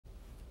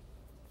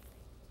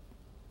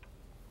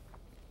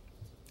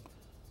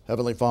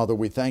Heavenly Father,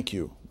 we thank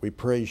you. We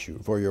praise you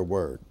for your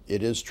word.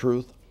 It is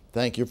truth.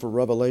 Thank you for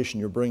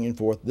revelation you're bringing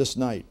forth this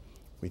night.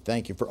 We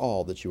thank you for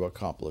all that you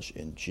accomplish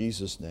in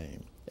Jesus'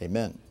 name.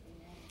 Amen.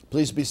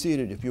 Please be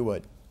seated if you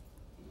would.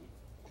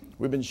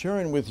 We've been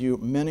sharing with you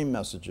many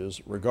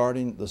messages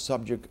regarding the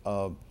subject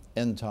of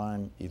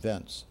end-time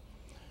events.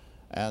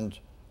 And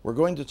we're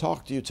going to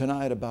talk to you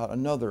tonight about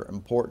another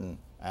important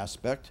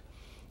aspect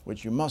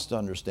which you must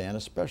understand,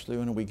 especially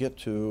when we get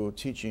to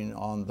teaching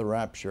on the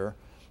rapture,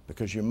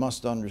 because you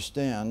must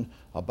understand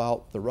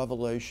about the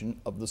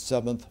revelation of the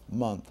seventh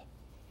month.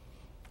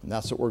 And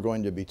that's what we're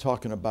going to be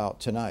talking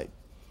about tonight.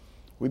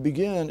 We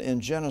begin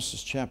in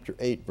Genesis chapter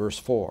 8, verse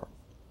 4.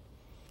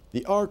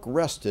 The ark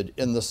rested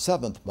in the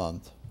seventh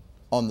month,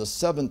 on the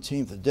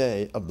 17th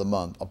day of the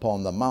month,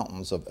 upon the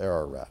mountains of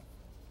Ararat.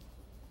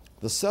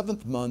 The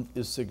seventh month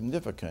is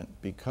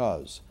significant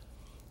because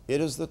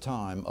it is the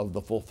time of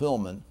the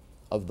fulfillment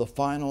of the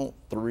final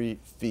three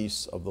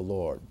feasts of the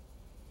Lord.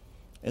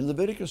 In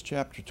Leviticus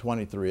chapter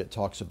 23, it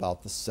talks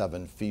about the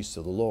 7 feasts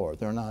of the Lord.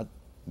 They're not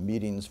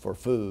meetings for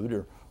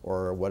food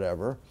or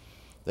whatever.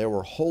 They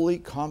were holy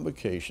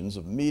convocations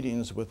of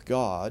meetings with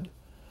God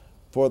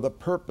for the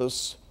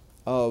purpose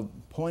of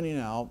pointing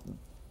out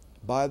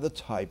by the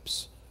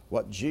types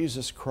what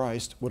Jesus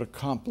Christ would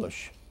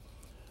accomplish.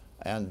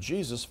 And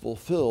Jesus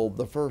fulfilled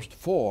the first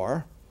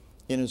 4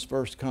 in his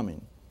first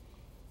coming.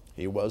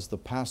 He was the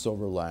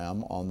Passover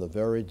lamb on the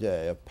very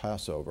day of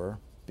Passover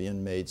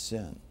being made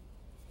sin.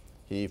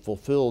 He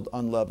fulfilled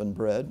unleavened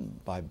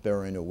bread by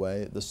bearing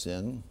away the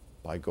sin,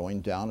 by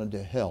going down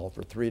into hell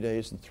for 3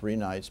 days and 3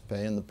 nights,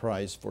 paying the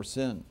price for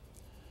sin.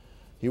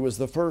 He was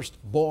the first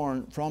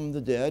born from the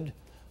dead,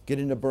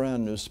 getting a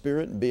brand new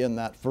spirit and being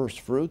that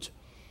first fruit.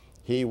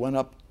 He went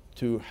up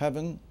to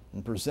heaven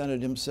and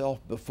presented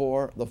himself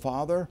before the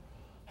Father,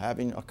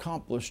 having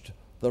accomplished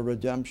the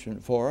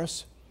redemption for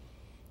us.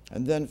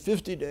 And then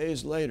 50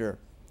 days later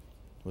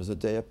was the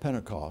day of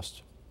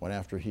Pentecost, when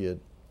after he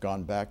had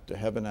gone back to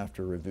heaven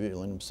after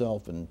revealing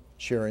himself and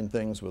sharing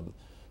things with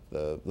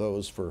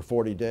those for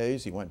 40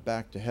 days, he went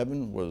back to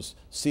heaven, was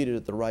seated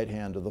at the right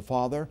hand of the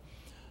Father,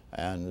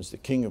 and is the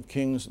King of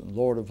Kings and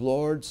Lord of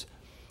Lords.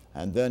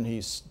 And then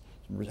he's,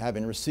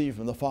 having received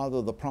from the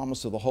Father the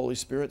promise of the Holy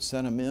Spirit,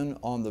 sent him in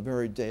on the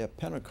very day of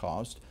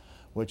Pentecost,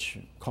 which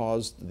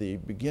caused the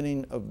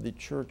beginning of the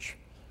church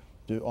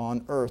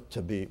on earth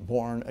to be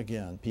born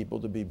again, people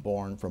to be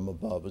born from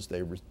above as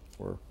they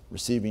were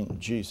receiving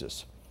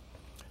Jesus.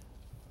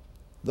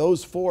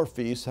 Those 4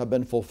 feasts have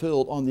been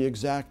fulfilled on the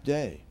exact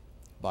day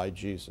by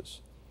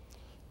Jesus.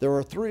 There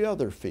are 3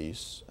 other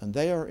feasts, and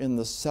they are in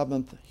the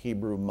 7th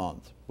Hebrew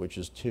month, which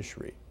is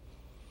Tishri.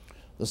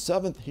 The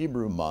 7th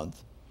Hebrew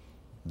month,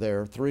 there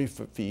are 3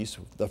 feasts.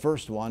 The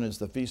first one is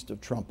the Feast of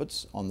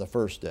Trumpets on the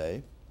first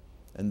day,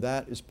 and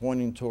that is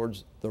pointing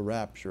towards the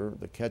rapture,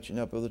 the catching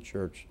up of the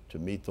church to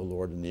meet the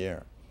Lord in the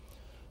air.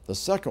 The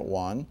second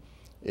one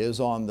is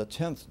on the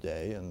 10th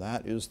day, and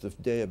that is the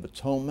Day of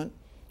Atonement,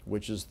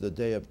 which is the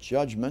day of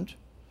judgment.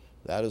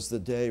 That is the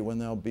day when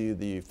there'll be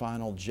the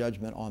final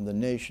judgment on the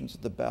nations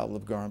at the Battle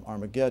of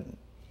Armageddon.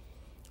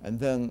 And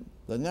then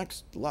the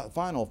next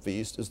final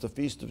feast is the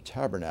Feast of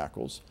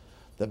Tabernacles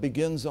that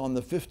begins on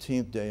the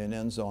 15th day and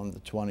ends on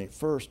the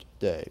 21st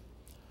day.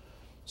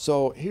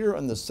 So here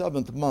in the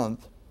 7th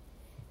month,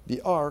 the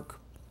ark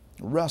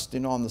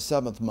resting on the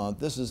 7th month,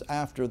 this is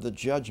after the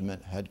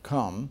judgment had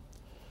come.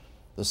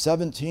 The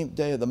 17th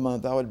day of the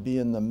month, that would be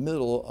in the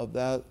middle of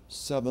that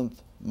 7th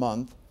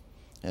month,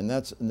 and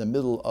that's in the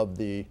middle of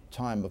the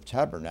time of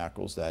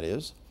tabernacles, that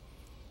is.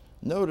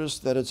 Notice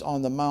that it's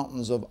on the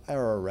mountains of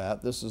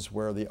Ararat. This is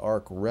where the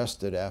ark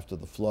rested after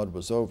the flood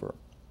was over.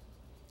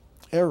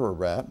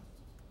 Ararat,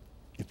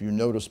 if you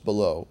notice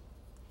below,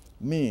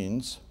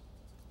 means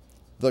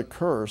the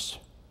curse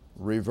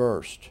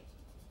reversed,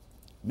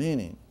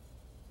 meaning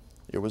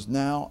it was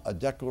now a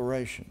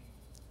declaration,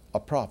 a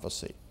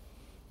prophecy,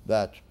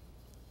 that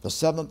the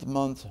 7th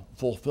month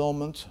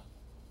fulfillment,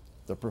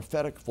 the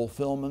prophetic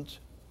fulfillment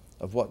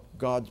of what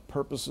God's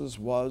purposes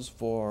was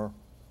for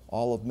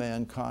all of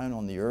mankind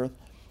on the earth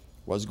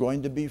was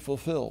going to be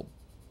fulfilled.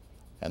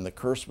 And the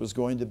curse was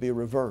going to be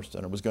reversed,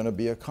 and it was going to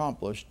be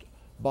accomplished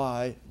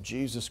by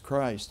Jesus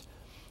Christ,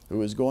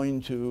 who is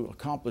going to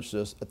accomplish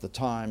this at the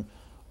time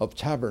of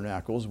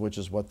tabernacles, which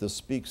is what this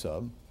speaks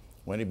of,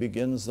 when he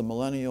begins the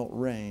millennial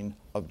reign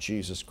of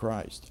Jesus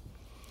Christ.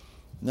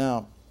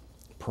 Now,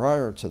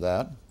 prior to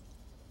that,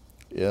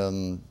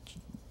 in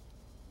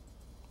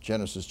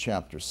Genesis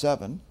chapter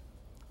 7,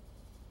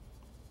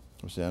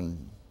 it was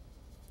in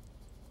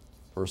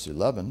verse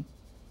 11,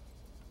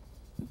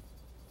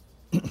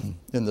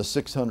 in the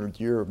 600th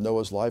year of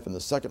Noah's life, in the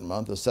 2nd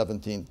month, the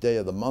 17th day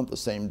of the month, the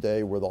same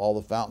day were all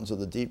the fountains of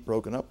the deep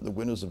broken up, the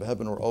windows of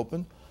heaven were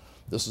open.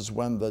 This is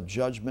when the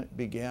judgment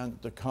began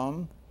to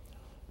come,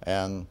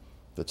 and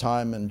the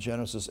time in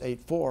Genesis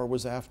 8:4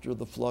 was after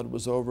the flood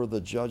was over, the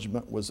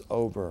judgment was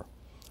over.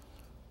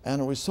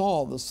 And we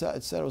saw, it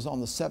said it was on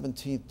the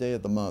 17th day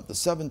of the month. The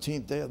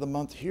 17th day of the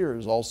month here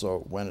is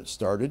also when it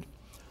started.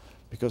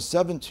 Because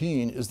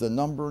 17 is the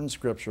number in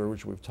Scripture,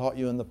 which we've taught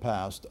you in the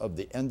past, of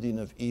the ending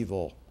of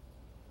evil,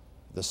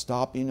 the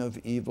stopping of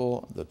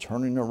evil, the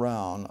turning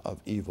around of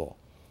evil.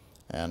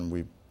 And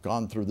we've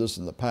gone through this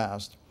in the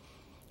past,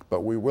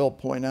 but we will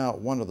point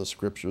out one of the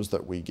scriptures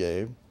that we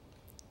gave,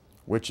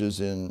 which is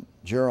in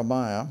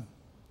Jeremiah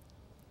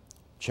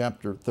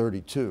chapter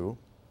 32.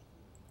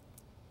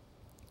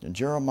 In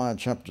Jeremiah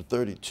chapter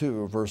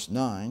 32, verse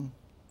 9,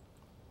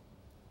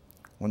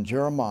 when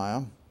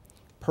Jeremiah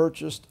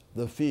purchased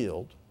the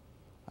field,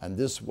 and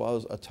this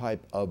was a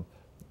type of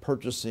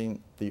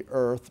purchasing the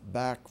earth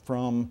back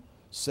from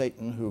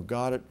Satan, who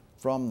got it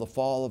from the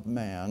fall of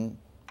man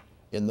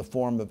in the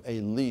form of a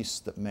lease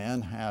that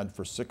man had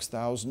for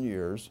 6,000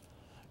 years.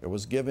 It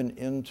was given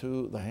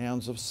into the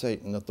hands of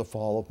Satan at the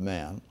fall of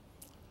man.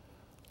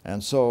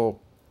 And so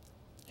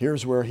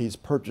here's where he's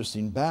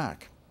purchasing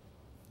back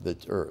the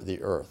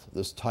earth,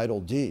 this title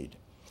deed.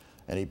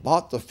 And he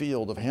bought the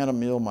field of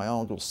Hanameel, my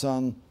uncle's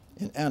son,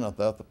 in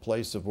Anathoth, the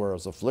place of where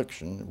his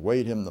affliction,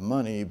 weighed him the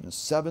money, even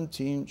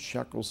 17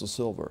 shekels of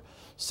silver.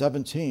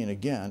 17,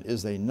 again,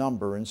 is a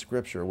number in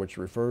Scripture which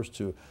refers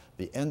to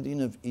the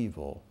ending of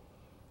evil.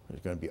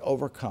 There's going to be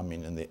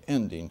overcoming in the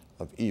ending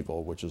of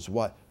evil, which is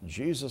what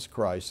Jesus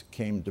Christ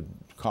came to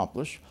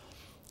accomplish.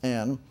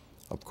 And,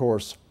 of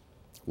course,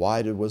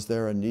 why was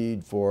there a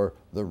need for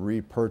the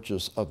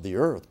repurchase of the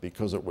earth?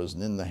 Because it was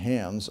in the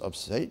hands of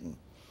Satan.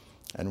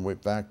 And in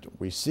fact,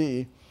 we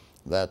see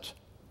that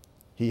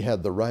he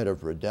had the right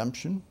of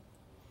redemption.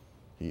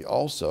 He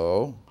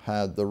also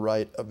had the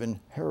right of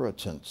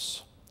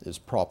inheritance, is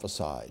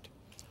prophesied.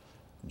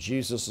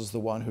 Jesus is the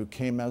one who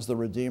came as the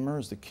Redeemer,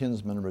 as the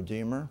kinsman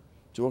Redeemer,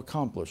 to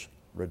accomplish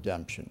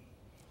redemption.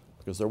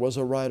 Because there was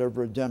a right of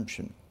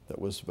redemption that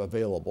was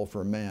available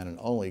for man, and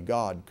only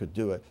God could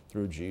do it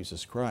through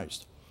Jesus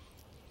Christ.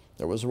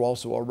 There was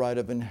also a right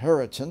of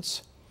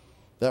inheritance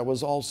that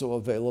was also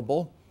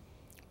available,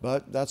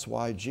 but that's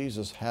why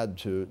Jesus had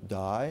to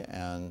die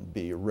and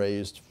be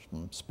raised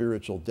from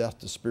spiritual death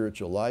to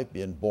spiritual life,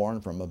 being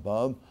born from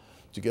above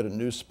to get a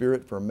new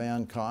spirit for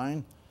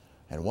mankind.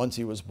 And once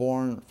he was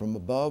born from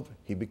above,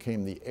 he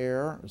became the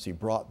heir as he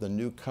brought the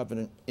new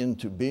covenant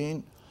into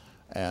being.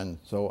 And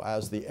so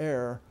as the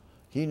heir,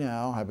 he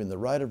now, having the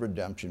right of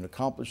redemption,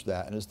 accomplished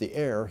that. And as the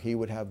heir, he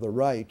would have the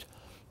right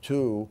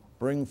to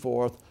bring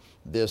forth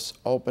this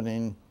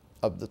opening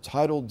of the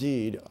title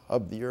deed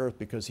of the earth,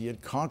 because he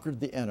had conquered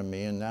the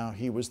enemy and now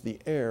he was the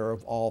heir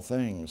of all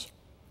things.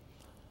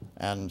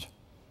 And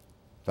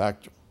in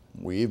fact,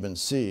 we even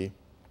see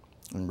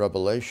in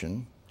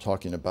Revelation,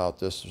 talking about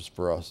this just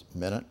for a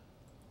minute,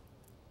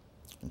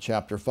 in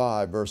chapter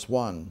 5, verse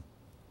 1,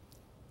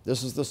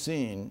 this is the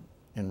scene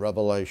in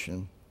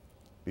Revelation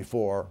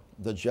before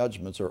the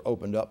judgments are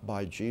opened up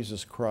by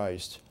Jesus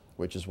Christ,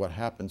 which is what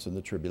happens in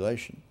the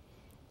tribulation.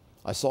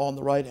 I saw on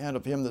the right hand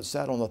of him that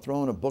sat on the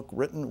throne a book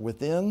written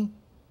within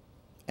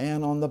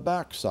and on the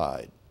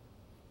backside,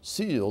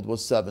 sealed with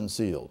 7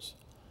 seals.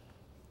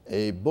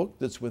 A book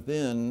that's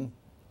within,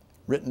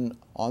 written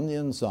on the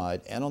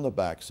inside and on the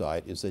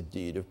backside, is a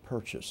deed of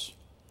purchase.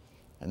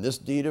 And this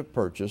deed of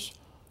purchase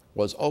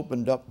was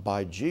opened up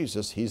by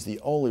Jesus. He's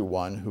the only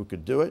one who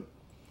could do it.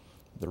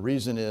 The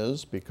reason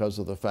is because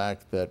of the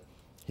fact that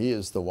he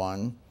is the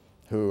one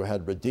who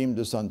had redeemed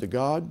us unto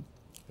God,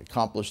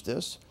 accomplished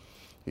this.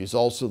 He's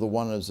also the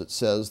one, as it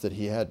says, that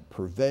he had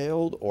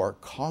prevailed or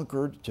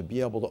conquered to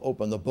be able to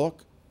open the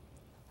book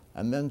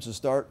and then to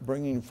start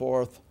bringing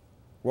forth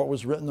what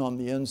was written on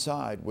the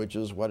inside, which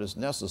is what is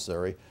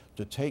necessary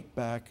to take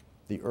back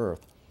the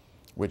earth,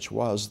 which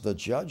was the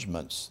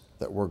judgments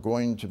that were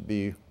going to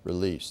be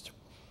released.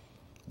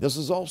 This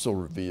is also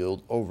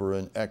revealed over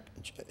in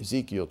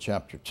Ezekiel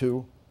chapter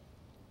 2,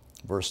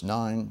 verse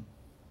 9.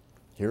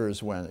 Here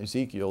is when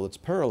Ezekiel, it's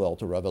parallel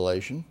to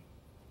Revelation.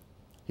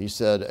 He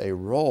said a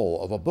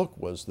roll of a book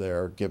was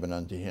there given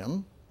unto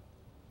him.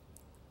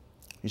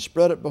 He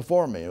spread it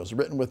before me. It was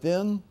written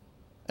within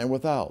and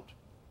without.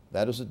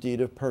 That is a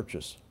deed of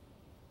purchase.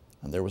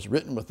 And there was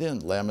written within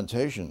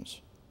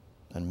lamentations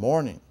and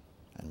mourning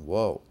and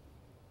woe.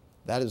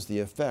 That is the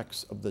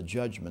effects of the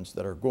judgments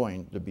that are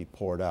going to be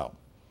poured out.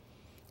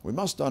 We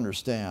must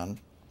understand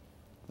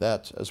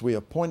that, as we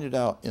have pointed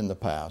out in the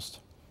past,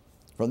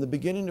 from the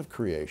beginning of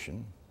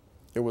creation,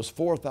 it was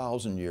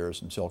 4,000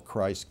 years until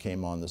Christ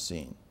came on the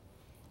scene.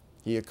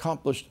 He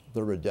accomplished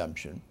the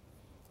redemption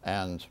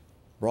and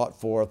brought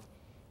forth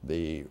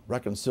the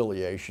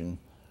reconciliation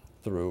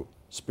through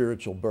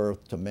spiritual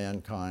birth to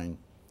mankind,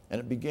 and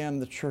it began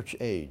the church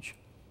age.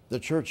 The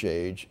church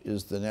age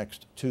is the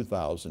next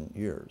 2,000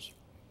 years.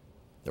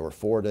 There were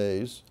 4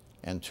 days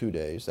and 2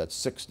 days. That's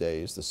 6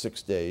 days. The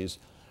 6 days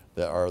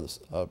that are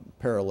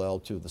parallel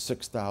to the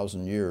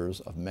 6,000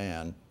 years of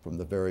man from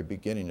the very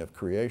beginning of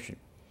creation.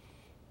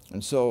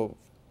 And so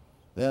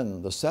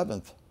then the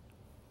 7th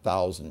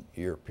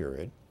 1,000-year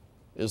period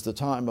is the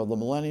time of the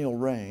millennial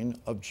reign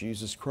of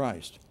Jesus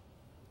Christ.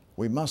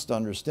 We must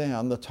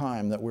understand the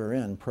time that we're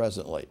in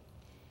presently.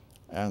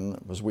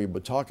 And as we were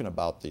talking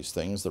about these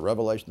things, the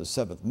revelation of the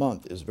seventh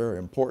month is very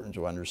important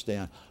to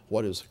understand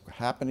what is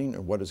happening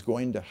or what is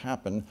going to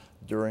happen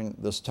during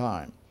this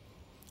time.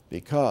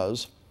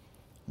 Because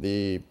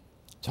the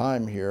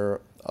time here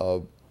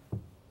of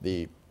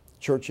the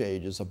church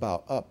age is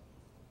about up.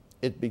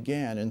 It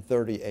began in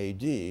 30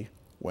 A.D.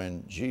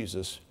 when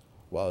Jesus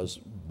was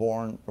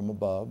born from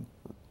above,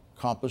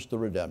 accomplished the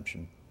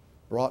redemption,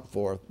 brought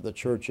forth the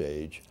church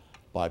age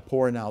by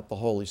pouring out the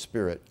Holy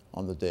Spirit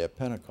on the day of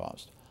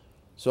Pentecost.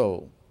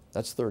 So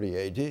that's 30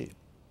 A.D.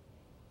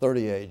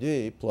 30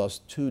 A.D.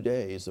 plus 2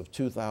 days of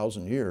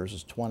 2,000 years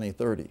is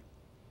 2030.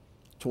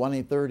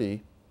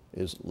 2030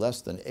 is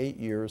less than 8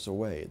 years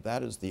away.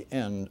 That is the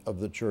end of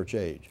the church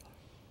age.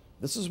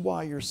 This is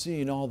why you're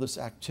seeing all this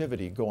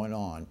activity going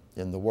on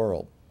in the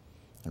world,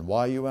 and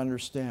why you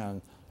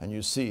understand and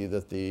you see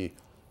that the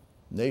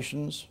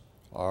nations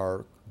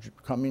are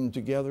coming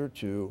together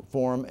to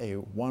form a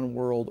one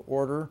world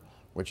order,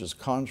 which is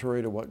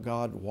contrary to what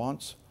God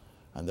wants,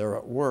 and they're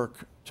at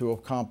work to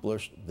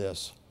accomplish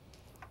this.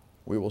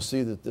 We will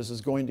see that this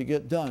is going to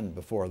get done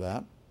before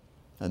that.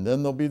 And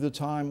then there'll be the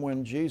time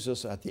when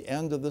Jesus, at the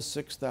end of the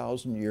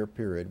 6,000 year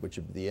period, which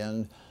is the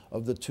end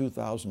of the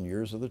 2,000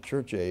 years of the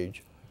church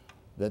age,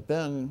 that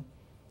then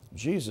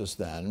Jesus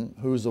then,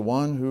 who's the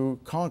one who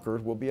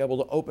conquered, will be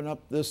able to open up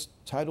this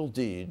title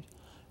deed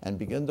and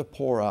begin to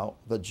pour out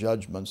the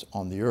judgments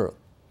on the earth.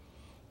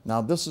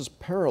 Now this is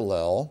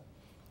parallel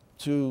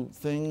to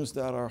things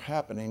that are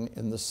happening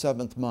in the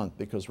seventh month,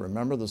 because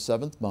remember, the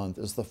seventh month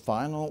is the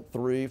final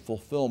 3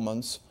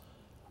 fulfillments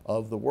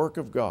of the work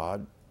of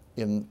God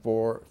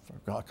for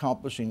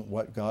accomplishing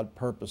what God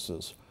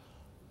purposes.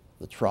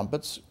 The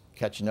trumpets,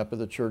 catching up with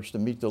the church to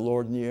meet the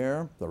Lord in the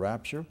air, the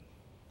rapture,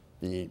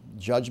 the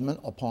judgment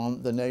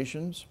upon the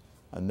nations,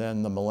 and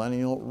then the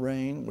millennial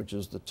reign, which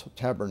is the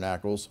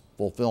tabernacle's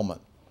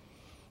fulfillment.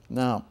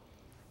 Now,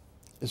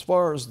 as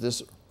far as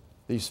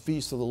these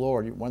feasts of the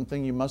Lord, one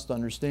thing you must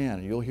understand,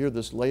 and you'll hear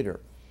this later,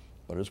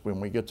 but it's when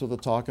we get to the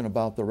talking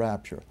about the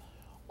rapture.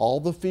 All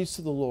the feasts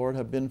of the Lord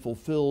have been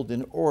fulfilled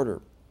in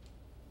order.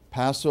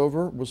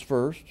 Passover was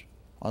first,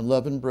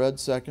 unleavened bread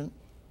second,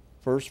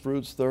 first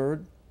fruits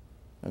third,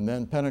 and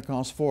then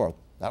Pentecost fourth.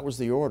 That was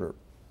the order.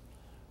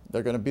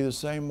 They're going to be the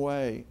same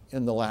way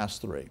in the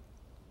last 3.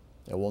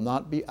 It will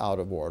not be out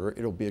of order.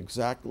 It'll be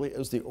exactly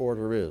as the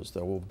order is.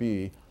 There will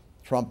be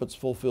trumpets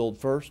fulfilled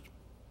first,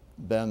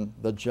 then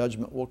the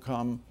judgment will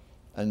come,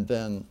 and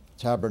then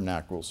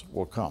tabernacles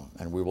will come,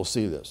 and we will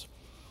see this.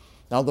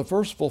 Now, the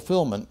first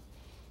fulfillment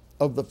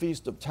of the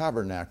Feast of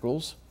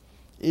Tabernacles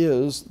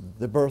is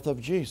the birth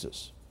of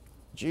Jesus.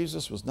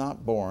 Jesus was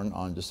not born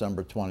on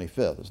December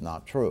 25th. It's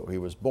not true. He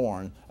was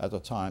born at the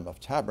time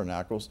of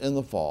Tabernacles in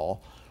the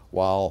fall,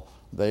 while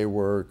they're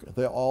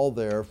all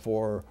there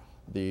for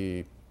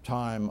the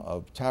time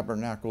of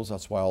Tabernacles.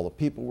 That's why all the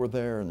people were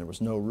there, and there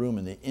was no room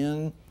in the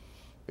inn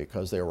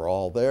because they were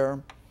all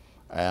there.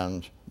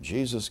 And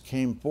Jesus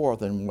came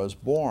forth and was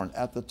born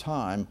at the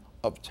time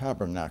of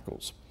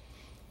Tabernacles.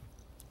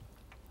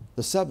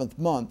 The seventh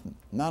month,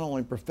 not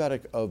only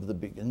prophetic of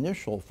the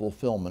initial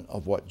fulfillment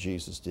of what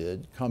Jesus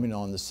did, coming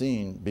on the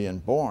scene, being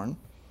born,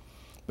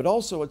 but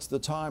also it's the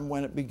time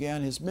when it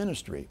began his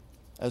ministry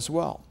as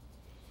well.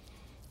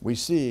 We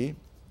see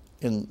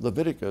in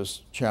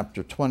Leviticus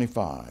chapter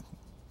 25.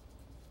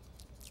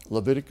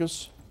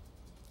 Leviticus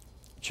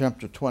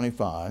chapter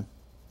 25.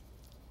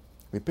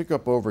 We pick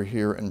up over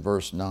here in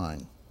verse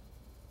 9.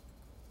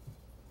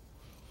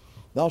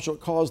 Thou shalt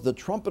cause the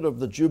trumpet of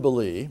the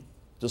Jubilee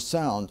to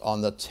sound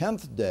on the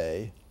 10th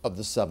day of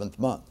the 7th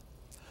month.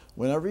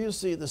 Whenever you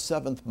see the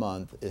 7th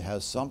month, it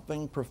has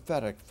something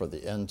prophetic for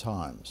the end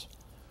times.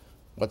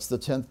 What's the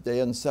 10th day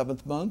and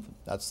 7th month?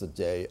 That's the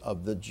day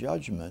of the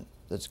judgment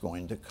that's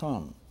going to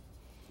come.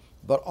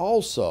 But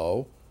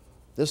also,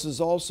 this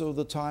is also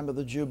the time of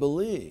the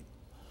Jubilee.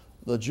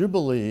 The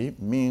Jubilee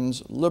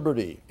means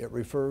liberty. It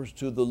refers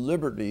to the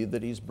liberty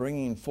that he's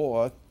bringing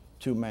forth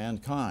to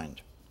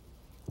mankind.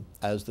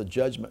 As the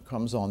judgment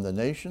comes on the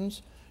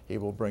nations, he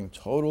will bring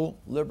total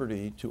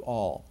liberty to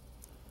all.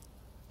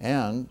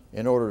 And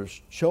in order to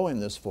showing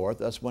this forth,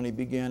 that's when he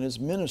began his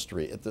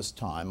ministry at this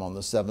time on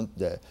the 7th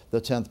day,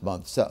 the 10th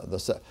month,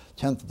 the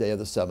 10th day of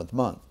the 7th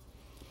month.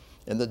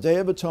 In the Day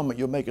of Atonement,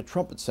 you'll make a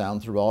trumpet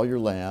sound through all your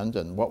land.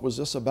 And what was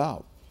this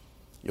about?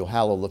 You'll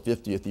hallow the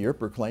 50th year,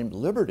 proclaim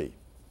liberty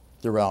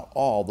throughout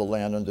all the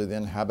land unto the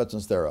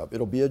inhabitants thereof.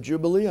 It'll be a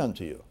jubilee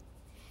unto you.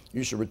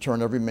 You shall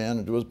return every man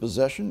into his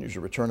possession. You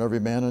shall return every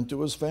man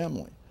unto his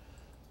family.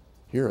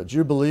 Here a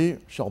jubilee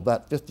shall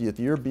that 50th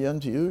year be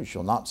unto you. You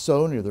shall not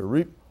sow, neither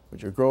reap,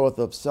 which groweth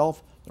of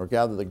self, nor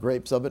gather the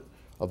grapes of it,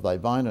 of thy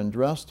vine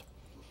undressed.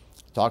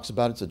 It talks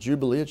about it's a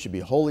jubilee. It should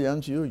be holy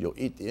unto you. You'll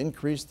eat the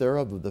increase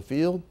thereof of the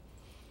field.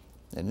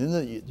 And in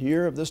the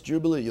year of this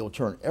jubilee, you'll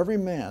turn every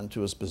man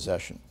to his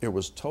possession. It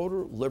was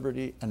total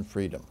liberty and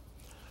freedom.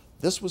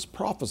 This was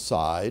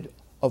prophesied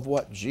of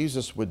what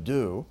Jesus would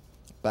do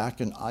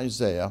back in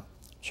Isaiah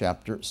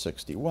chapter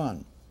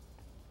 61.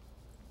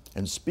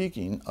 And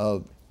speaking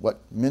of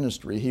what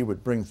ministry he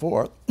would bring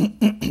forth,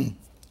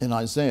 In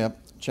Isaiah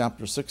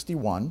chapter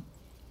 61,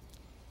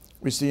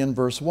 we see in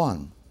verse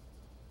 1,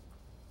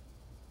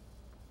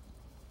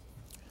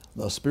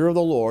 "The Spirit of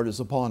the Lord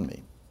is upon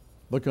me,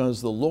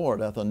 because the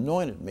Lord hath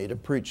anointed me to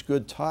preach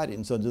good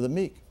tidings unto the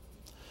meek.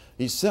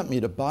 He sent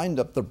me to bind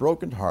up the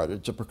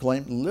brokenhearted, to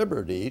proclaim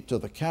liberty to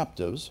the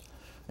captives,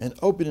 and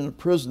opening of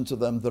prison to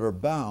them that are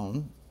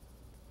bound,"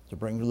 to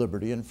bring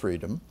liberty and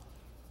freedom.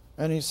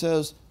 And he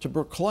says to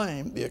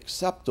proclaim the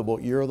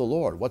acceptable year of the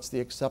Lord. What's the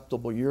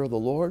acceptable year of the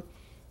Lord?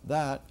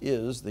 That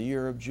is the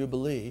year of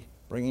Jubilee,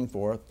 bringing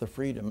forth the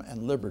freedom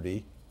and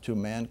liberty to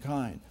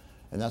mankind.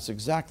 And that's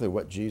exactly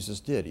what Jesus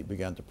did. He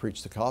began to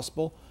preach the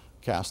gospel,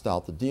 cast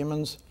out the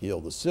demons,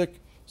 heal the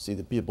sick, see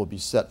the people be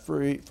set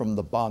free from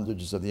the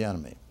bondages of the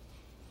enemy.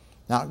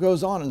 Now it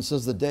goes on and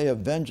says the day of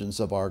vengeance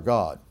of our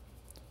God.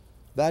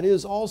 That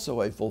is also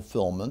a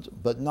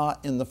fulfillment, but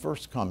not in the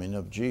first coming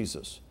of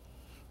Jesus.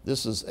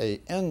 This is an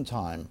end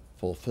time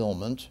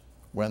fulfillment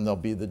when there'll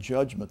be the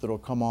judgment that will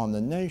come on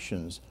the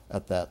nations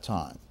at that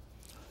time.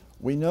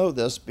 We know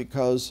this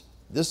because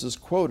this is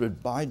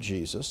quoted by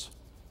Jesus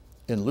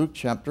in Luke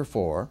chapter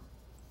 4.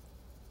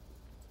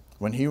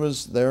 When he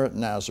was there at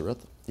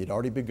Nazareth, he'd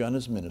already begun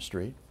his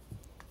ministry.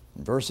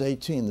 In verse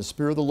 18, "The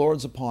Spirit of the Lord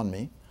is upon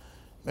me,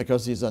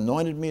 because he's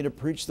anointed me to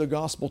preach the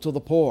gospel to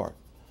the poor.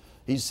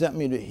 He sent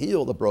me to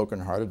heal the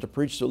brokenhearted, to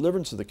preach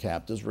deliverance to the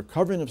captives,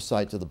 recovering of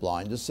sight to the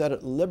blind, to set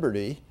at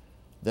liberty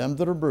them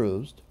that are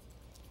bruised,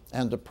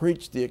 and to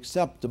preach the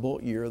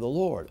acceptable year of the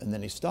Lord." And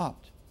then he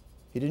stopped.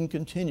 He didn't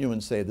continue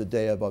and say the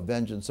day of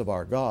vengeance of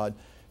our God,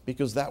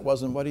 because that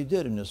wasn't what he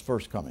did in his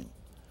first coming.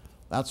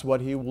 That's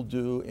what he will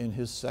do in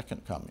his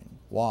second coming.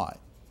 Why?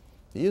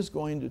 He is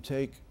going to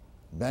take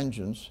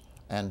vengeance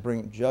and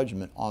bring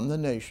judgment on the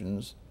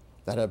nations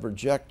that have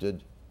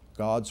rejected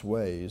God's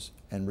ways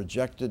and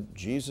rejected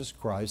Jesus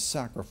Christ's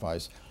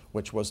sacrifice,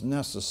 which was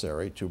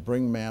necessary to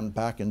bring man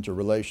back into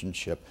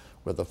relationship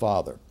with the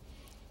Father.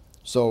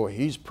 So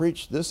he's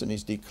preached this and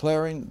he's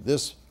declaring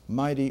this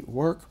mighty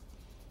work.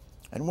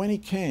 And when he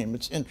came,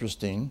 it's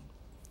interesting,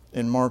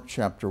 in Mark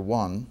chapter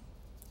 1,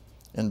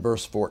 in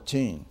verse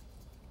 14,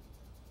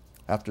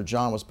 after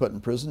John was put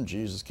in prison,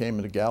 Jesus came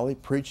into Galilee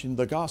preaching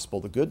the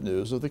gospel, the good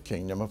news of the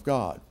kingdom of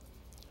God,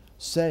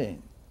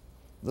 saying,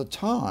 "The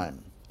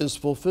time is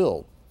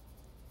fulfilled."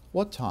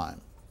 What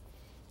time?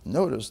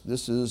 Notice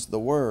this is the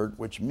word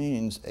which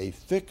means a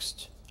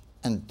fixed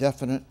and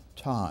definite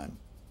time.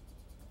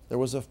 There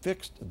was a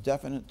fixed,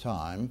 definite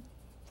time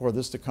for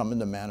this to come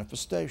into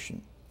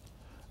manifestation.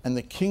 And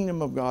the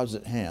kingdom of God's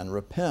at hand.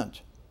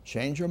 Repent,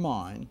 change your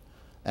mind,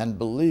 and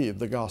believe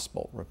the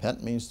gospel.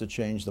 Repent means to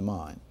change the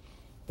mind.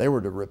 They were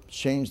to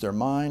change their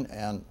mind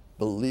and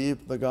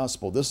believe the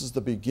gospel. This is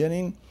the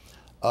beginning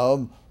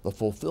of the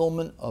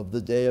fulfillment of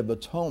the Day of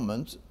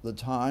Atonement, the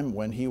time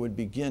when he would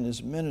begin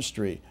his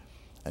ministry.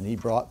 And he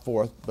brought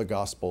forth the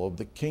gospel of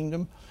the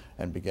kingdom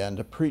and began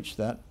to preach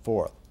that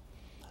forth.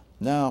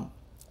 Now,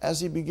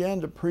 as he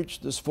began to preach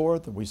this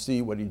forth, we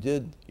see what he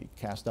did. He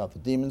cast out the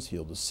demons,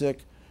 healed the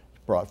sick,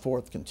 brought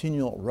forth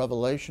continual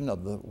revelation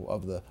of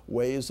the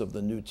ways of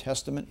the New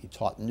Testament. He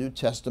taught New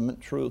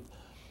Testament truth.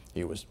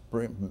 He was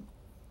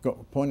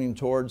pointing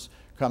towards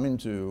going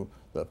to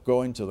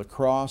the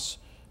cross.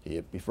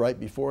 Right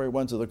before he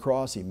went to the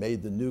cross, he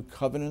made the new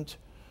covenant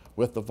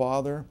with the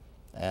Father,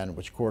 and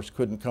which of course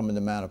couldn't come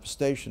into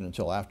manifestation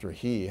until after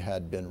he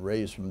had been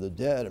raised from the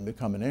dead and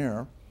become an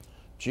heir.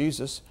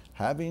 Jesus,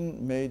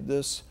 having made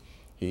this,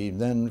 he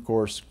then of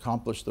course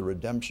accomplished the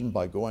redemption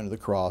by going to the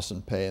cross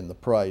and paying the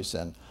price,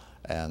 and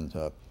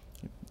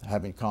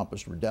having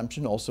accomplished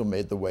redemption, also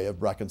made the way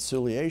of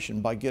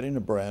reconciliation by getting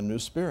a brand new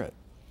spirit.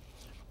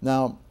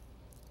 Now,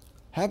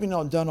 having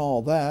done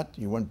all that,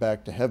 he went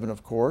back to heaven,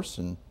 of course,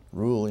 and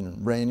ruling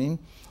and reigning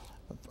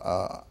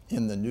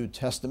in the New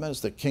Testament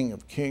as the King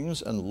of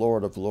Kings and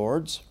Lord of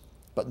Lords,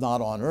 but not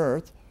on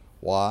earth.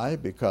 Why?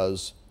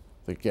 Because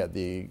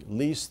the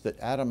lease that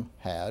Adam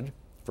had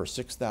for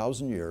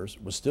 6,000 years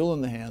was still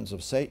in the hands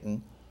of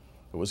Satan.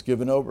 It was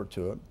given over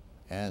to him,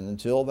 and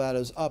until that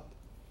is up,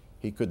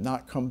 he could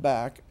not come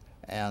back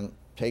and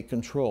take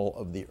control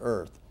of the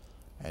earth.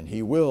 And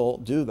he will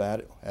do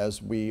that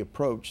as we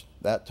approach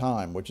that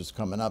time, which is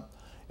coming up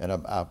in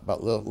about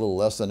a little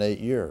less than 8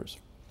 years.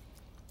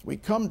 We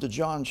come to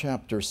John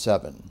chapter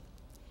 7.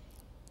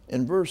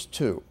 In verse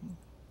 2,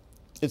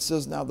 it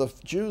says, "Now the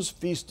Jews'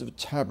 feast of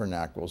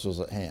tabernacles was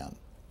at hand."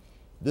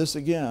 This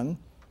again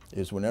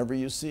is whenever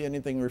you see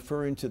anything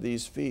referring to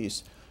these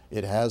feasts,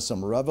 it has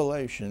some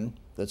revelation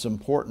that's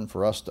important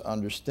for us to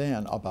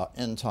understand about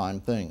end time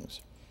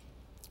things.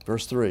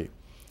 Verse 3,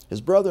 "His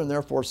brethren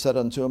therefore said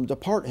unto him,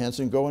 Depart hence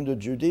and go into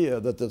Judea,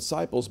 that the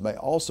disciples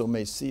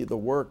may see the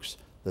works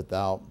that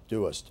thou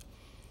doest.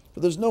 For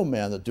there's no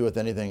man that doeth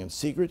anything in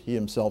secret, he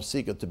himself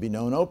seeketh to be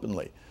known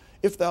openly.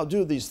 If thou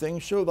do these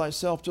things, show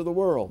thyself to the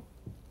world."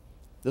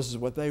 This is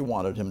what they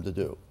wanted him to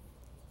do.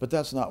 But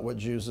that's not what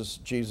Jesus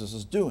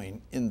is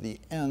doing in the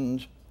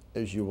end,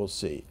 as you will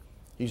see.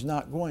 He's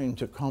not going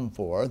to come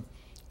forth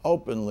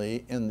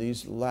openly in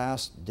these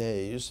last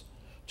days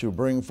to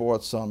bring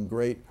forth some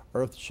great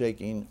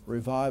earth-shaking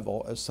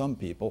revival as some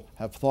people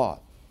have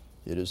thought.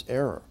 It is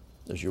error,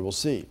 as you will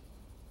see.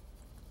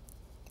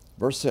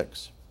 Verse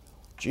 6,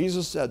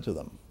 Jesus said to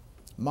them,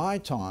 my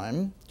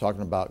time,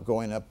 talking about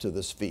going up to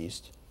this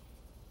feast,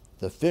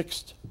 the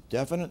fixed,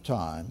 definite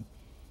time,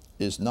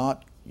 is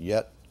not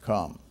yet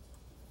come.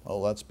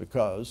 Well, that's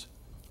because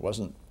it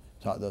wasn't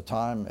the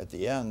time at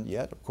the end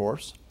yet, of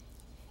course.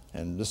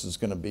 And this is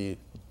going to be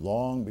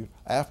long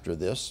after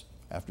this,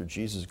 after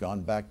Jesus has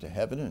gone back to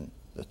heaven and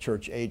the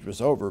church age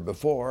was over,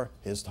 before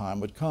his time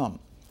would come.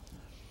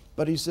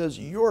 But he says,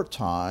 your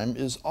time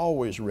is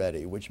always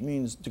ready, which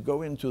means to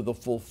go into the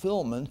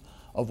fulfillment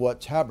of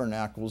what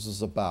Tabernacles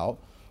is about,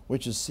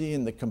 which is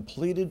seeing the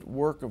completed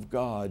work of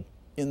God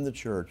in the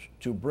church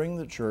to bring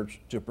the church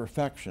to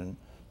perfection,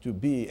 to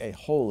be a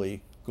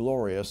holy,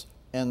 glorious,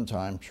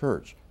 end-time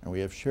church. And we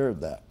have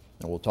shared that,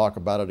 and we'll talk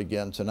about it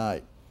again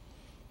tonight.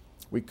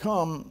 We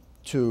come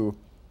to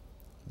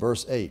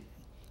verse 8.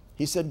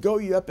 He said, go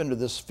ye up into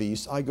this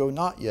feast. I go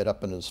not yet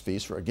up into this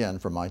feast,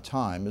 for my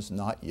time is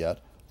not yet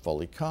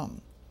fully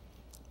come.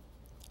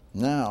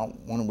 Now,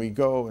 when we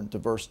go into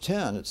verse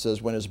 10, it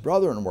says, when his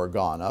brethren were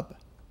gone up,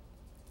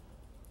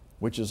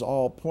 which is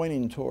all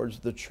pointing towards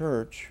the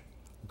church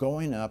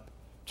going up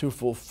to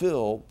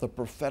fulfill the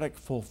prophetic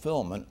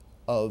fulfillment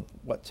of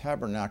what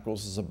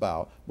Tabernacles is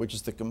about, which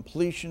is the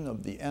completion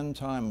of the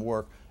end-time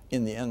work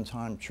in the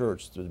end-time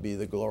church to be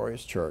the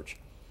glorious church.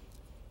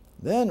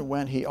 Then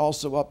went he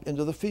also up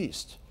into the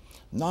feast,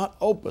 not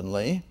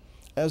openly,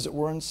 as it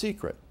were in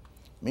secret,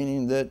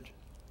 meaning that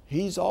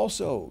he's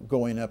also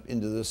going up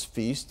into this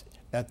feast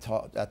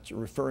that's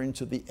referring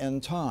to the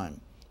end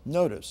time.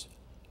 Notice,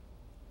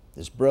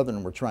 his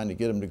brethren were trying to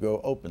get him to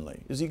go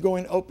openly. Is he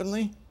going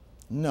openly?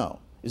 No.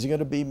 Is he going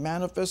to be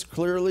manifest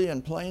clearly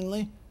and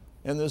plainly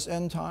in this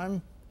end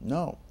time?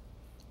 No.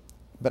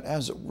 But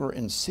as it were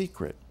in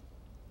secret,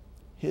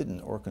 hidden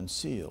or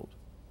concealed.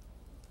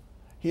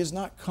 He is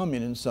not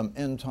coming in some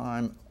end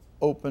time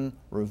open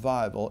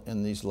revival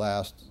in these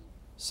last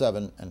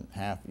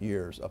 7.5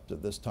 years up to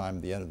this time,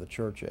 the end of the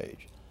church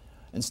age.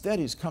 Instead,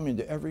 he's coming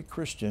to every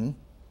Christian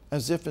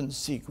as if in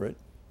secret,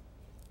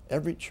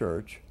 every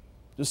church,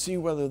 to see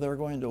whether they're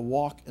going to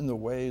walk in the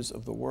ways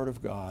of the Word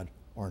of God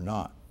or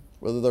not,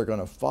 whether they're going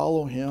to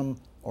follow him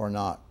or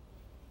not.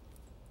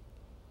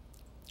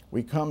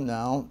 We come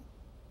now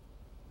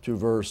to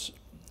verse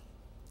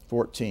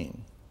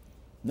 14.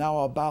 Now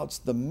about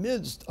the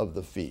midst of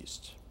the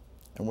feast.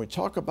 And when we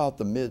talk about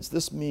the midst,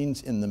 this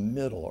means in the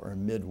middle or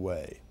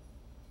midway.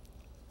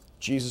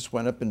 Jesus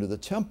went up into the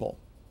temple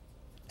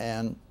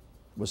and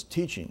was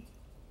teaching,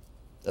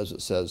 as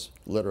it says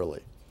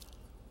literally.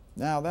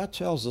 Now that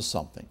tells us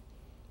something,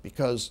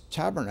 because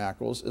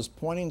Tabernacles is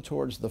pointing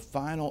towards the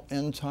final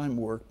end-time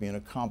work being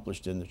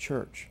accomplished in the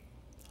church.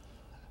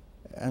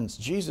 And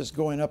Jesus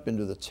going up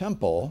into the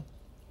temple,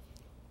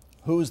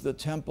 who's the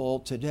temple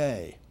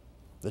today?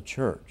 The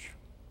church.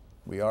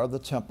 We are the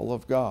temple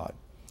of God.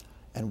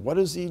 And what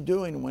is he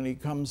doing when he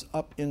comes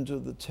up into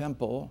the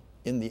temple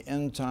in the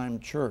end-time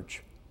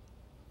church?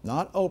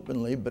 Not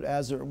openly, but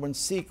as it were in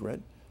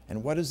secret.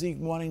 And what is he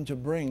wanting to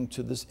bring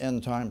to this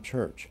end-time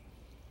church?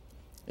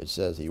 It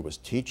says he was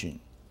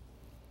teaching.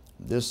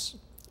 This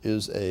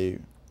is a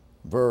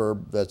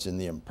verb that's in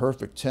the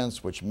imperfect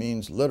tense, which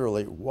means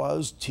literally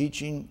was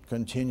teaching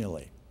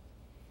continually.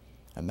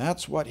 And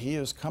that's what he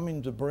is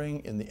coming to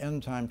bring in the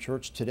end-time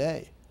church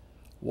today.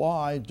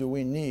 Why do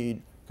we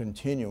need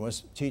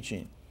continuous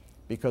teaching?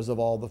 Because of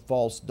all the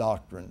false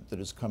doctrine that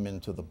has come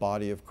into the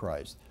body of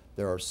Christ.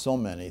 There are so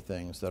many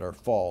things that are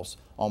false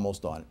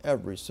almost on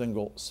every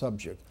single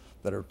subject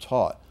that are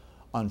taught,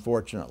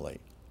 unfortunately.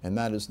 And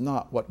that is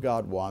not what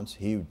God wants.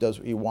 He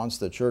wants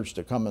the church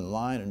to come in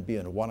line and be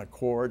in one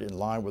accord, in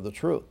line with the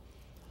truth.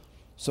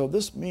 So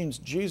this means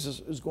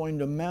Jesus is going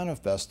to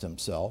manifest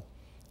himself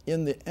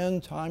in the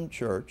end-time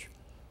church,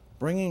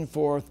 bringing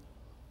forth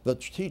the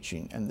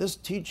teaching. And this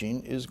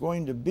teaching is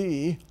going to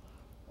be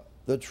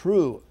the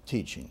true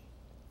teaching.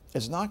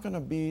 It's not going to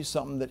be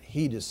something that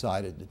he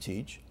decided to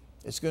teach.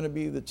 It's going to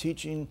be the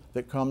teaching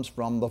that comes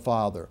from the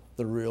Father,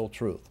 the real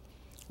truth.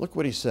 Look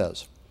what he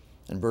says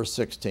in verse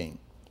 16.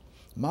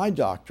 My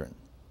doctrine,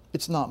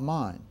 it's not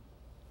mine.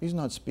 He's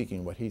not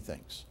speaking what he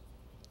thinks,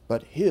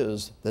 but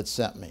his that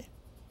sent me.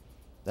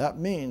 That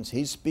means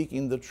he's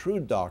speaking the true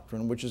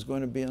doctrine, which is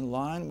going to be in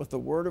line with the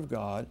Word of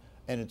God,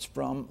 and it's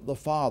from the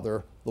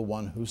Father, the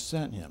one who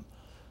sent him.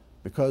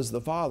 Because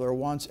the Father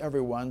wants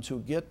everyone to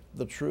get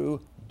the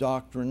true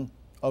doctrine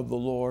of the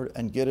Lord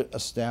and get it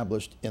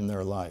established in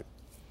their life.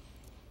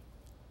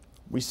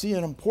 We see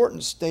an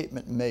important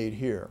statement made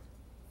here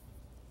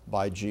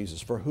by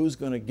Jesus for who's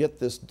going to get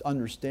this,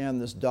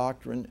 understand this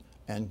doctrine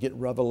and get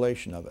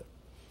revelation of it.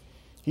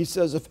 He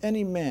says, if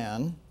any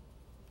man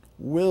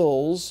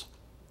wills,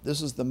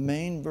 this is the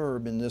main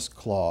verb in this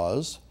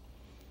clause,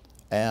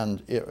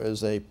 and it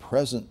is a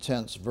present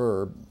tense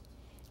verb,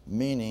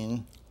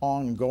 meaning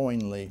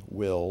ongoingly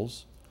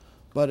wills,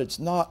 but it's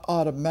not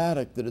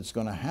automatic that it's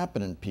going to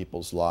happen in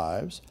people's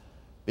lives,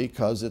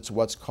 because it's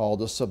what's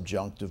called a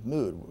subjunctive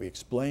mood. We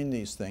explain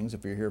these things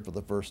if you're here for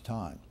the first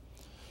time.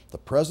 The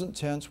present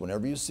tense,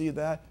 whenever you see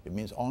that, it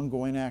means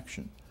ongoing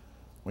action.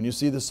 When you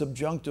see the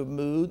subjunctive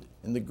mood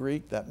in the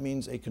Greek, that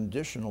means a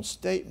conditional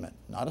statement,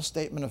 not a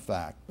statement of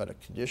fact, but a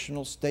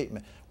conditional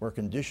statement where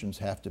conditions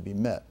have to be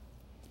met.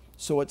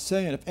 So it's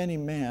saying if any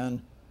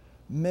man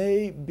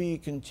may be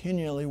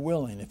continually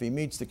willing, if he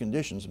meets the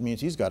conditions, it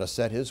means he's got to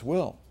set his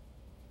will.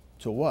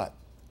 To what?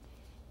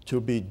 To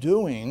be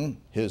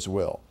doing his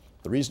will.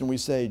 The reason we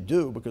say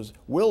do, because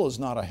will is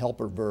not a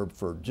helper verb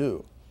for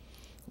do.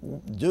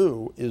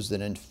 Do is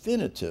an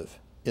infinitive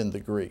in the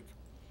Greek.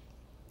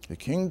 The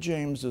King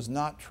James does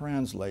not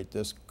translate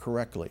this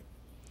correctly.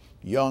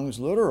 Young's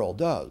literal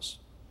does.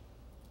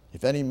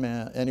 If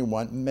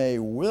anyone may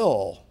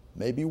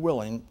be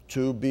willing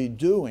to be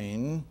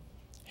doing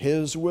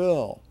his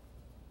will.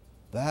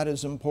 That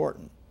is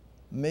important.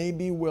 May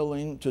be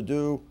willing to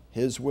do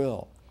his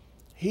will.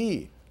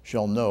 He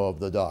shall know of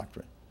the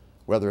doctrine,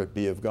 whether it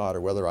be of God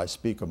or whether I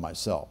speak of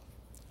myself.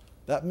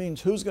 That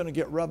means who's going to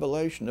get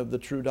revelation of the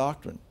true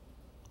doctrine?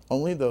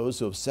 Only those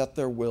who have set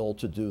their will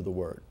to do the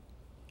word.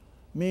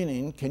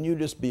 Meaning, can you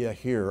just be a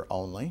hearer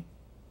only?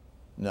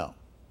 No.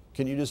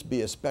 Can you just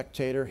be a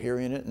spectator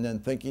hearing it and then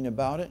thinking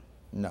about it?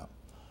 No.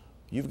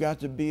 You've got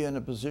to be in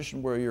a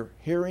position where you're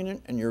hearing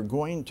it and you're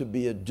going to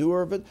be a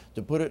doer of it,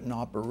 to put it in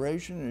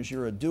operation. And as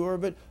you're a doer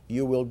of it,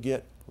 you will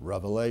get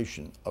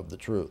revelation of the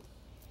truth.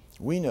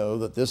 We know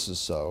that this is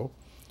so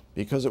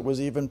because it was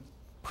even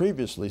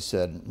previously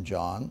said in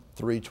John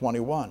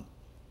 3:21.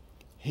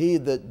 He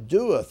that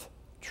doeth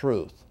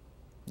truth,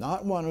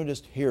 not one who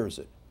just hears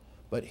it,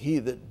 but he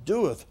that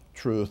doeth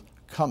truth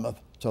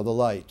cometh to the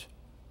light.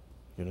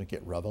 You're going to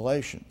get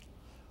revelation.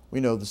 We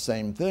know the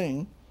same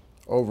thing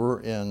over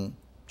in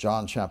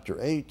John chapter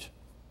 8,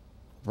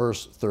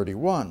 verse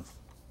 31.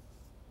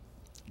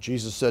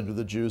 Jesus said to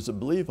the Jews that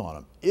believe on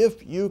him,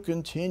 if you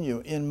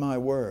continue in my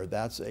word,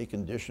 that's a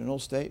conditional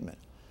statement,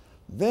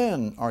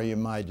 then are you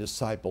my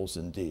disciples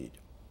indeed.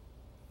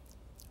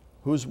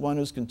 Who's one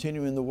who's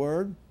continuing the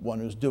word? One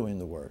who's doing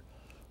the word.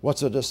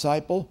 What's a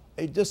disciple?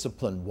 A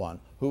disciplined one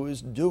who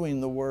is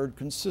doing the word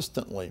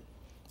consistently.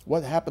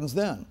 What happens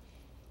then?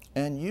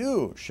 And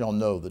you shall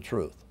know the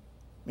truth.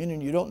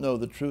 Meaning you don't know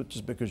the truth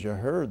just because you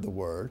heard the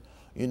word.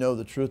 You know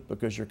the truth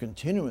because you're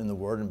continuing the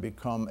word and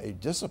become a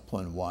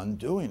disciplined one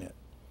doing it.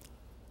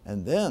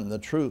 And then the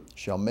truth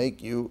shall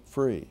make you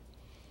free.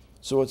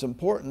 So it's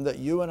important that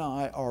you and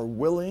I are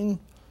willing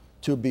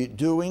to be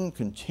doing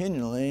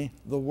continually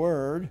the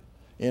word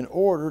in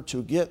order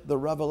to get the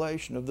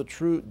revelation of the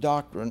true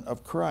doctrine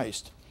of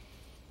Christ.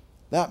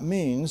 That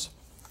means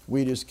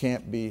we just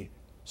can't be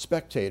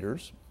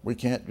spectators. We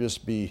can't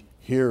just be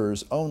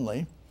hearers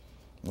only.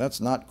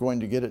 That's not going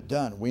to get it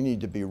done. We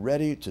need to be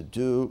ready to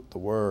do the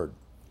word.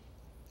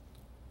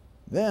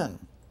 Then,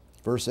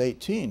 verse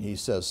 18, he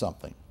says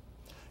something.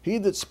 He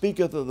that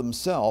speaketh of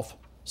himself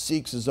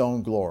seeks his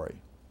own glory.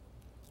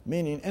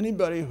 Meaning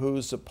anybody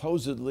who's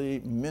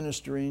supposedly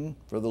ministering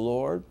for the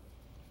Lord,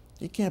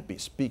 he can't be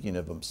speaking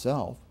of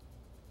himself.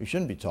 He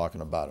shouldn't be talking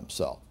about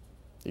himself.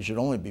 He should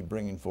only be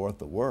bringing forth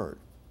the word.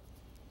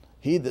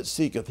 He that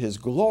seeketh his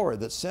glory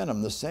that sent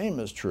him, the same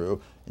is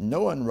true, and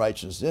no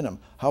unrighteousness in him.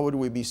 How would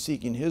we be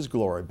seeking his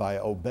glory? By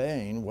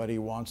obeying what he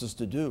wants us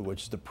to do,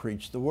 which is to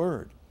preach the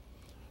word.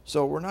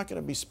 So we're not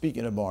going to be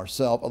speaking of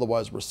ourselves,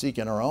 otherwise we're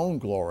seeking our own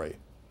glory.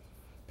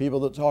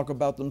 People that talk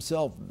about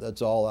themselves,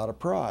 that's all out of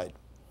pride.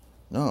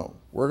 No,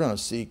 we're going to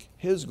seek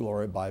his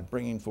glory by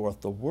bringing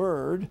forth the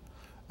word,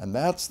 and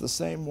that's the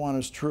same one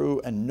as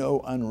true, and no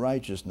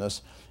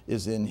unrighteousness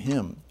is in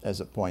him, as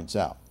it points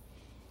out.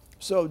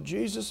 So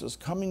Jesus is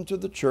coming to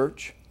the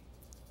church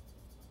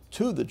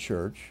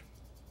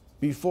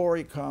before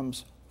he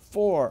comes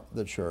for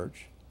the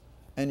church,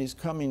 and he's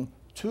coming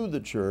to the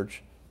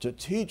church to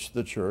teach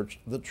the church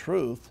the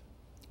truth,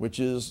 which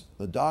is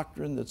the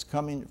doctrine that's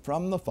coming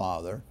from the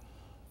Father,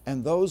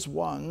 and those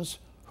ones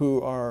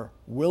who are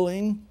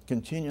willing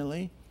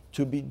continually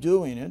to be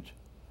doing it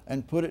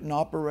and put it in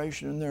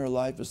operation in their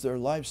life as their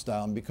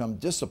lifestyle and become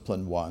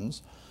disciplined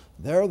ones,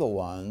 they're the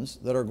ones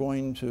that are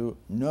going to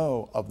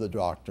know of the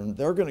doctrine.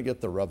 They're going to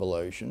get the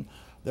revelation.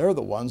 They're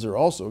the ones that are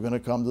also going to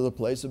come to the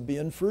place of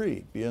being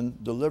free, being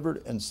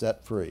delivered and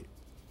set free.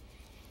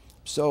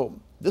 So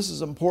this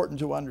is important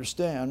to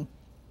understand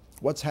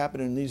what's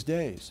happening these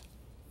days.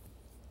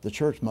 The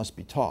church must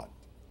be taught.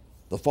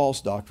 The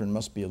false doctrine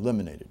must be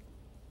eliminated.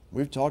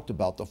 We've talked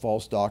about the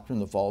false doctrine,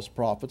 the false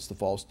prophets, the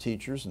false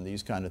teachers, and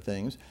these kind of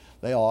things.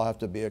 They all have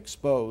to be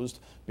exposed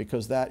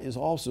because that is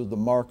also the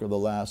mark of the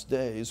last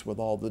days with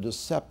all the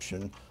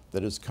deception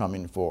that is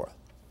coming forth.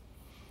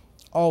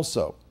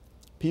 Also,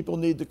 people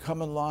need to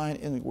come in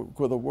line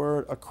with a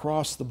word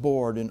across the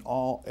board in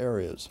all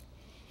areas.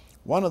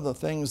 One of the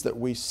things that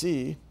we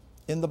see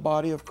in the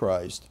body of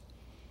Christ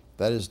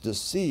that has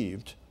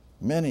deceived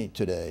many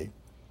today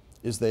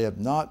is they have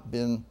not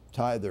been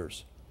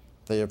tithers.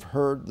 They have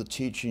heard the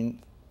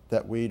teaching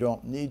that we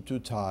don't need to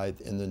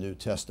tithe in the New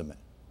Testament.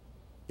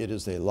 It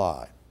is a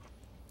lie.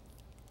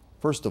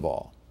 First of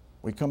all,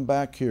 we come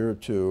back here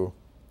to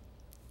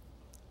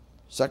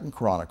 2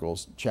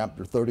 Chronicles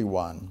chapter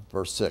 31,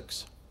 verse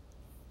 6.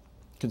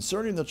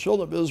 Concerning the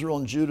children of Israel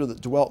and Judah that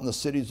dwelt in the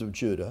cities of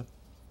Judah,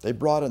 they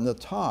brought in the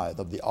tithe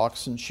of the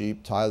oxen,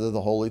 sheep, tithe of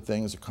the holy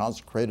things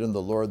consecrated in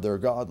the Lord their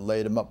God, and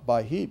laid them up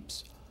by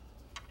heaps.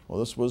 Well,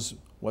 this was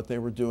what they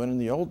were doing in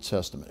the Old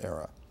Testament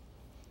era.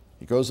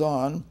 He goes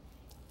on,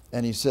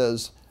 and he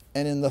says,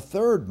 and in the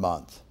 3rd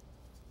month,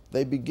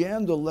 they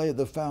began to lay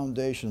the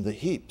foundation of the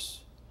heaps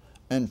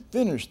and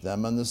finished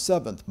them in the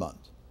 7th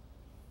month.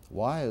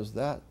 Why is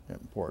that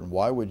important?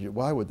 Why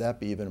would that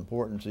be even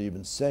important to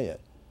even say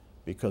it?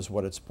 Because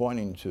what it's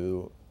pointing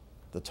to,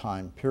 the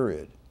time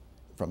period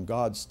from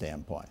God's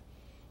standpoint.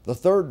 The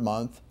 3rd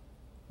month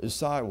is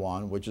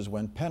Siwan, which is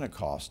when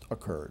Pentecost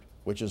occurred,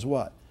 which is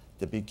what?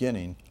 The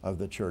beginning of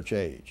the church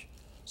age.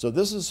 So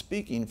this is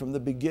speaking from the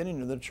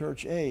beginning of the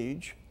church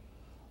age.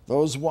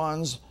 Those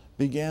ones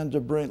began to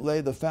lay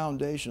the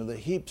foundation of the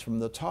heaps from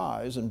the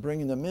tithes and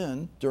bringing them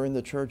in during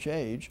the church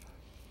age.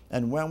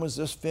 And when was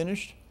this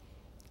finished?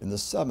 In the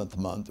 7th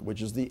month,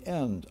 which is the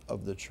end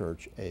of the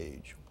church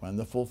age, when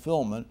the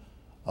fulfillment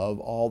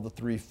of all the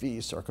 3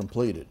 feasts are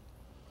completed.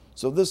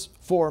 So this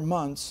 4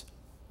 months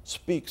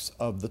speaks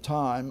of the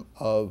time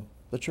of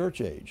the church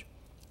age.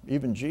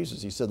 Even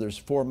Jesus, he said there's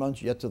 4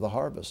 months yet to the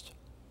harvest.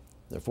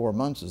 The 4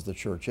 months is the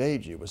church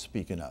age he was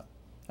speaking of.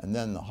 And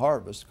then the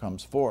harvest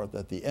comes forth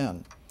at the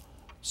end.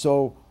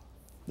 So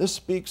this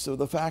speaks of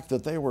the fact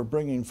that they were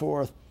bringing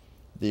forth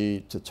the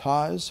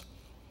tithes,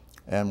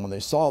 and when they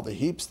saw the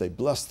heaps, they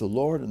blessed the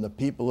Lord and the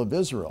people of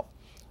Israel.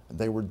 And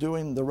they were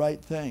doing the right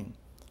thing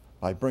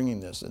by bringing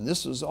this. And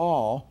this is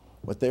all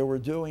what they were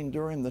doing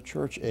during the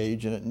church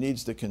age, and it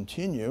needs to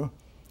continue.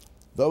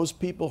 Those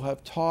people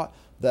have taught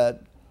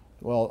that,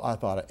 well, I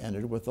thought it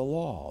ended with the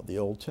law, the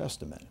Old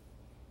Testament.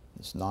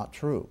 It's not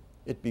true.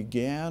 It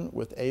began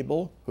with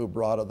Abel, who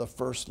brought of the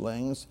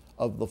firstlings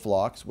of the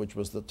flocks, which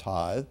was the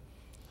tithe.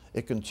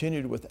 It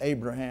continued with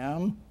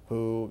Abraham,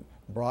 who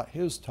brought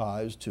his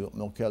tithes to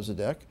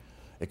Melchizedek.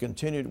 It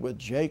continued with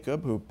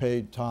Jacob, who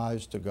paid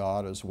tithes to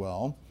God as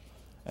well.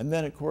 And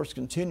then, of course,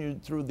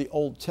 continued through the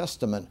Old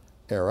Testament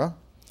era.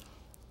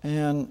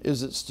 And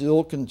is it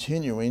still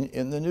continuing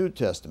in the New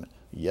Testament?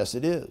 Yes,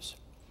 it is.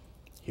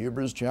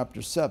 Hebrews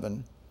chapter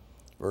 7,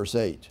 verse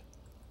 8.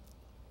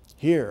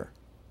 Here,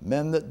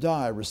 men that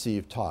die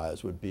receive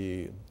tithes, would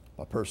be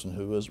a person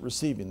who is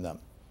receiving them.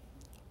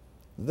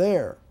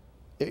 There,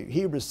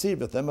 he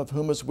receiveth them, of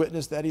whom is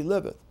witness that he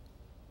liveth.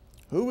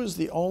 Who is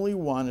the only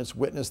one that's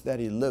witness that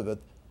he liveth?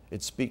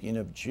 It's speaking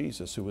of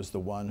Jesus, who is the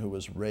one who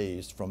was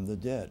raised from the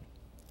dead.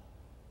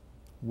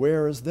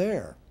 Where is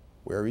there?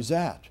 Where he's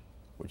at,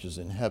 which is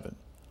in heaven.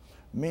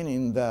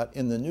 Meaning that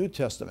in the New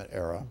Testament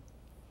era,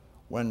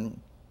 when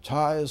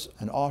tithes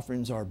and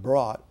offerings are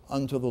brought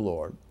unto the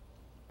Lord,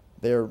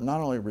 they are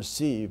not only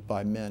received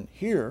by men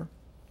here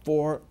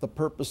for the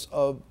purpose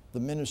of the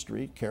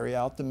ministry, carry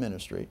out the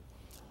ministry,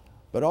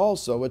 but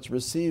also it's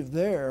received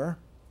there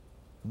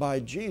by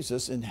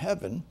Jesus in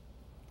heaven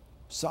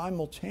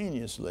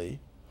simultaneously,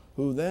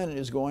 who then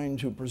is going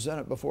to present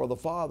it before the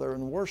Father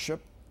in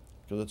worship,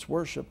 because it's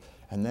worship,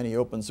 and then he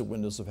opens the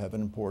windows of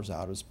heaven and pours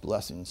out his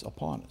blessings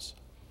upon us.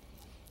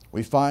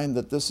 We find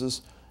that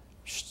this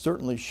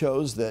certainly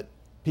shows that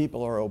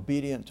people are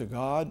obedient to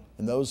God,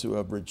 and those who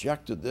have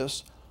rejected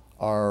this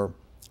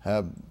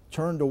have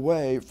turned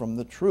away from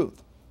the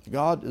truth.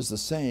 God is the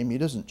same. He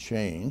doesn't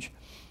change.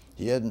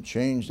 He hadn't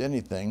changed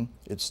anything.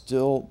 It's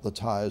still, the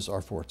tithes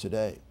are for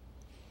today.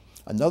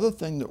 Another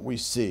thing that we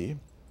see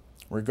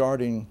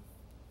regarding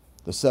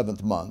the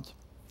 7th month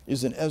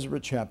is in Ezra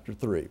chapter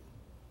 3.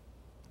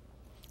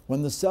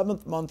 When the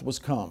 7th month was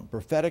come,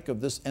 prophetic of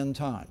this end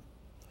time,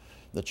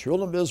 the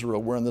children of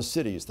Israel were in the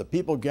cities. The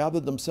people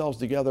gathered themselves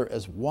together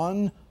as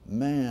one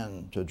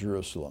man to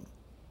Jerusalem.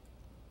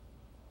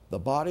 The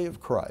body of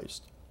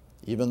Christ,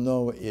 even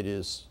though it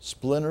is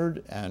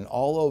splintered and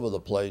all over the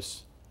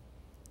place,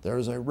 there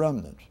is a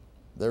remnant.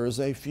 There is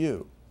a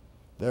few.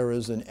 There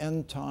is an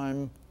end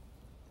time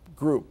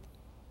group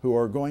who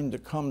are going to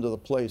come to the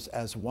place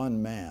as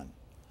one man.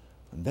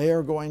 And they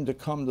are going to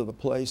come to the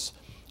place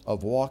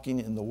of walking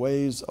in the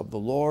ways of the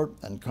Lord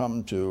and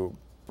come to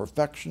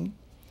perfection.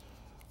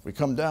 We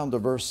come down to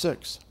verse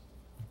 6.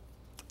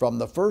 From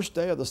the first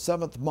day of the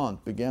 7th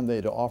month began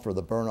they to offer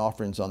the burnt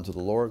offerings unto the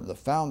Lord, and the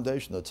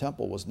foundation of the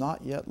temple was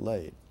not yet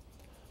laid.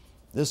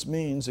 This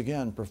means,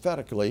 again,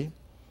 prophetically,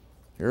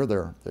 here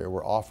they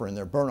were offering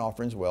their burnt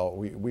offerings. Well,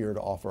 we are to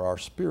offer our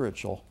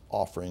spiritual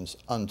offerings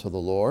unto the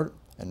Lord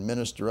and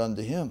minister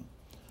unto him.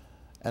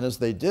 And as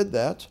they did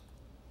that,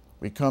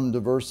 we come to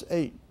verse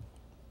 8.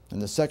 In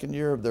the 2nd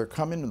year of their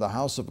coming to the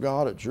house of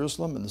God at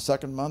Jerusalem, in the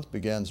 2nd month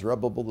began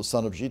Zerubbabel the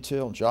son of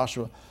Shealtiel, and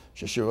Jeshua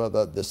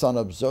the son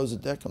of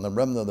Zosedek, and the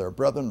remnant of their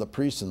brethren, the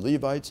priests and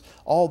Levites,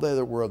 all they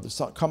that were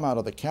come out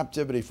of the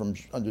captivity from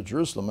unto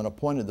Jerusalem, and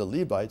appointed the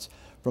Levites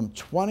from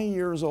 20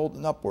 years old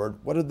and upward.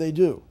 What did they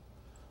do?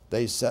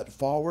 They set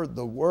forward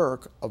the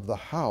work of the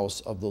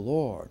house of the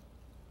Lord.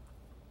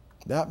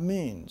 That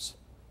means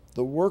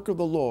the work of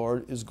the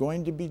Lord is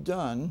going to be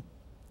done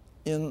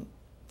in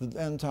the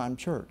end time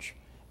church.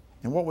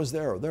 And what was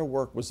their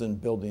work was in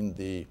building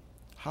the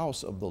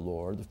house of the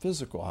Lord, the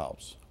physical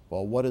house,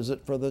 Well, what is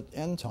it for the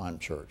end time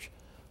church?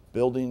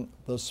 Building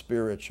the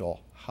spiritual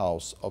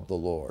house of the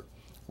Lord,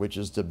 which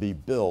is to be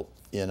built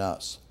in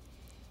us.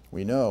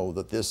 We know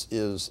that this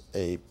is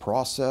a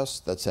process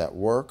that's at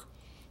work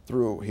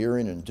through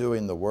hearing and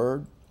doing the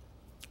word.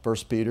 1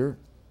 Peter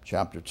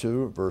chapter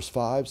 2, verse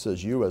 5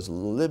 says, you as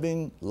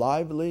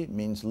lively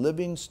means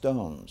living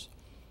stones.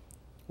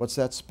 What's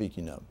that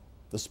speaking of?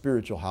 The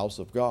spiritual house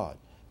of God,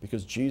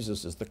 because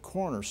Jesus is the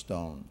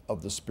cornerstone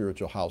of the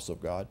spiritual house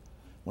of God.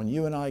 When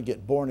you and I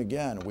get born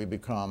again, we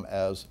become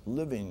as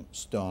living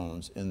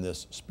stones in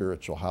this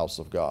spiritual house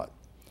of God.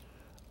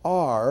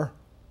 Our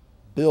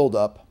build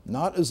up,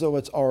 not as though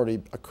it's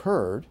already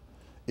occurred,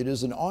 it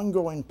is an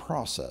ongoing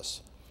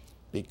process,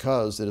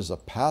 because it is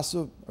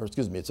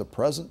it's a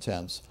present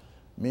tense,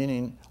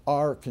 meaning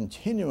our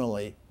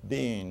continually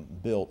being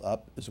built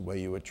up is the way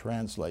you would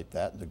translate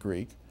that in the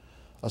Greek,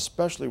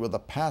 especially with a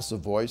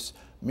passive voice,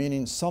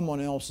 meaning someone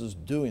else is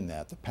doing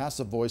that. The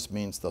passive voice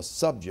means the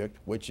subject,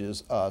 which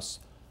is us,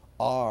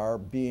 are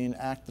being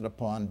acted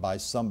upon by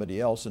somebody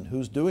else. And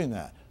who's doing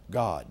that?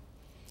 God.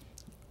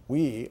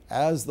 We,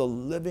 as the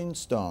living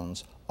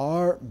stones,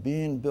 are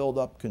being built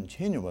up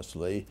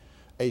continuously,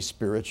 a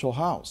spiritual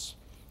house.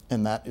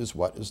 And that is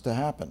what is to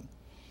happen.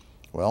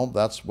 Well,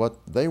 that's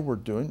what they were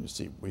doing. You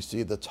see, we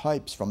see the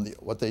types from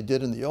what they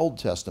did in the Old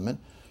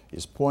Testament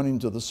is pointing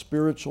to the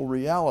spiritual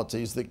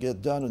realities that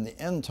get done in the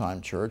end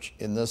time church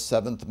in this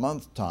 7th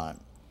month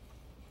time.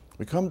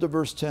 We come to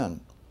verse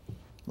 10.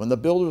 When the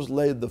builders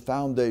laid the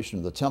foundation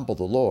of the temple of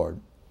the Lord,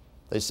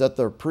 they set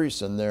their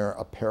priests in their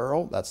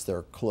apparel, that's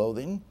their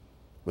clothing,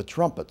 with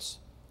trumpets.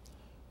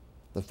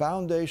 The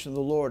foundation of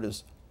the Lord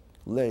is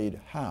laid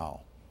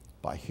how?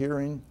 By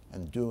hearing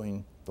and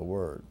doing the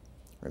word.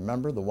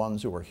 Remember, the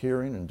ones who were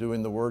hearing and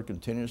doing the word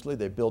continuously,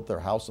 they built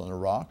their house on a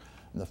rock,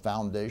 and the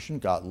foundation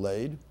got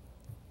laid.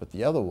 But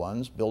the other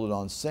ones built it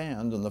on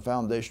sand, and the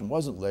foundation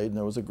wasn't laid, and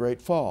there was a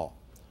great fall.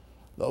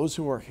 Those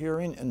who are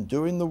hearing and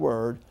doing the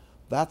word,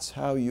 that's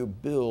how you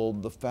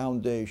build the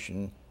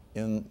foundation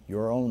in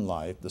your own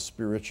life, the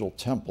spiritual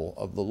temple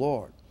of the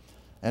Lord.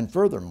 And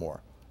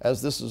furthermore,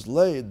 as this is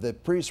laid, the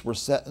priests were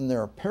set in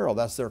their apparel,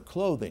 that's their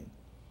clothing.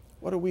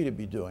 What are we to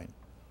be doing?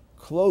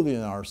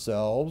 Clothing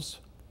ourselves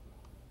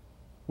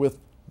with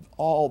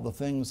all the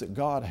things that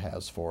God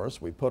has for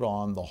us. We put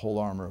on the whole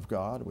armor of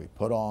God. We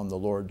put on the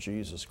Lord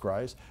Jesus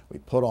Christ. We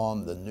put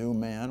on the new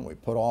man. We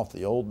put off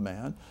the old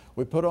man.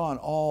 We put on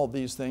all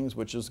these things,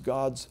 which is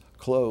God's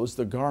clothes,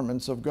 the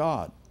garments of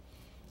God.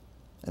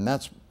 And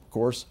that's, of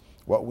course,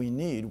 what we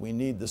need. We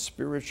need the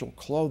spiritual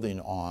clothing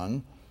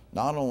on,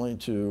 not only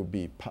to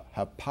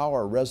have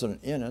power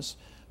resident in us,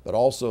 but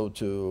also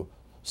to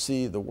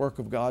see the work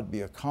of God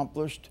be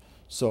accomplished.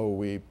 So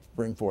we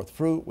bring forth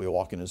fruit, we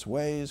walk in his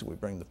ways, we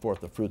bring forth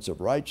the fruits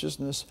of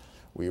righteousness,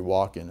 we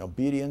walk in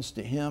obedience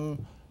to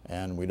him,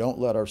 and we don't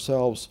let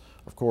ourselves,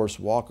 of course,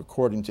 walk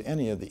according to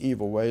any of the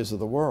evil ways of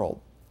the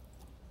world.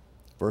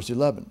 Verse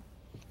 11,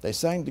 they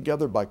sang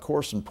together by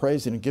course and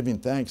praising and giving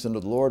thanks unto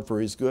the Lord, for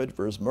his good,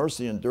 for his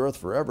mercy endureth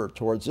forever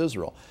towards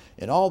Israel.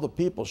 And all the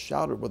people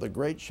shouted with a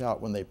great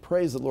shout when they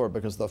praised the Lord,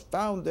 because the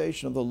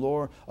foundation of the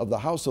Lord, of the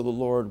house of the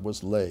Lord,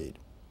 was laid.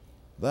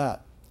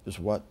 That is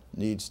what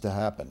needs to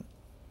happen.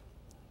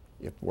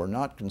 If we're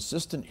not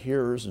consistent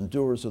hearers and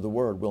doers of the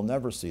word, we'll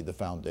never see the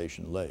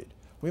foundation laid.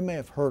 We may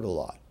have heard a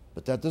lot,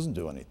 but that doesn't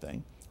do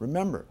anything.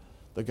 Remember,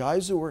 the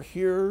guys who were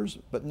hearers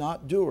but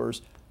not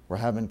doers were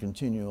having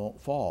continual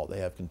fall. They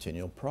have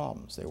continual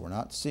problems. They were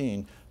not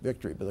seeing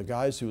victory. But the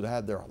guys who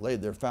had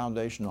laid their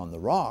foundation on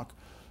the rock,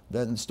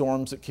 then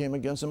storms that came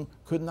against them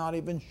could not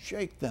even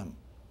shake them,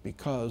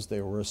 because they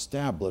were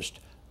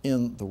established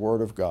in the Word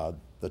of God.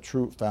 The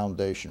true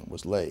foundation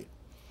was laid.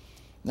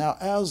 Now,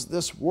 as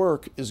this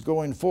work is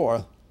going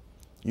forth,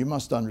 you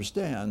must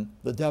understand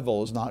the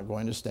devil is not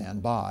going to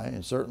stand by,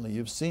 and certainly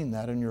you've seen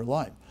that in your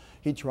life.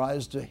 He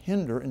tries to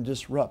hinder and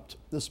disrupt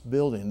this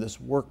building, this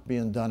work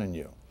being done in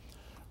you.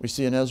 We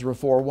see in Ezra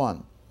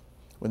 4:1,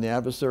 when the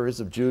adversaries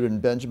of Judah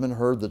and Benjamin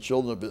heard the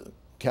children of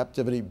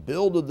captivity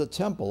builded the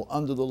temple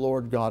unto the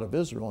Lord God of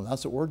Israel, and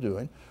that's what we're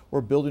doing.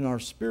 We're building our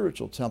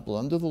spiritual temple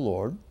unto the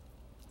Lord.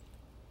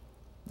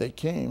 They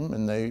came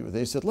and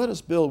they said, let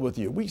us build with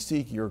you. We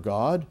seek your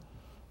God.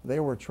 They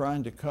were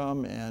trying to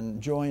come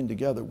and join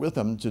together with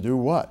them to do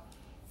what?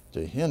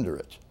 To hinder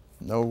it.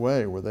 No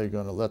way were they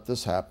going to let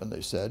this happen,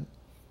 they said.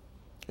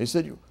 He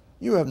said,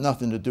 you have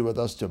nothing to do with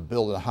us to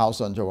build a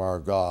house unto our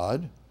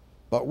God,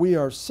 but we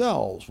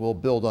ourselves will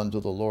build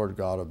unto the Lord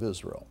God of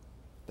Israel.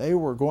 They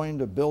were going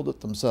to build it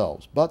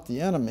themselves, but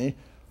the enemy,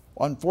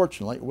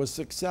 unfortunately, was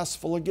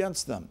successful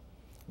against them.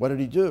 What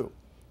did he do?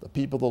 The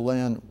people of the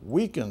land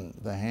weakened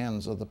the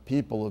hands of the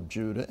people of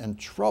Judah and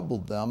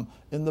troubled them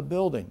in the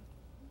building.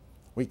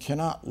 We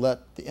cannot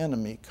let the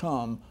enemy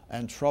come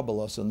and trouble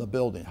us in the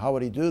building. How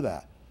would he do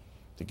that?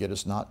 To get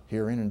us not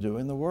hearing and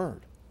doing the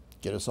word,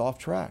 get us off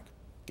track,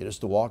 get us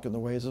to walk in the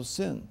ways of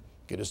sin,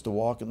 get us to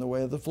walk in the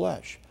way of the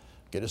flesh,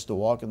 get us to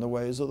walk in the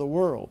ways of the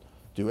world,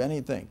 do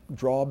anything,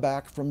 draw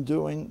back from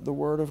doing the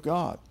word of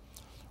God.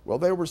 Well,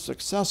 they were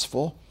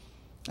successful,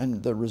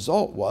 And the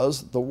result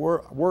was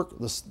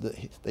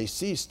they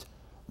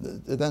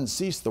then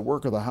ceased the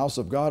work of the house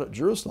of God at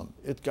Jerusalem.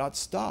 It got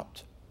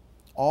stopped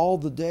all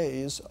the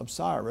days of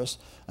Cyrus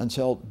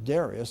until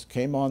Darius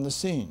came on the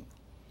scene.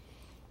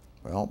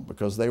 Well,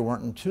 because they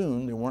weren't in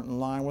tune, they weren't in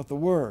line with the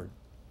word.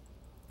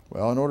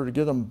 Well, in order to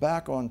get them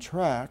back on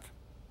track,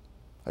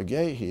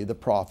 Haggai the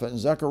prophet and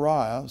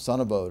Zechariah,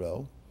 son of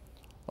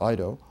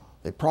Iddo,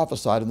 they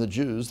prophesied in the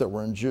Jews that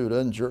were in Judah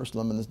and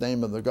Jerusalem in the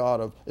name of the God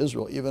of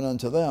Israel, even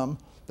unto them.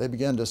 They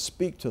began to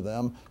speak to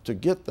them to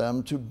get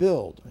them to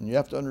build. And you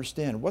have to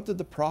understand, what did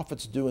the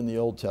prophets do in the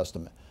Old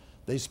Testament?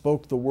 They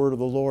spoke the word of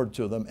the Lord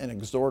to them and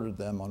exhorted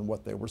them on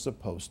what they were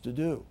supposed to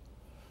do.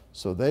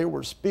 So they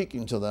were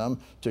speaking to them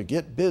to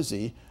get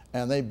busy,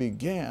 and they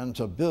began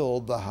to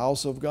build the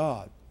house of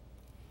God.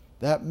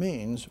 That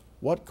means,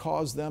 what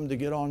caused them to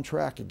get on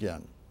track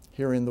again?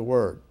 Hearing the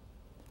word.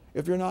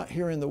 If you're not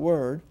hearing the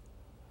word,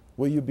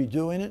 will you be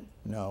doing it?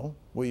 No.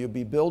 Will you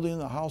be building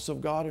the house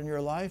of God in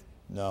your life?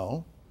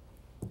 No.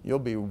 You'll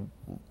be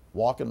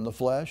walking in the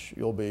flesh.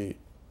 You'll be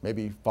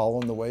maybe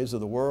following the ways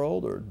of the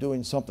world or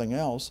doing something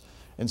else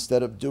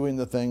instead of doing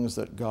the things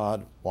that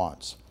God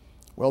wants.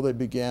 Well, they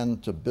began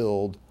to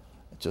build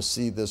to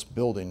see this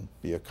building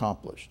be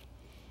accomplished.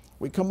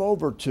 We come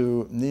over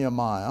to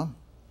Nehemiah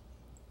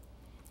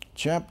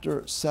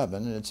chapter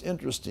 7, and it's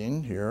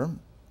interesting here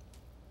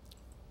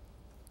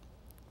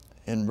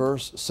in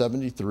verse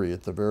 73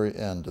 at the very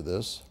end of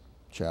this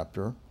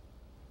chapter.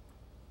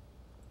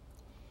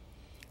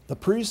 The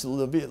priests,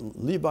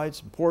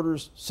 Levites,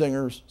 porters,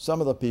 singers,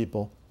 some of the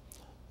people,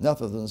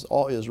 Nethinims,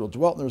 all Israel,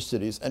 dwelt in their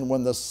cities. And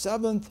when the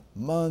 7th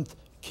month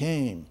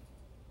came,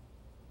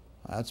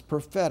 that's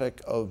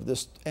prophetic of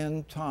this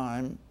end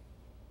time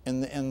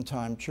in the end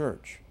time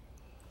church.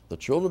 The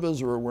children of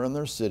Israel were in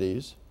their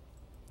cities,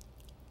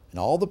 and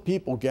all the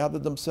people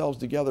gathered themselves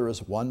together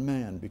as one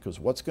man, because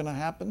what's going to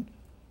happen?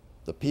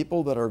 The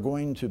people that are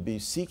going to be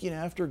seeking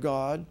after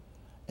God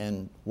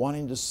and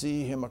wanting to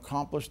see Him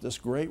accomplish this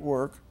great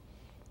work,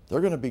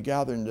 they're going to be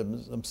gathering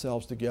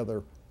themselves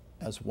together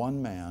as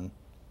one man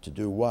to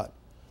do what?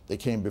 They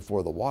came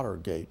before the water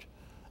gate,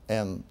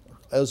 and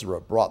Ezra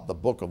brought the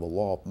book of the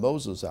law of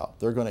Moses out.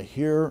 They're going to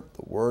hear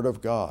the word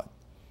of God.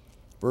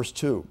 Verse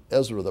 2,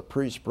 Ezra the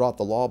priest brought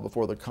the law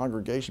before the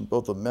congregation,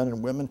 both of men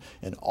and women,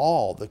 and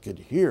all that could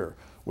hear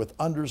with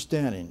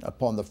understanding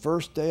upon the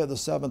first day of the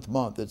 7th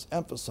month. It's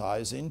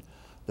emphasizing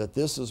that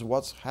this is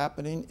what's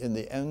happening in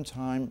the end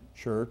time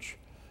church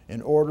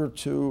in order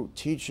to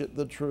teach it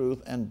the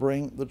truth and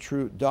bring the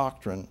true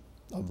doctrine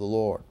of the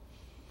Lord.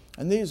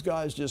 And these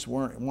guys just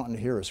weren't wanting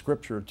to hear a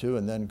scripture or two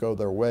and then go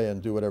their way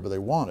and do whatever they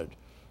wanted.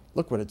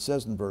 Look what it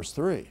says in verse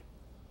 3.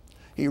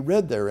 He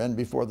read therein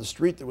before the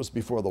street that was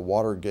before the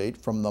water gate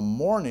from the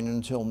morning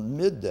until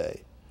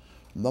midday.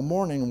 The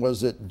morning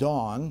was at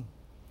dawn,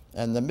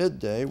 and the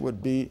midday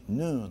would be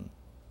noon.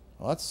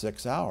 Well, that's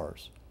 6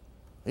 hours.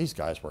 These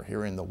guys were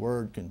hearing the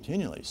word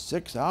continually,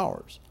 6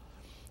 hours.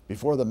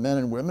 Before the men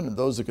and women and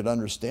those that could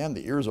understand,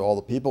 the ears of all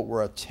the people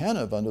were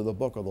attentive unto the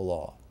book of the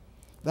law.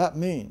 That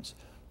means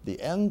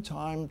the end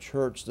time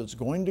church that's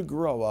going to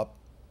grow up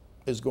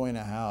is going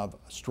to have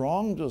a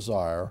strong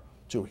desire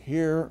to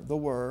hear the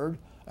word,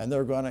 and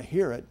they're going to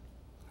hear it,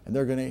 and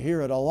they're going to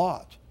hear it a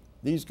lot.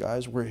 These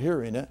guys were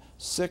hearing it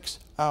 6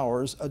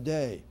 hours a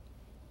day,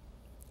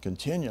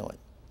 continually,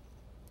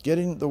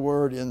 getting the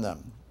word in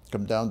them.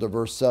 Come down to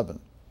verse 7.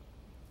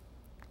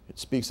 It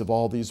speaks of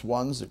all these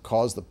ones that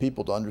caused the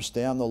people to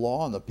understand the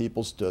law, and the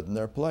people stood in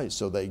their place.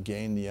 So they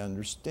gained the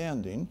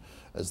understanding,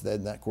 as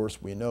then, of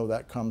course, we know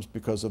that comes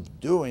because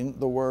of doing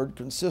the word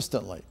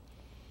consistently.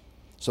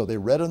 So they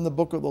read in the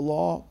book of the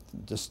law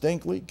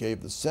distinctly,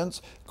 gave the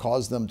sense,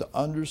 caused them to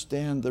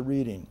understand the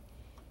reading.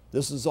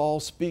 This is all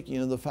speaking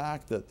of the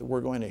fact that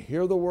we're going to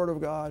hear the word of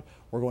God,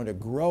 we're going to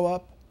grow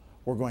up,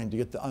 we're going to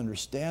get the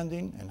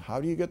understanding. And how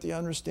do you get the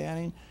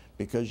understanding?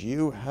 Because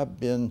you have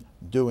been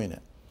doing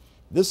it.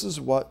 This is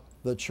what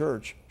the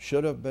church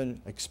should have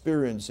been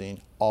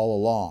experiencing all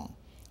along.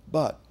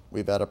 But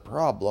we've had a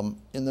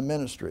problem in the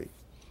ministry.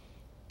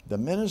 The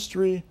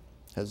ministry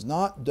has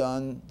not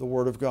done the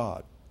Word of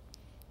God.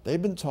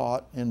 They've been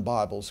taught in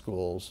Bible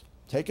schools,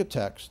 take a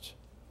text,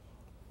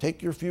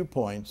 take your few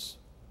points,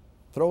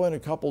 throw in a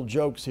couple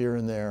jokes here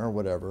and there or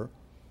whatever,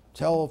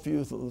 tell a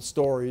few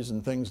stories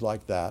and things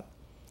like that,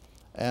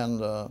 and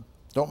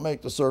don't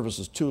make the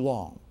services too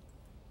long.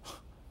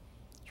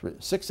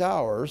 6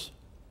 hours.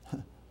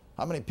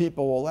 How many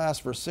people will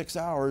last for 6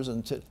 hours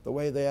and the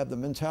way they have the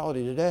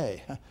mentality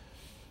today?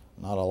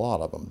 Not a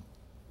lot of them.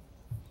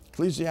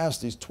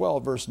 Ecclesiastes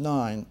 12, verse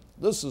 9,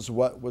 this is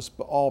what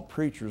all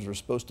preachers are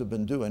supposed to have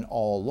been doing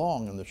all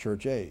along in the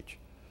church age.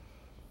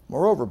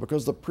 Moreover,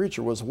 because the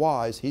preacher was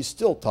wise, he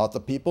still taught the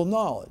people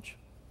knowledge,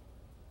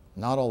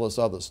 not all this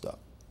other stuff.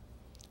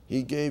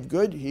 He gave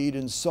good heed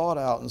and sought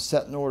out and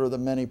set in order the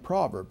many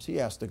proverbs. He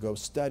has to go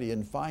study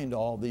and find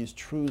all these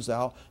truths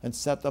out and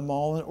set them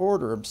all in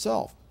order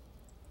himself.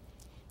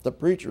 The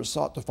preacher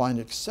sought to find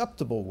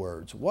acceptable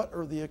words. What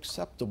are the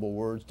acceptable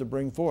words to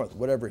bring forth?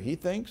 Whatever he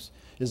thinks,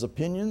 his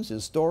opinions,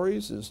 his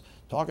stories, his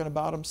talking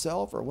about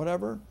himself or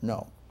whatever?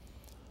 No.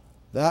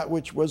 That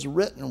which was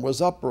written was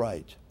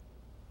upright,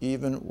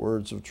 even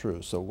words of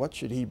truth. So what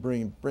should he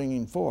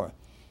bringing forth?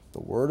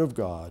 The Word of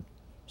God,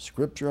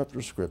 Scripture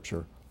after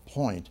Scripture,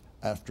 point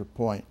after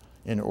point,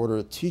 in order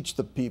to teach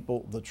the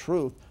people the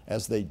truth.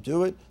 As they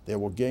do it, they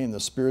will gain the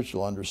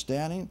spiritual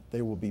understanding.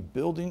 They will be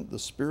building the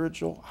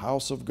spiritual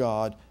house of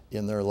God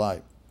in their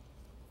life.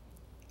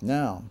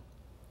 Now,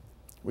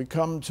 we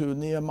come to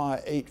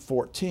Nehemiah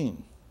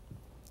 8:14.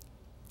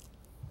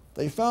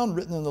 They found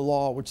written in the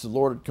law which the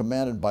Lord had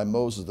commanded by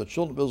Moses, the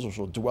children of Israel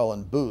shall dwell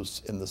in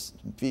booths in the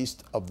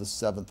feast of the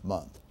 7th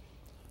month.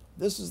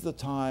 This is the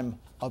time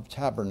of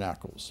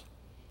tabernacles.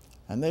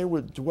 And they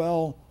would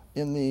dwell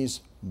in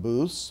these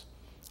booths,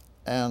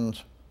 and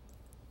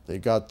they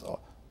got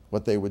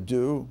what they would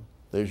do.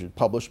 They should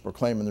publish,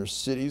 proclaim in their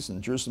cities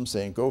in Jerusalem,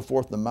 saying, go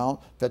forth in the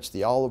mount, fetch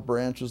the olive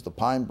branches, the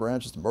pine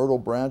branches, the myrtle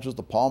branches,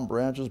 the palm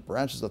branches,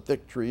 branches of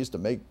thick trees to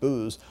make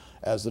booths,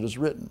 as it is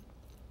written.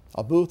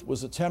 A booth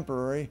was a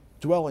temporary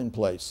dwelling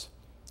place,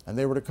 and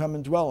they were to come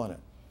and dwell in it.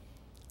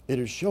 It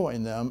is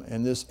showing them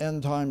in this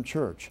end-time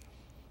church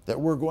that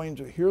we're going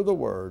to hear the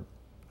word,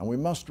 and we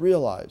must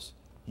realize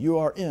you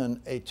are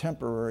in a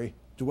temporary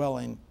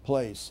dwelling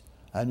place,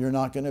 and you're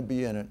not going to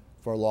be in it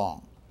for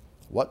long.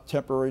 What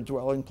temporary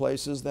dwelling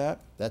place is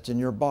that? That's in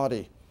your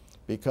body,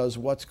 because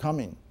what's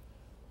coming?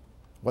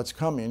 What's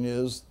coming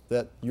is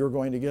that you're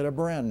going to get a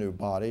brand new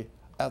body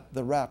at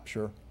the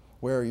rapture,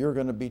 where you're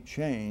going to be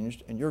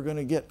changed and you're going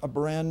to get a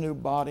brand new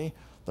body.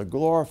 The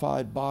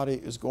glorified body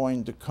is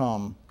going to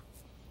come.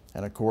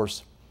 And of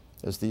course,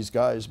 as these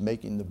guys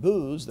making the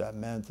booths, that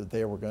meant that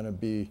they were going to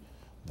be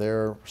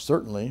there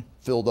certainly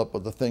filled up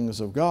with the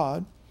things of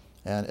God.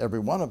 And every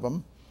one of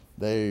them,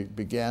 they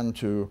began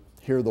to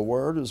hear the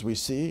word, as we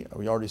see.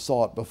 We already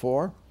saw it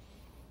before.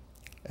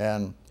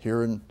 And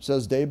here it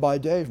says day by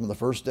day, from the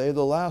first day to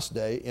the last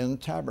day, in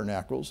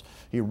tabernacles,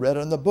 he read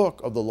in the book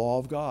of the law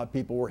of God.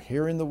 People were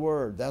hearing the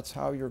word. That's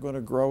how you're going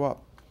to grow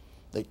up.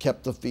 They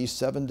kept the feast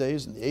 7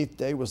 days, and the 8th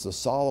day was the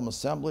solemn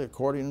assembly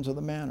according to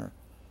the manner,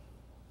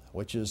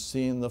 which is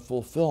seeing the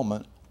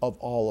fulfillment of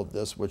all of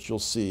this, which you'll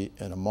see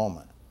in a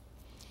moment.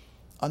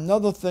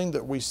 Another thing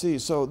that we see,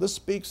 so this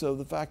speaks of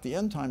the fact the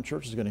end-time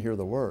church is going to hear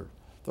the word.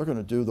 They're going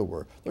to do the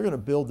word. They're going to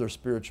build their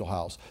spiritual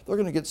house. They're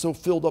going to get so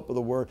filled up with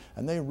the word,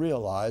 and they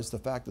realize the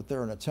fact that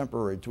they're in a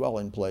temporary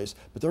dwelling place,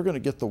 but they're going to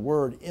get the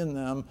word in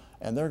them,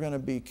 and they're going to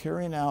be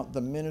carrying out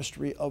the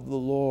ministry of the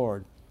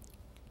Lord.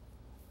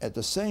 At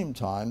the same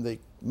time, they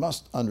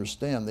must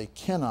understand they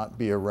cannot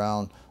be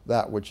around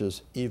that which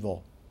is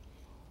evil.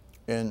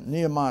 In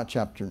Nehemiah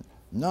chapter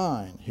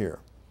 9 here,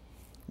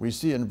 we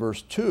see in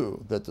verse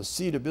 2 that the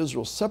seed of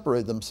Israel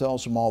separated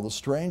themselves from all the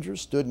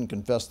strangers, stood and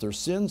confessed their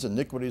sins,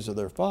 iniquities of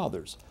their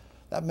fathers.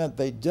 That meant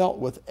they dealt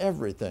with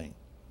everything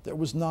that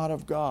was not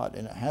of God,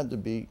 and it had to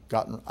be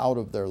gotten out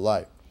of their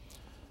life.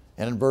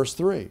 And in verse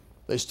 3,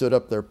 they stood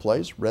up their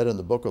place, read in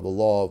the book of the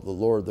law of the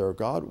Lord their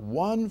God,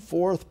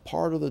 1/4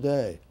 part of the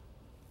day.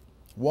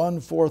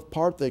 1/4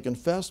 part they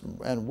confessed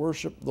and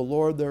worshiped the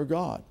Lord their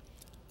God.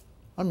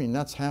 I mean,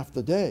 that's half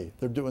the day.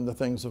 They're doing the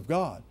things of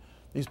God.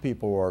 These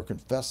people are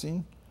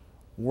confessing,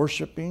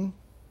 worshiping,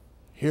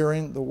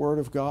 hearing the word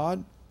of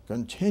God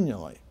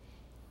continually.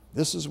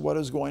 This is what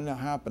is going to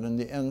happen in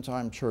the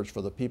end-time church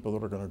for the people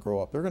that are going to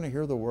grow up. They're going to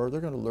hear the word. They're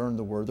going to learn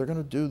the word. They're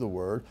going to do the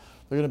word.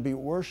 They're going to be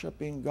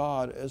worshiping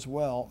God as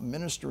well,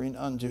 ministering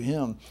unto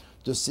him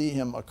to see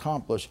him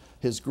accomplish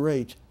his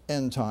great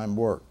end-time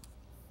work.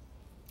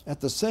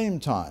 At the same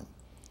time,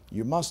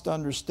 you must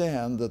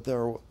understand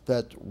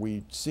that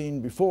we've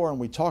seen before, and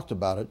we talked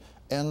about it,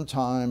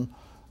 end-time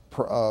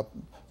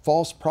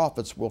false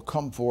prophets will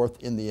come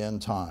forth in the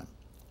end time.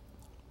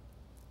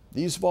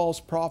 These false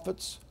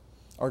prophets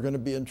are going to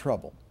be in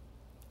trouble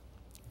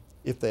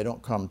if they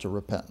don't come to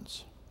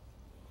repentance.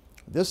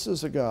 This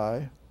is a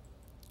guy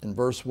in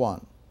verse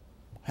 1.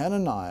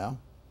 Hananiah,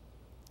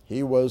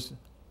 he was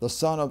the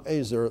son of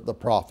Azar the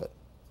prophet.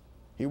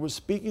 He was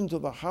speaking to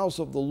the house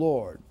of the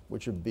Lord,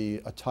 which would be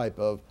a type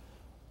of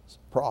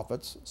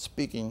prophets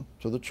speaking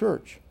to the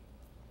church.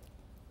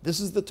 This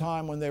is the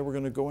time when they were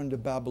going to go into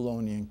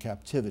Babylonian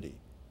captivity.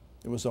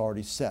 It was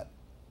already set.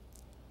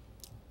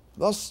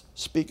 Thus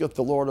speaketh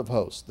the Lord of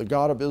hosts, the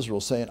God of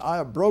Israel, saying, I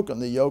have broken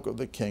the yoke of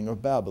the king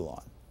of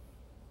Babylon.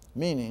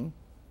 Meaning,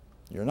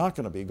 you're not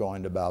going to be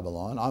going to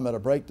Babylon. I'm going to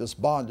break this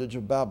bondage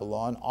of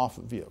Babylon off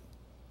of you.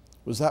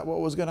 Was that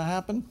what was going to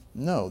happen?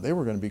 No, they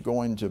were going to be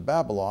going to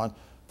Babylon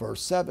for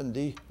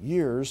 70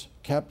 years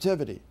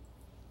captivity.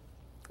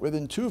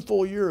 Within 2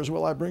 full years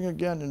will I bring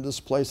again into this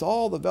place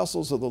all the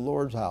vessels of the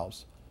Lord's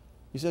house.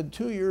 He said,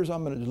 2 years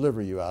I'm going to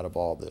deliver you out of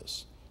all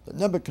this. That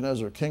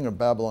Nebuchadnezzar, king of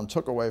Babylon,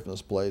 took away from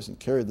this place and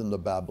carried them to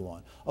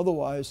Babylon.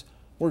 Otherwise,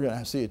 we're going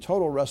to see a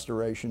total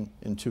restoration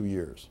in 2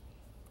 years.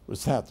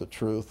 Was that the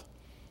truth?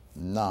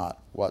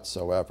 Not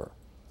whatsoever.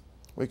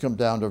 We come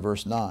down to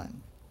verse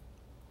 9.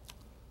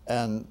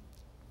 And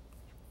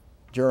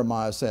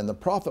Jeremiah saying, the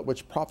prophet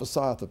which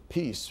prophesieth of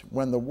peace,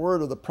 when the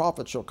word of the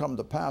prophet shall come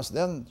to pass,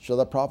 then shall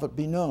the prophet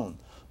be known,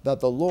 that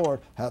the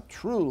Lord hath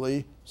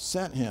truly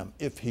sent him,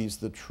 if he's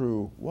the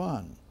true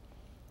one.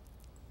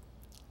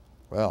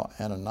 Well,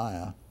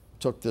 Hananiah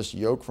took this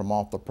yoke from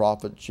off the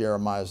prophet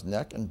Jeremiah's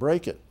neck and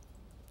brake it,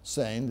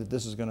 saying that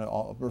this is going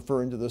to,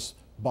 referring to this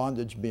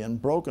bondage being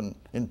broken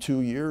in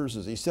 2 years,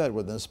 as he said,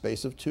 within the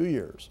space of 2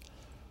 years.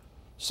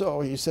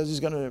 So he says he's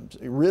going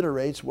to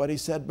reiterate what he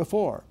said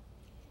before.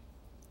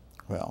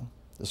 Well,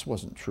 this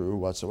wasn't true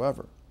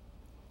whatsoever.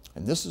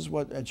 And this is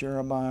what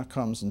Jeremiah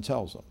comes and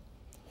tells him.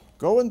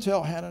 Go and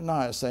tell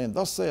Hananiah, saying,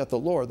 thus saith the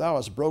Lord, thou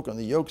hast broken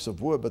the yokes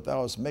of wood, but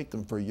thou hast made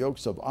them for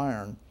yokes of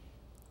iron.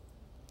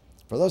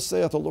 For thus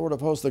saith the Lord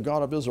of hosts, the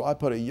God of Israel, I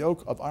put a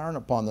yoke of iron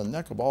upon the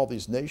neck of all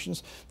these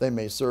nations. They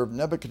may serve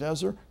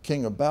Nebuchadnezzar,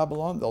 king of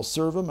Babylon. They'll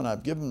serve him, and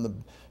I've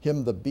given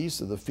him the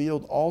beasts of the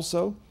field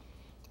also.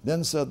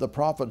 Then said the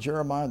prophet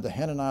Jeremiah to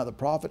Hananiah the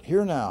prophet,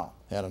 hear now,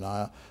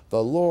 Hananiah,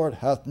 the Lord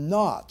hath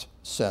not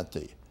sent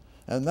thee,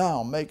 and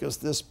thou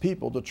makest this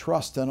people to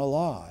trust in a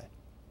lie.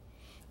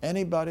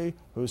 Anybody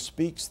who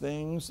speaks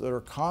things that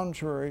are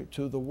contrary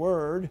to the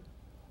word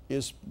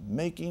is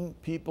making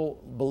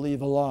people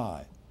believe a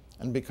lie.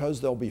 And because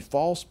there'll be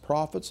false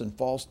prophets and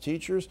false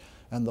teachers,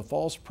 and the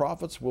false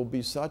prophets will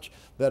be such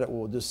that it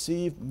will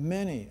deceive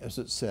many, as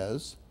it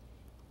says,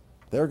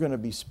 they're going to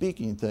be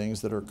speaking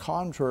things that are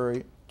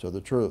contrary to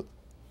the truth.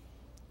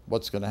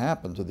 What's going to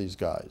happen to these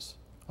guys?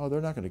 Oh,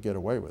 they're not going to get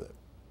away with it.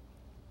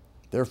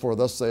 Therefore,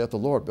 thus saith the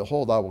Lord,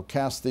 behold, I will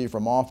cast thee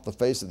from off the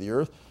face of the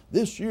earth.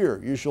 This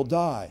year you shall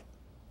die,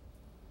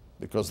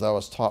 because thou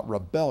hast taught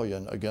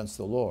rebellion against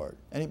the Lord.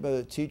 Anybody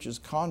that teaches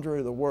contrary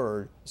to the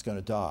word is going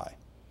to die.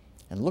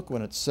 And look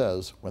when it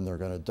says when they're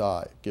going to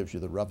die. It gives you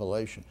the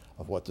revelation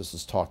of what this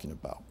is talking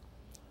about.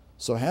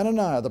 So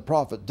Hananiah the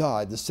prophet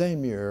died the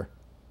same year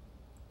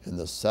in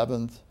the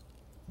 7th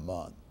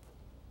month.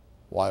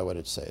 Why would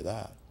it say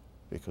that?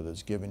 Because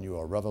it's giving you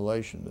a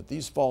revelation that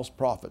these false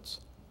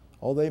prophets,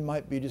 oh, they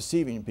might be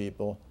deceiving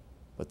people,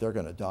 but they're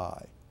going to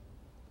die.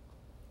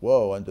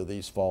 Woe unto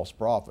these false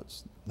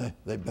prophets.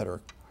 They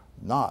better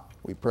not.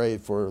 We pray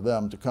for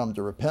them to come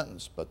to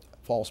repentance, but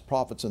false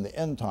prophets in the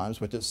end times,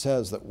 which it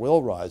says that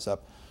will rise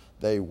up,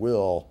 they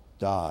will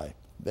die.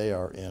 They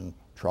are in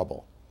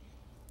trouble.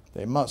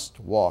 They must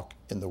walk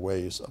in the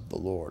ways of the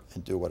Lord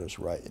and do what is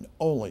right and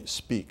only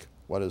speak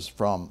what is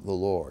from the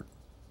Lord.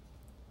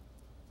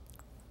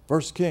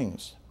 1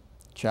 Kings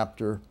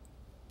chapter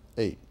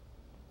 8.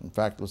 In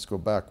fact, let's go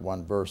back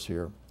one verse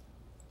here.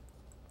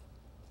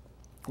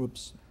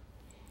 Whoops.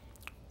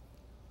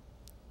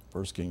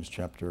 1 Kings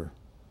chapter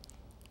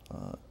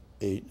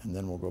 8, and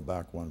then we'll go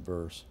back one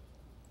verse.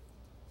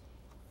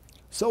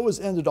 So was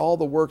ended all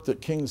the work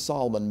that King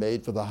Solomon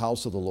made for the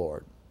house of the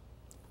Lord.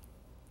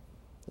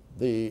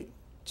 The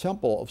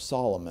temple of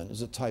Solomon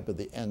is a type of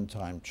the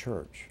end-time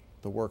church,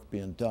 the work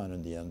being done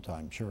in the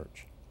end-time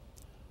church.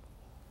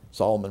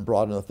 Solomon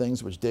brought in the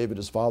things which David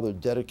his father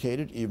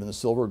dedicated, even the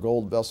silver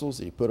gold vessels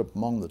he put up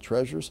among the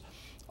treasures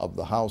of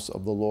the house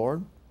of the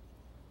Lord.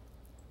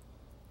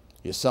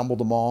 He assembled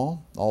them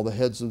all the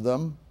heads of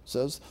them,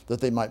 says, that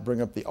they might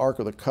bring up the ark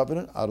of the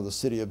covenant out of the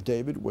city of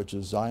David, which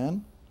is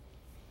Zion.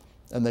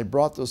 And they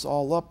brought this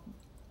all up.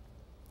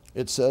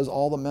 It says,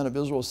 all the men of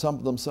Israel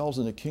assembled themselves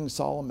unto King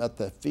Solomon at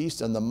the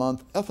feast in the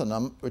month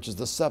Ethanim, which is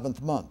the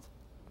 7th month.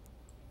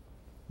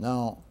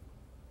 Now,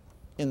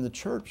 in the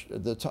church,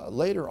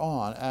 later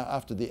on,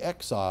 after the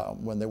exile,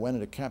 when they went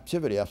into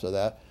captivity after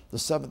that, the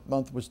 7th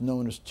month was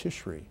known as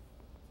Tishri.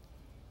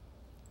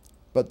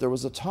 But there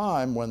was a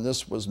time when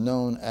this was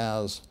known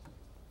as,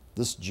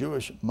 this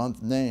Jewish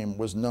month name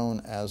was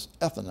known as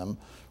Ethanim,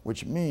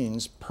 which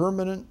means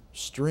permanent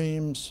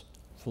streams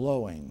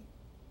flowing.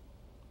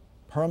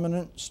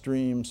 Permanent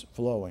streams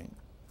flowing.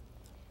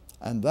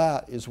 And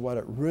that is what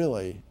it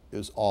really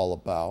is all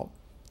about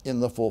in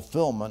the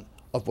fulfillment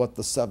of what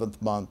the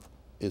 7th month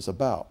is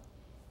about,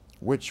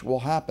 which will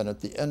happen at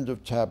the end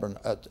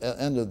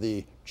of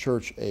the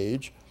church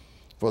age.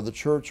 For the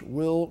church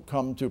will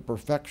come to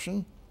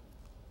perfection.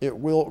 It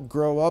will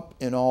grow up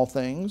in all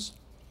things.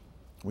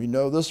 We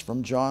know this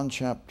from John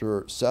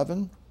chapter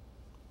 7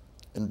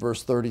 in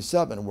verse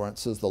 37, where it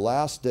says, the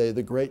last day,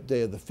 the great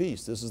day of the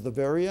feast. This is the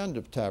very end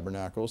of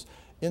Tabernacles,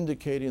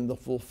 indicating the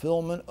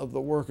fulfillment of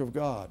the work of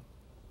God.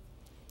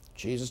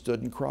 Jesus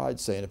stood and cried,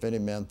 saying, if any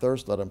man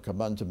thirst, let him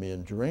come unto me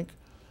and drink.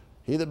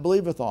 He that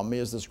believeth on me,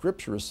 as the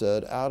scripture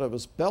said, out of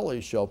his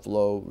belly shall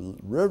flow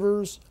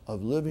rivers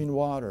of living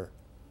water.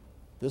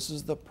 This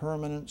is the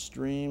permanent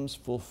streams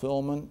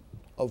fulfillment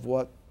of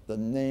what the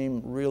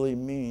name really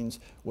means,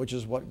 which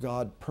is what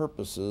God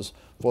purposes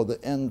for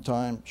the end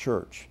time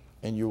church.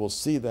 And you will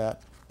see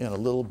that in a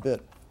little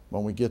bit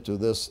when we get to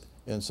this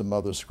in some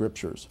other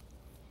scriptures.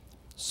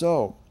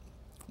 So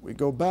we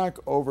go back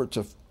over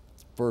to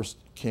 1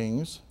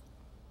 Kings,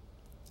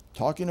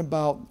 talking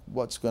about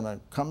what's going to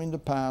coming to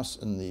pass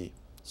in the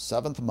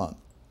 7th month.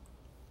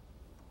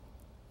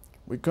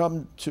 We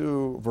come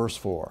to verse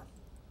 4.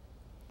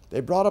 They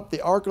brought up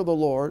the ark of the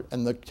Lord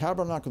and the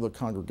tabernacle of the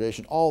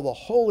congregation, all the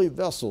holy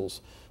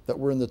vessels that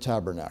were in the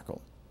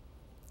tabernacle.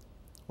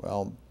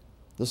 Well,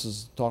 this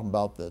is talking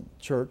about the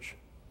church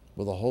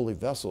with the holy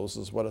vessels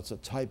is what it's a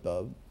type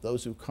of,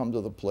 those who come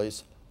to the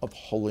place of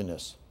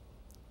holiness.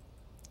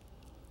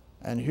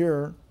 And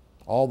here,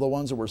 all the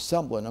ones that were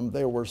assembling them,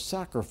 they were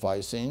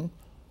sacrificing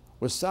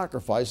with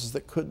sacrifices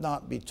that could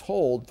not be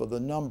told for the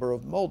number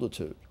of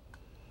multitude.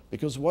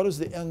 Because what is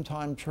the end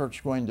time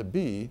church going to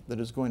be that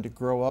is going to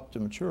grow up to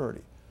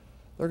maturity?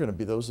 They're going to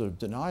be those that have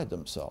denied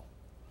themselves.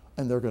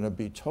 And they're going to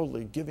be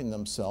totally giving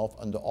themselves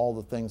unto all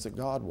the things that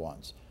God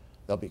wants.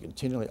 They'll be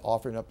continually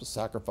offering up the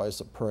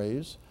sacrifice of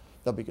praise.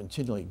 They'll be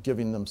continually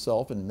giving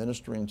themselves and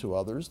ministering to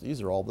others.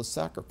 These are all the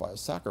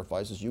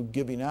sacrifices you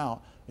giving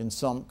out in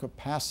some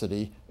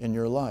capacity in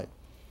your life.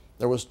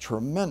 There was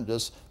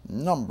tremendous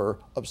number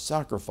of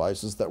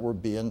sacrifices that were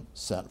being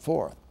sent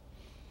forth.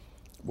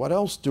 What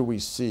else do we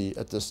see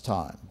at this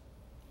time?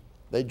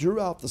 They drew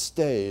out the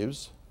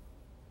staves.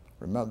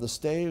 Remember, the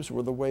staves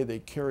were the way they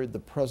carried the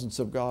presence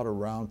of God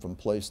around from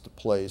place to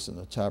place in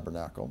the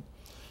tabernacle.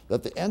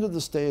 That the end of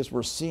the staves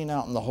were seen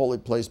out in the holy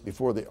place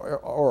before the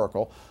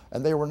oracle,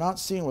 and they were not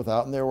seen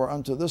without, and they were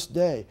unto this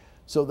day.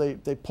 So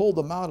they pulled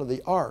them out of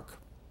the ark,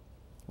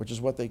 which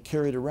is what they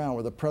carried around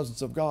where the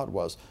presence of God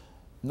was.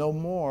 No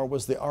more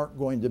was the ark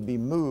going to be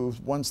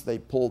moved. Once they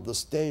pulled the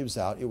staves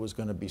out, it was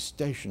going to be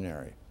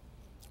stationary,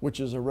 which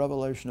is a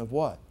revelation of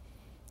what?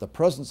 The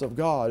presence of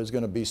God is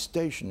going to be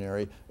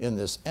stationary in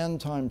this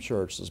end-time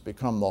church that's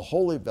become the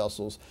holy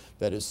vessels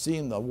that has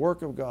seen the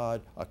work of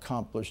God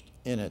accomplished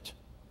in it.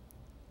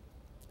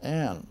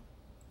 And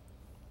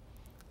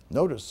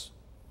notice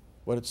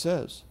what it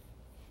says.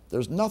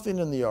 There's nothing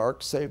in the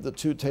ark save the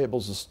 2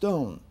 tables of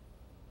stone.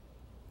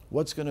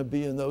 What's going to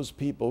be in those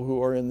people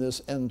who are in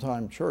this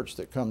end-time church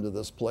that come to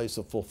this place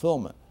of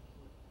fulfillment?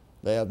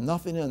 They have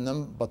nothing in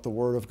them but the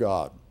Word of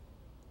God.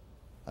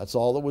 That's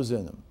all that was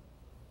in them.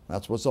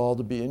 That's what's all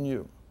to be in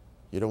you.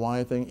 You don't want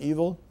anything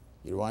evil.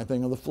 You don't want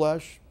anything of the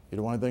flesh. You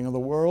don't want anything of the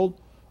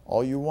world.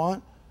 All you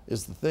want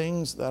is the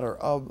things that are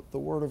of the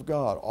Word of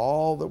God.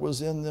 All that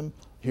was in them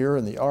here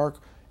in the ark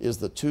is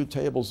the 2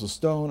 tables of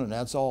stone, and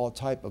that's all a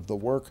type of the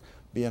work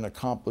being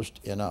accomplished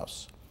in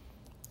us.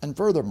 And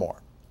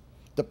furthermore,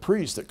 the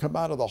priests that come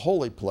out of the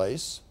holy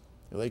place,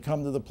 they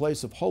come to the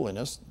place of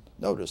holiness.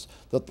 Notice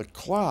that the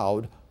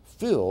cloud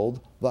filled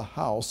the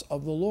house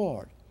of the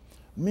Lord.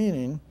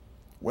 Meaning,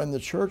 when the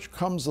church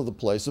comes to the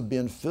place of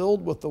being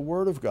filled with the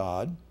Word of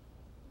God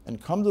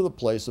and come to the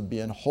place of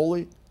being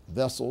holy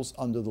vessels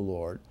unto the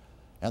Lord,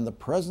 and the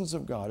presence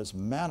of God is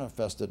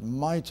manifested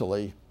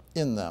mightily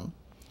in them,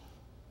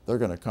 they're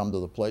going to come to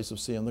the place of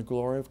seeing the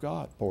glory of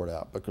God poured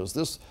out, because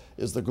this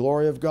is the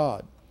glory of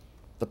God.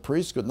 The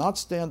priests could not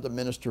stand to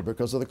minister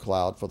because of the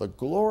cloud, for the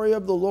glory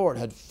of the Lord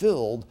had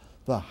filled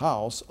the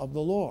house of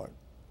the Lord.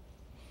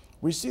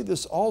 We see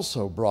this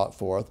also brought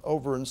forth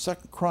over in 2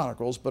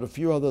 Chronicles, but a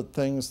few other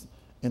things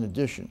in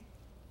addition.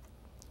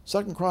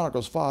 2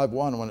 Chronicles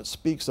 5:1, when it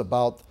speaks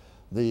about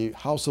the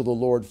house of the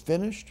Lord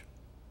finished,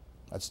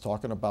 that's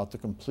talking about the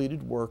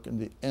completed work in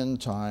the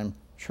end time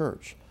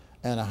church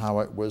and how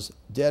it was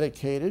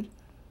dedicated.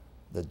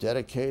 The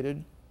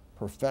dedicated,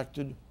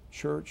 perfected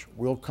church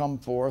will come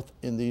forth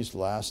in these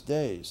last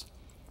days.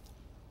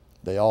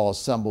 They all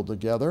assembled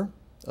together,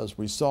 as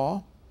we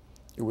saw.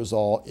 It was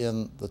all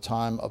in the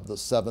time of the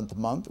 7th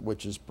month,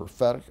 which is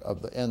prophetic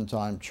of the end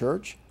time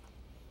church.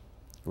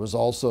 It was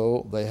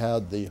also, they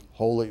had the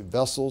holy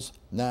vessels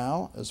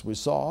now, as we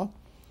saw.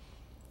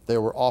 They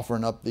were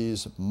offering up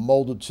these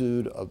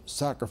multitude of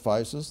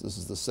sacrifices. This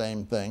is the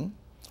same thing.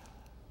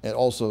 It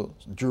also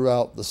drew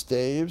out the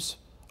staves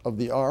of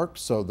the ark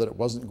so that it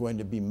wasn't going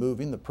to be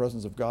moving. The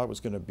presence of God was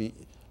going to be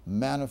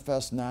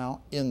manifest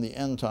now in the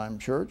end time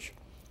church,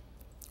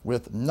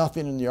 with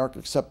nothing in the ark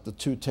except the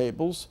 2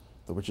 tables,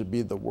 which would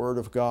be the Word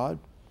of God.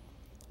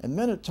 And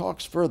then it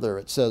talks further.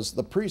 It says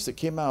the priests that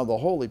came out of the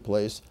holy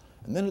place,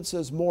 and then it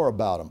says more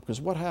about them. Because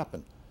what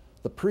happened?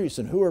 The priests,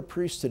 and who are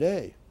priests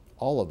today?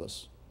 All of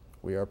us.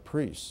 We are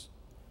priests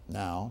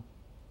now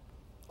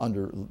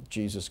under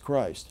Jesus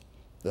Christ,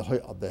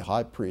 the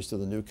high priest of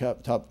the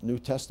New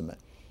Testament.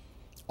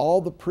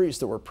 All the priests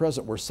that were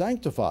present were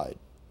sanctified,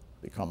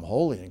 become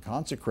holy and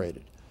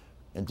consecrated,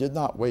 and did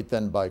not wait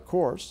then by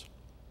course.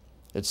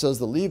 It says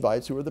the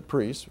Levites, who were the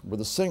priests, were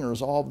the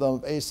singers, all of them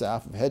of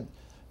Asaph, of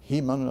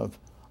Heman,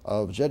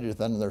 of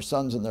Jeduthun, and their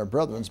sons and their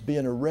brethren,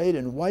 being arrayed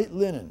in white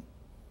linen.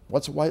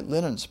 What's white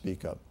linen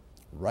speak of?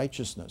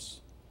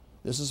 Righteousness.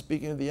 This is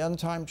speaking of the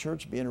end-time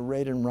church being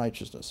arrayed in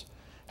righteousness.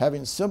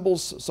 Having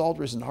cymbals,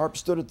 psalteries, and harps,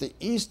 stood at the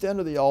east end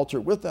of the altar,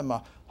 with them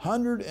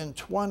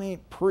 120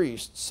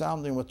 priests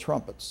sounding with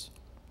trumpets.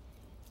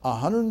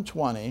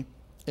 120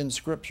 in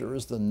Scripture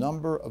is the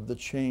number of the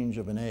change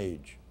of an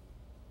age.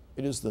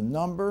 It is the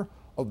number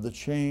of the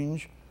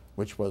change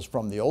which was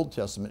from the Old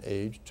Testament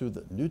age to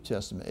the New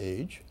Testament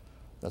age.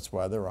 That's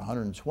why there were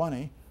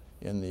 120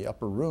 in the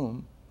upper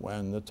room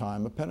when the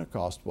time of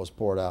Pentecost was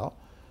poured out.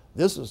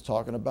 This is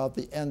talking about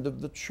the end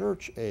of the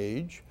church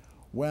age,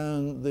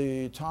 when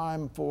the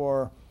time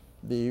for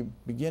the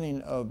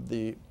beginning of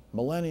the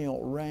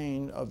millennial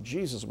reign of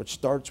Jesus, which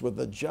starts with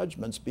the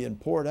judgments being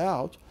poured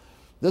out.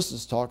 This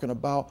is talking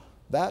about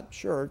that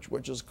church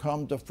which has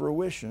come to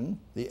fruition,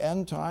 the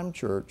end time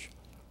church.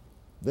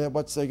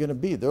 What's they going to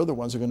be? They're the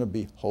ones who are going to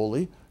be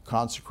holy,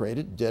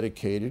 consecrated,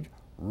 dedicated,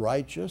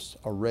 righteous,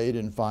 arrayed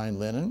in fine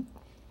linen.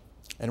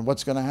 And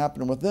what's going to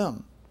happen with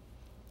them?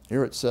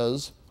 Here it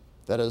says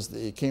that as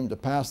it came to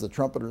pass, the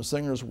trumpeters and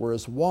singers were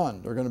as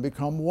one. They're going to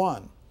become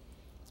one,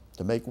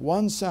 to make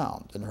one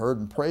sound, and heard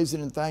and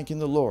praising and thanking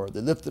the Lord.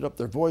 They lifted up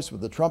their voice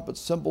with the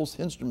trumpets, cymbals,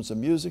 instruments of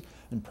music,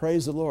 and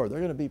praised the Lord. They're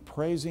going to be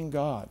praising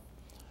God.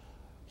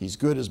 He's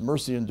good, his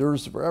mercy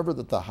endures forever,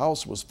 that the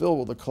house was filled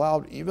with a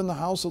cloud, even the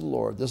house of the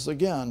Lord. This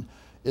again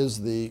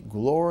is the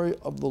glory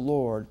of the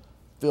Lord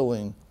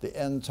filling the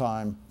end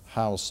time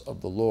house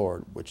of the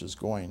Lord, which is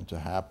going to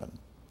happen.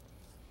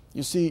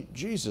 You see,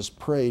 Jesus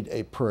prayed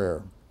a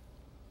prayer.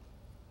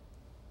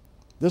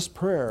 This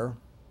prayer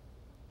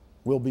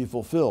will be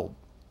fulfilled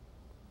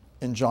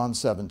in John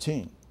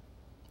 17.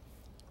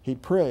 He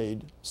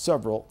prayed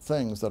several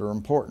things that are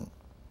important.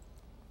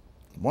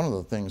 One of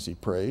the things he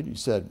prayed, he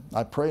said,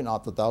 I pray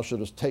not that thou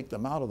shouldest take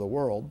them out of the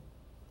world,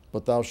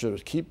 but thou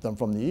shouldest keep them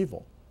from the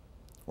evil.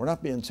 We're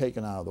not being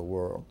taken out of the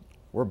world.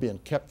 We're being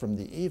kept from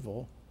the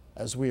evil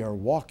as we are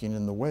walking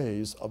in the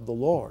ways of the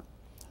Lord.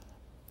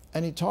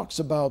 And he talks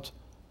about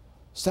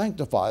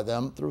sanctify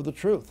them through the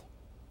truth.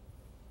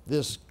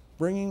 This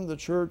bringing the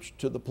church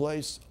to the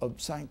place of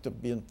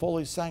being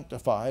fully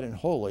sanctified and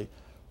holy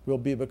will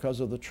be because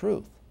of the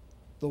truth,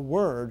 the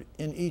word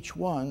in each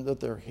one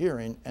that they're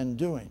hearing and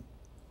doing.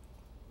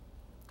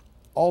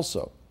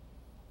 Also,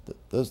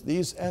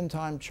 these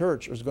end-time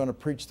church is going to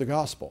preach the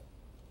gospel.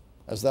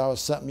 As thou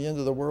hast sent me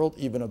into the world,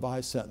 even have I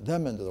sent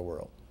them into the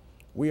world.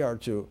 We are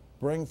to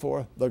bring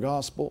forth the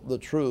gospel, the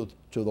truth,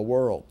 to the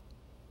world.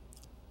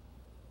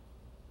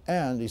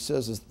 And he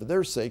says, for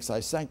their sakes I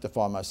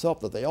sanctify myself,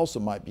 that they also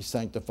might be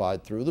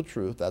sanctified through the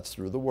truth, that's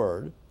through the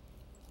word.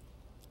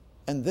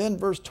 And then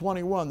verse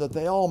 21, that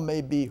they all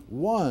may be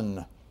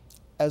one,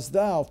 as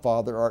thou,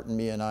 Father, art in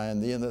me and I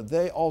in thee, and that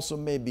they also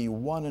may be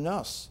one in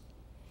us,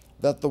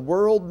 that the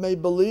world may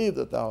believe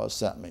that thou hast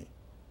sent me.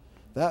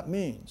 That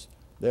means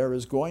there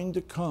is going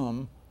to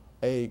come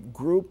a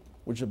group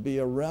which will be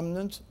a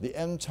remnant, the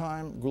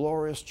end-time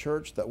glorious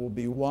church that will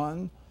be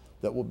one,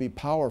 that will be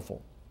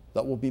powerful,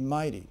 that will be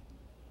mighty.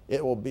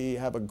 It will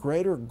have a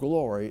greater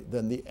glory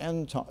than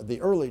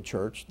the early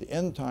church, the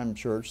end-time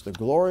church. The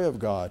glory of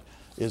God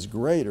is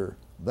greater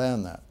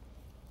than that.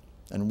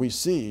 And we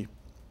see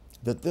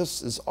that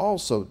this is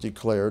also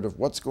declared of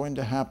what's going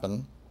to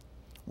happen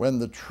when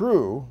the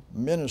true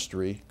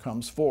ministry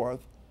comes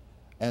forth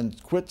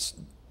and quits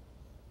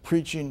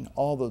preaching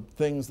all the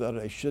things that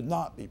they should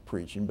not be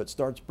preaching, but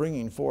starts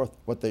bringing forth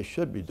what they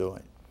should be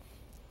doing.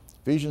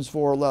 Ephesians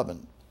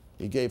 4:11,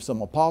 he gave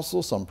some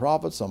apostles, some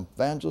prophets, some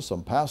evangelists,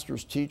 some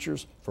pastors,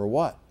 teachers, for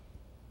what?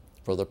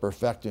 For the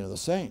perfecting of the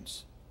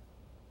saints.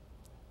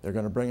 They're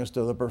going to bring us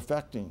to the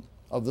perfecting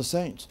of the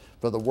saints,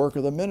 for the work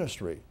of the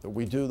ministry, that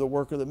we do the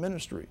work of the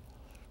ministry,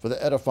 for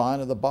the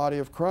edifying of the body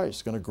of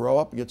Christ, going to grow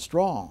up and get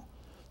strong,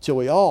 till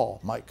we all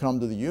might come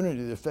to the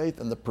unity of the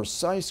faith and the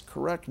precise,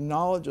 correct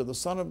knowledge of the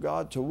Son of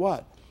God, to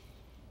what?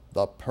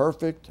 The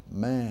perfect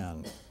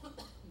man.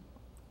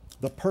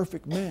 The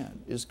perfect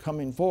man is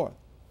coming forth.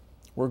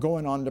 We're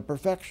going on to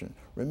perfection.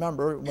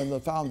 Remember, when the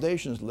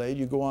foundation is laid,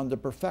 you go on to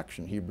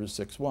perfection, Hebrews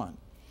 6:1.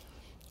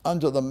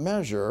 Unto the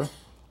measure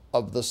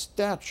of the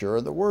stature,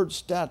 the word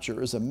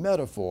stature is a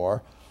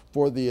metaphor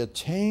for the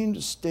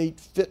attained state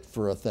fit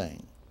for a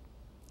thing.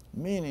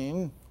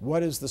 Meaning,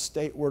 what is the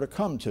state we're to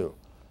come to?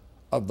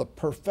 Of the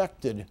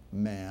perfected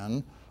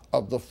man,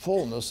 of the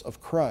fullness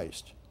of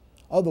Christ.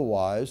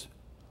 Otherwise,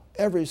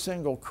 every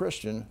single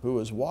Christian who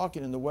is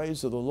walking in the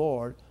ways of the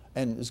Lord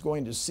and is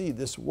going to see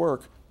this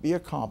work be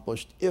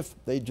accomplished if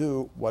they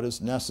do what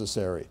is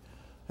necessary.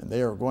 And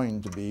they are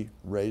going to be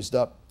raised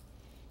up.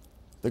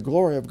 The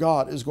glory of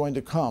God is going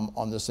to come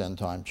on this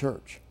end-time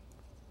church.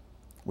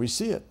 We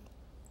see it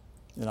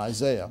in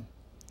Isaiah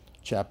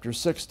chapter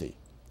 60.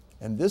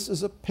 And this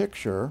is a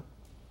picture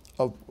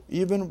of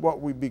even what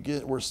we're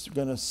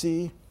going to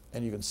see,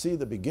 and you can see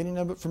the beginning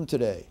of it from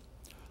today.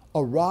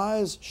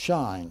 Arise,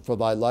 shine, for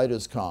thy light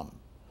is come,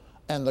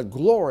 and the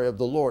glory of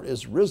the Lord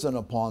is risen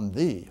upon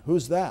thee.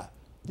 Who's that?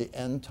 The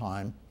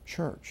end-time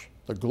church.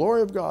 The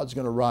glory of God is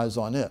going to rise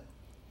on it.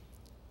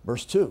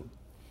 Verse 2,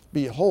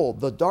 behold,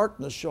 the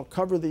darkness shall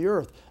cover the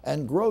earth,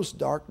 and gross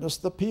darkness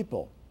the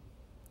people.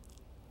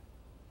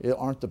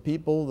 Aren't the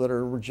people that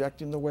are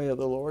rejecting the way of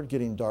the Lord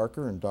getting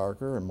darker and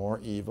darker and more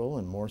evil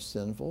and more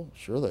sinful?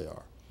 Sure they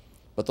are.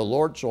 But the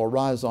Lord shall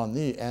arise on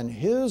thee, and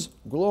his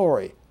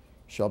glory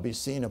shall be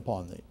seen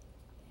upon thee.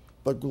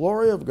 The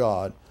glory of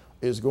God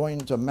is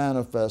going to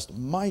manifest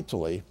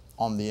mightily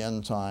on the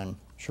end-time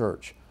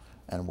church,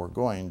 and we're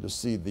going to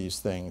see these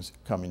things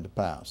coming to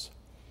pass.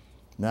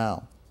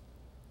 Now,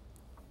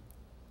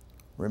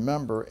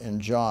 remember in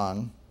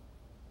John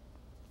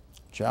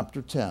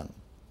chapter 10,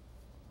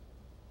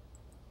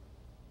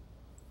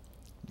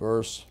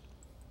 verse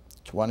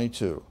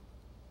 22,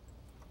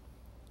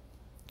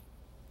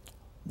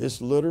 This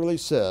literally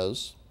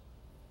says,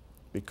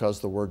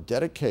 because the word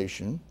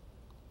dedication,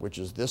 which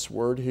is this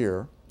word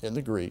here in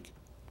the Greek,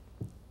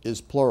 is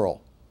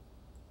plural.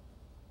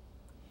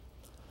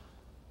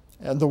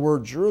 And the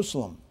word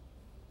Jerusalem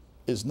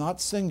is not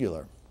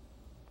singular.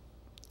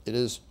 It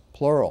is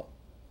plural.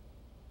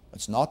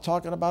 It's not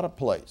talking about a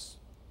place.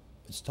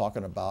 It's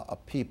talking about a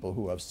people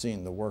who have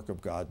seen the work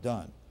of God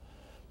done.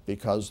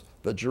 Because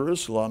the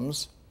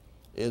Jerusalems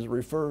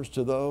refers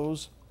to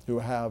those who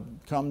have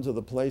come to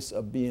the place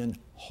of being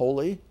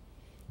holy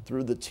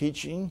through the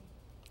teaching,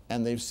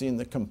 and they've seen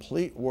the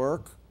complete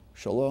work.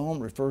 Shalom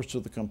refers to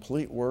the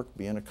complete work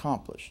being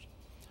accomplished.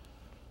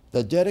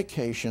 The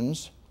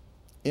dedications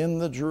in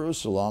the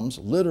Jerusalems,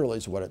 literally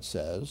is what it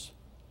says,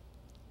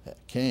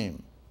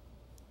 came.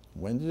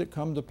 When did it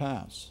come to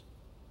pass?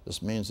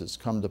 This means it's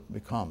come to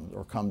become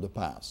or come to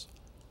pass.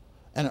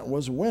 And it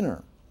was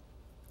winter.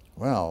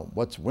 Well,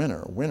 what's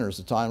winter? Winter is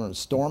the time of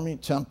stormy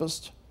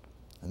tempest,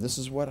 and this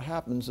is what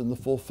happens in the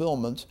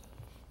fulfillment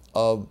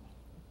of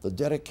the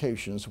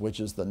dedications, which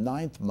is the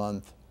 9th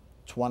month,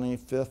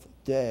 25th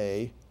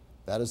day.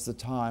 That is the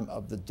time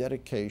of the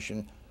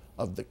dedication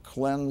of the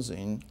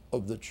cleansing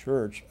of the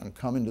church and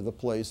coming to the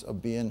place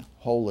of being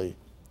holy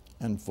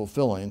and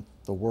fulfilling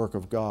the work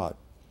of God.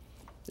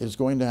 It is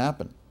going to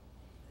happen.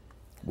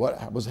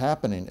 What was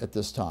happening at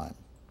this time?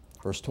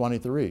 Verse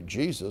 23,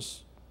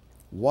 Jesus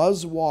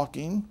was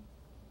walking.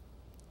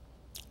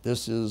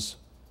 This is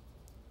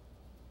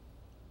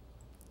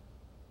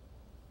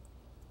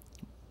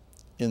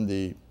in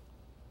the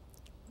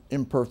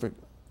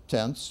imperfect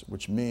tense,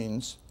 which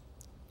means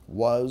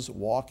was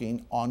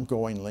walking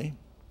ongoingly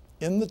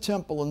in the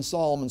temple in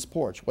Solomon's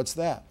porch. What's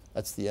that?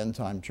 That's the end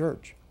time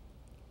church.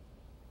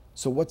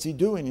 So what's he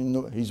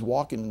doing? He's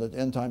walking in the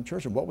end time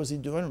church. And what was he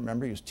doing?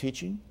 Remember, he was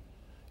teaching.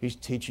 He's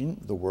teaching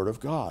the Word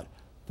of God,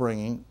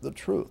 bringing the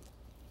truth.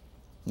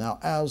 Now,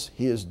 as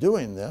he is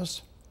doing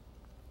this,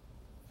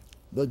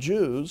 the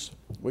Jews,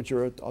 which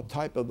are a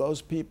type of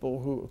those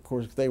people who, of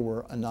course, they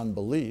were in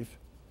unbelief,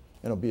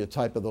 and it'll be a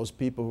type of those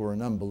people who are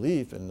in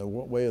unbelief in the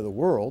way of the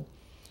world.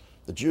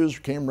 The Jews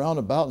came round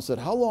about and said,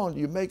 how long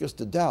do you make us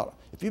to doubt?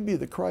 If you be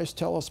the Christ,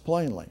 tell us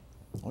plainly.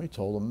 Well, he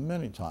told them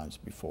many times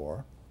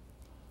before,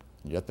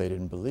 and yet they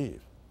didn't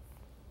believe.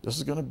 This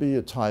is going to be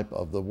a type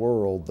of the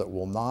world that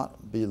will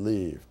not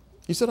believe.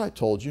 He said, I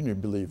told you, and you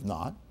believe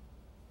not.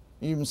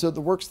 He even said,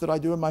 the works that I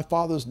do in my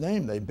Father's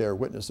name, they bear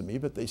witness of me,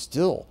 but they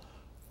still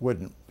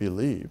wouldn't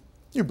believe.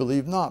 You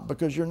believe not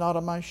because you're not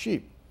of my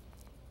sheep.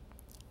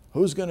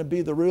 Who's going to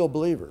be the real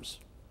believers?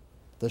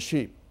 The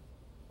sheep.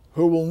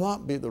 Who will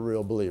not be the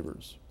real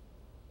believers?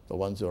 The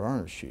ones that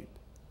aren't sheep.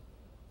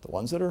 The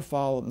ones that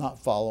are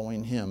not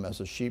following him as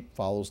a sheep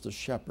follows the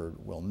shepherd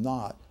will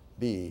not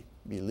be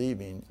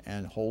believing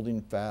and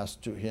holding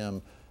fast to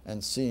him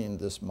and seeing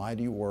this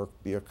mighty work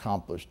be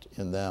accomplished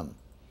in them.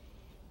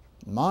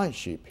 My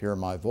sheep hear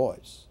my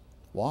voice.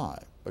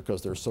 Why?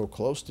 Because they're so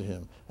close to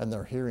him and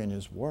they're hearing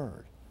his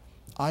word.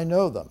 I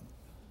know them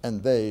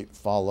and they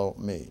follow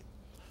me.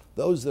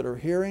 Those that are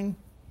hearing,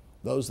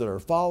 those that are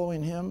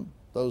following him,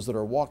 those that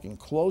are walking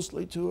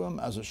closely to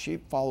him as a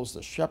sheep follows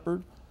the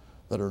shepherd,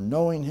 that are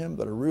knowing him,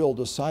 that are real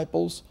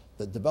disciples,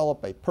 that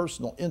develop a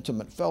personal,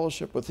 intimate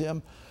fellowship with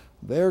him,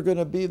 they're going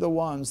to be the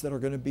ones that are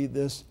going to be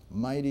this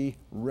mighty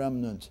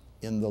remnant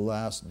in the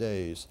last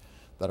days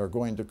that are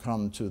going to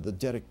come to the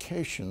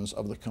dedications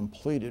of the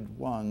completed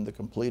one, the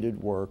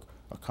completed work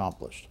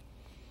accomplished.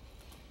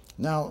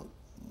 Now,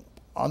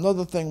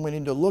 another thing we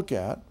need to look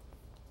at,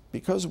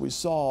 because we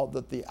saw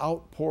that the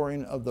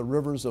outpouring of the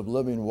rivers of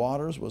living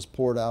waters was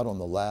poured out on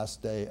the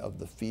last day of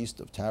the Feast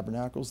of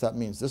Tabernacles, that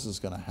means this is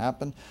going to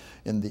happen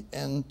in the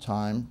end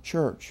time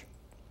church.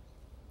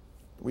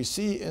 We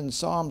see in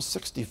Psalm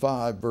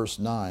 65, verse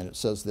 9, it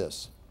says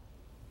this,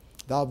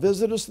 Thou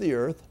visitest the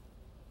earth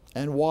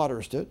and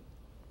waterest it.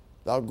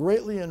 Thou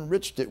greatly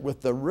enriched it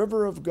with the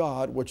river of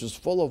God, which is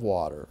full of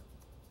water.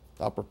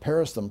 Thou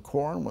preparest them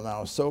corn when thou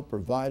hast so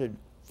provided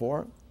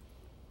for it.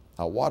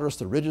 Thou waterest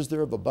the ridges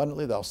thereof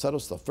abundantly. Thou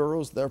settest the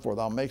furrows. Therefore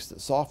thou makest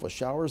it soft with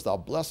showers. Thou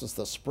blessest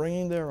the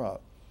springing thereof.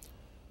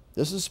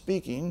 This is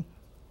speaking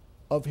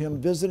of him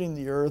visiting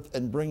the earth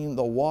and bringing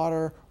the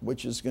water,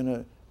 which is going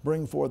to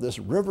bring forth this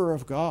river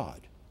of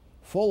God,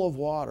 full of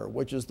water,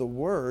 which is the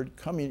word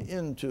coming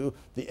into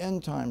the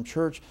end time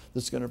church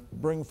that's going to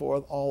bring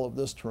forth all of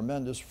this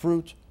tremendous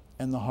fruit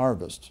and the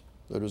harvest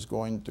that is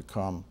going to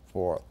come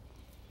forth.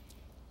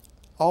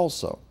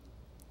 Also,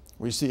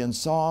 we see in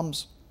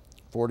Psalms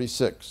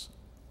 46.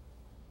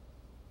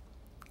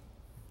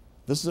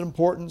 This is an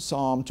important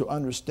psalm to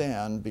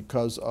understand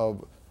because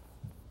of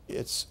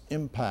its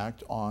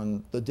impact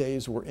on the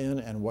days we're in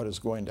and what is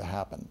going to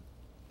happen.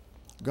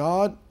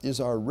 God is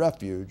our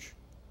refuge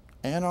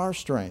and our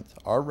strength,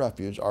 our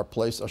refuge, our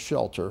place of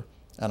shelter,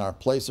 and our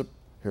place of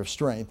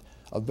strength,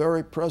 a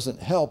very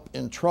present help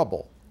in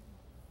trouble.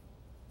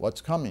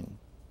 What's coming?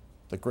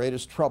 The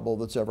greatest trouble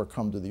that's ever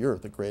come to the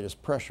earth, the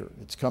greatest pressure,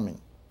 it's coming.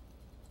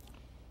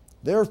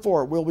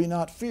 Therefore will we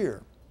not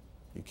fear.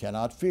 You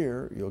cannot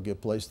fear, you'll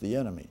give place to the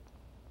enemy.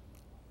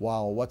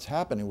 While what's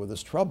happening with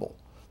this trouble?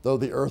 Though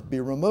the earth be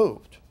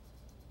removed,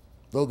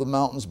 though the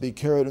mountains be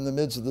carried in the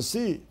midst of the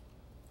sea,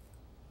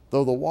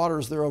 though the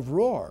waters thereof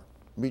roar,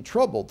 be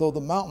troubled, though the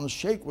mountains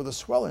shake with the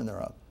swelling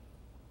thereof.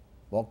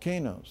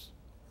 Volcanoes,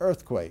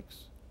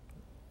 earthquakes,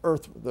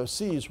 the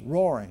seas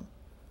roaring,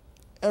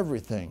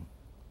 everything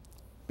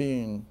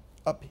being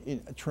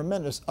in a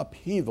tremendous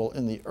upheaval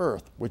in the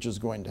earth, which is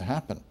going to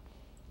happen.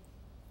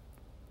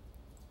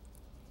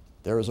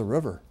 There is a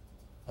river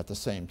at the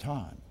same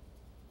time.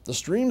 The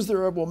streams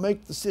thereof will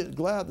make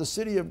glad the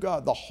city of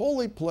God, the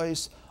holy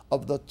place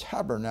of the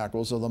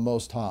tabernacles of the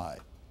Most High.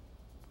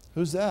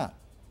 Who's that?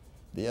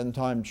 The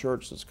end-time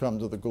church that's come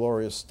to the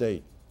glorious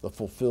state, the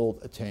fulfilled,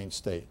 attained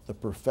state, the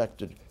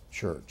perfected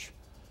church.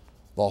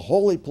 The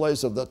holy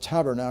place of the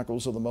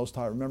tabernacles of the Most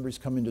High. Remember, He's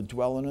coming to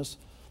dwell in us.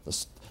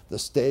 The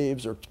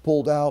staves are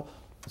pulled out.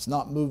 It's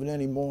not moving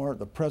anymore.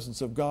 The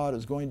presence of God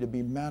is going to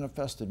be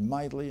manifested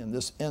mightily in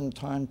this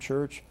end-time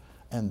church,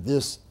 and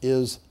this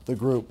is the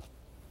group.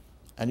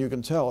 And you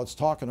can tell it's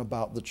talking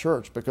about the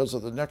church because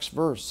of the next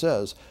verse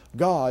says,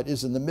 God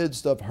is in the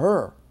midst of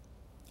her.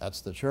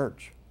 That's the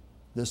church,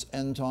 this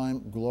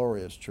end-time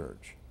glorious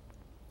church.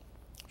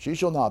 She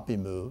shall not be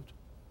moved,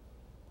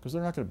 because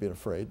they're not going to be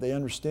afraid. They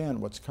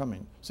understand what's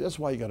coming. See, that's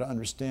why you got to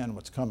understand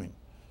what's coming.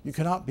 You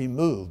cannot be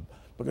moved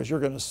because you're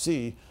going to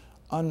see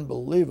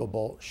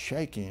unbelievable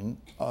shaking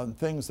on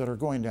things that are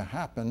going to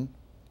happen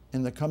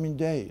in the coming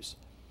days.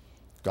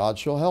 God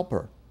shall help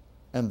her.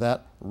 And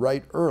that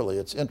right early.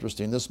 It's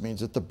interesting. This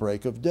means at the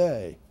break of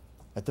day,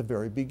 at the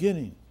very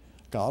beginning.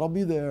 God will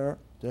be there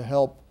to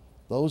help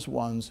those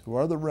ones who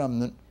are the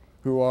remnant,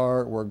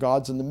 where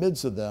God's in the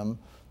midst of them,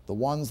 the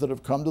ones that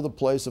have come to the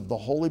place of the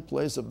holy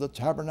place of the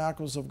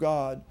tabernacles of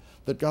God,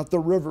 that got the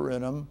river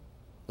in them,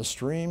 the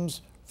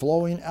streams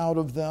flowing out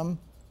of them,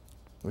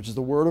 which is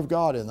the word of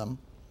God in them.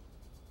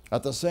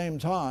 At the same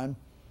time,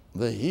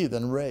 the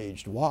heathen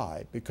raged.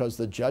 Why? Because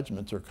the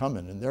judgments are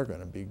coming and they're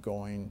going to be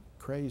going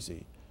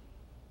crazy.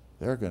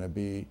 Men are going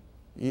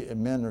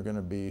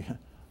to be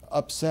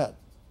upset.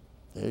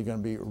 They're going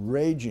to be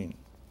raging.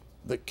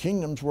 The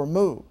kingdoms were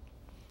moved.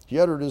 He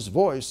uttered his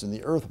voice and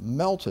the earth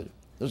melted.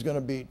 There's going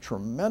to be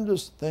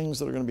tremendous things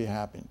that are going to be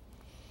happening.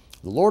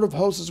 The Lord of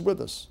hosts is with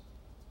us.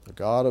 The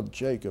God of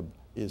Jacob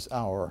is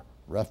our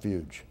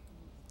refuge.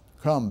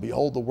 Come,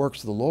 behold the works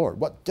of the Lord.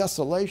 What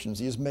desolations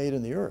He has made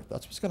in the earth.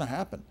 That's what's going to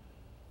happen.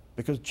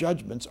 Because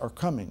judgments are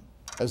coming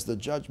as the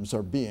judgments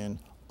are being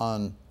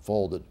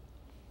unfolded.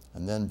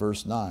 And then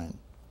verse 9.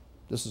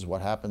 This is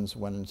what happens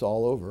when it's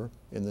all over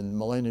in the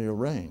millennial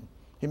reign.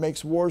 He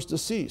makes wars to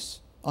cease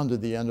unto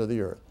the end of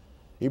the earth.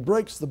 He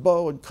breaks the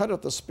bow and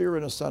cutteth the spear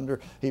in asunder.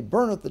 He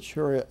burneth the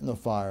chariot in the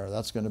fire.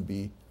 That's going to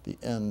be the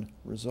end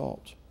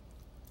result.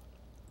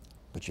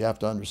 But you have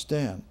to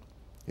understand,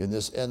 in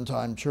this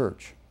end-time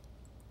church,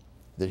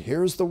 that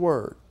here's the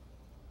word.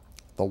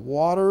 The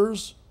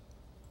waters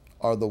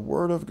are the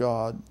word of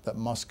God that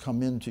must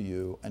come into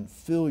you and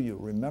fill you.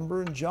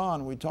 Remember in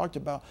John, we talked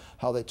about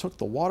how they took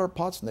the water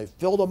pots and they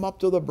filled them up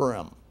to the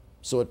brim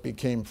so it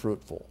became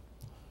fruitful.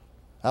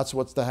 That's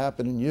what's to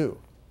happen in you,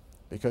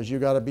 because you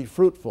got to be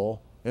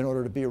fruitful in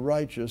order to be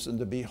righteous and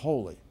to be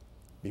holy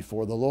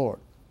before the Lord.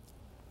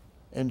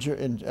 In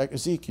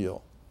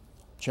Ezekiel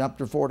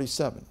chapter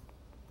 47,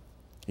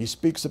 he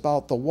speaks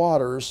about the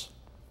waters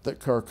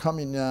that are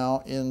coming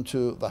now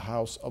into the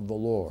house of the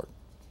Lord.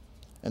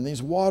 And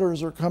these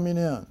waters are coming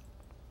in.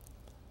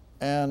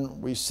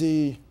 And we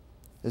see,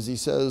 as he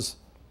says,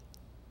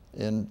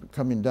 in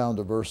coming down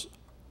to verse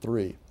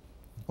 3,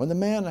 when the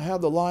man that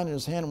had the line in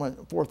his hand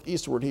went forth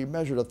eastward, he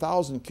measured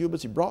 1,000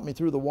 cubits. He brought me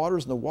through the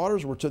waters, and the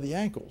waters were to the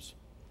ankles.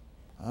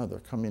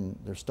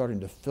 They're starting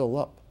to fill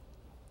up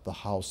the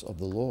house of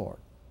the Lord,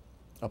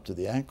 up to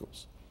the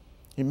ankles.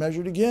 He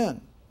measured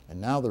again, and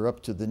now they're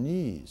up to the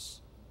knees.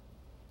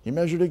 He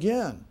measured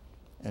again,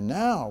 and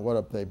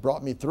now they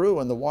brought me through,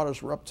 and the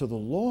waters were up to the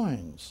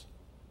loins.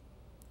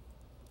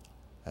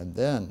 And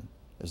then,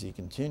 as he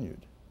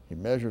continued, he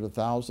measured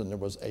 1,000. There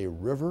was a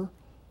river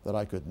that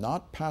I could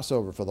not pass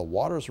over, for the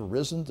waters were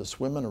risen to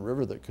swim in a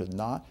river that could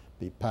not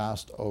be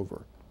passed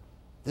over.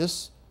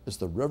 This is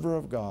the river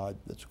of God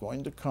that's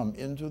going to come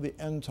into the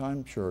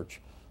end-time church,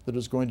 that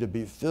is going to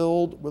be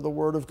filled with the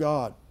Word of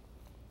God.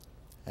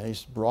 And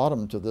he's brought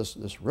them to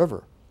this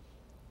river.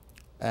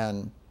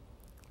 And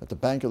at the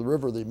bank of the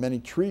river, there are many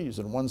trees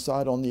on one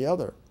side, on the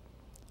other.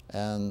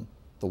 And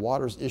the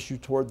waters issue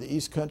toward the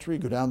east country,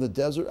 go down the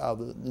desert, out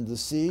into the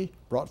sea,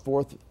 brought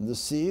forth in the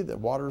sea, the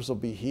waters will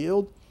be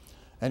healed.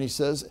 And he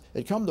says,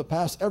 it come to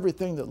pass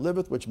everything that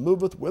liveth, which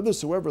moveth,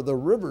 whithersoever the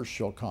rivers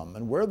shall come.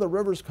 And where are the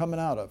rivers coming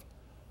out of?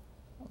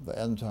 The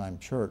end-time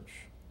church.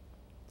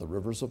 The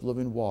rivers of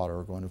living water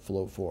are going to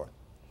flow forth.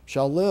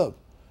 Shall live.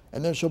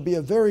 And there shall be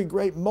a very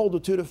great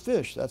multitude of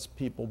fish. That's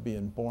people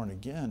being born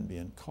again,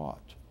 being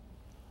caught,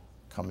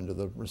 coming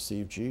to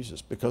receive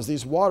Jesus. Because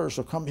these waters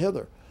shall come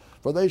hither.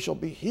 For they shall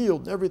be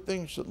healed, and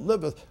everything that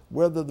liveth,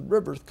 whether the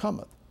river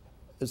cometh.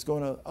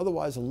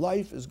 Otherwise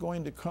life is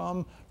going to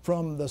come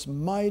from this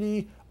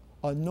mighty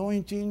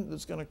anointing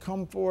that's going to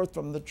come forth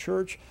from the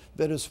church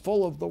that is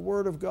full of the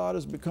Word of God,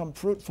 has become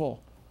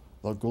fruitful.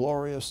 the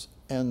glorious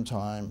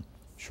end-time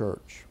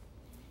church.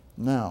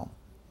 Now,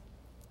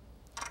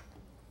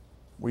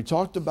 we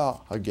talked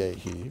about Haggai,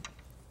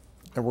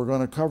 and we're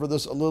going to cover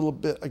this a little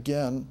bit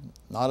again,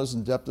 not as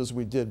in depth as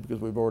we did because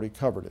we've already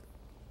covered it.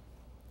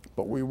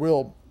 But we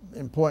will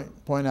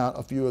point out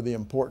a few of the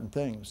important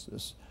things.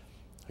 This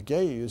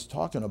Haggai is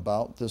talking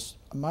about this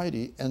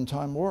mighty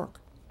end-time work.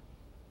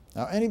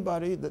 Now,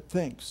 anybody that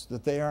thinks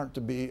that they aren't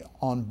to be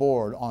on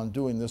board on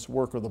doing this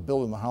work of the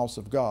building the house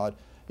of God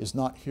is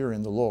not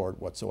hearing the Lord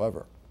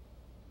whatsoever.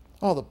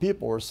 Oh, the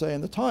people are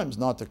saying the time's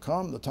not to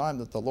come, the time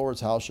that the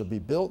Lord's house shall be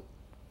built.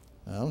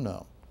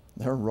 No,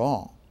 they're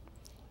wrong.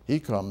 He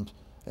comes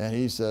and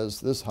he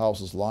says, this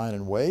house is lying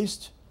in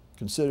waste.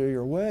 Consider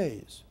your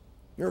ways.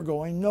 You're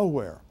going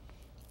nowhere.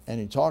 And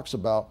he talks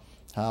about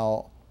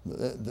how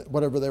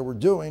whatever they were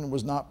doing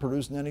was not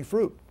producing any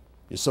fruit.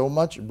 You sow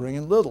much, you bring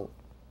in little.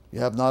 You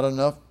have not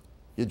enough,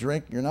 you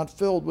drink, you're not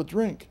filled with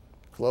drink.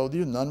 Clothe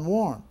you, none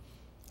warm.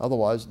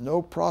 Otherwise,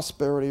 no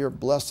prosperity or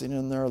blessing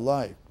in their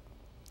life.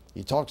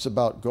 He talks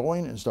about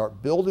going and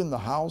start building the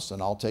house,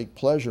 and I'll take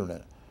pleasure in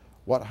it.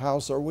 What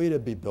house are we to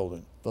be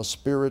building? The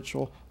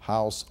spiritual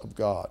house of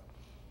God.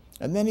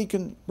 And then he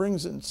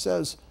brings it and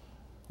says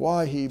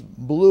why he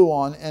blew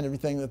on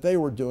everything that they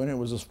were doing. It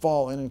was just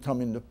falling and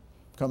coming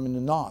to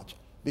naught.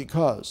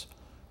 Because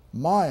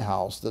my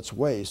house that's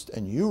waste,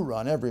 and you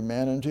run every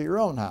man into your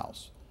own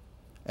house.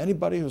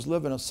 Anybody who's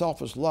living a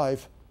selfish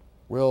life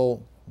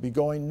will be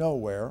going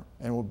nowhere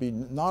and will be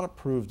not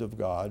approved of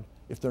God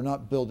if they're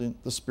not building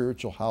the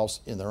spiritual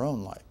house in their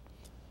own life.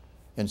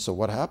 And so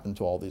what happened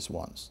to all these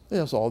ones?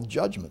 There's all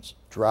judgments,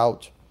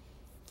 drought,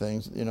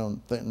 things,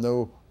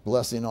 no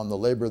blessing on the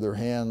labor of their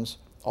hands,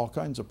 all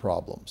kinds of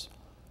problems.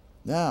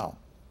 Now,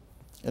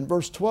 in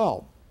verse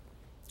 12,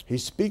 he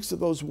speaks of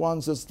those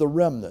ones as the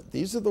remnant.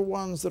 These are the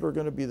ones that are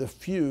going to be the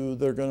few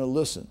that are going to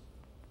listen.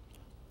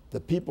 The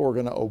people are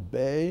going to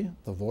obey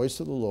the voice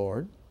of the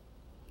Lord.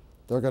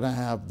 They're going to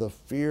have the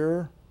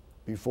fear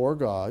before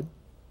God.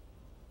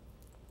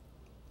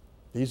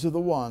 These are the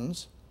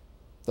ones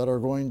that are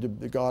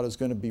God is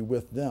going to be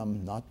with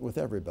them, not with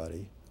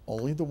everybody,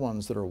 only the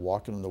ones that are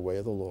walking in the way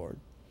of the Lord.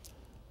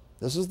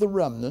 This is the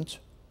remnant,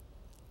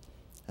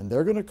 and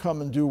they're going to come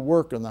and do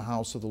work in the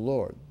house of the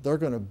Lord. They're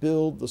going to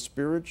build the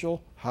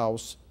spiritual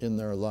house in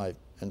their life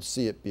and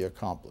see it be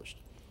accomplished.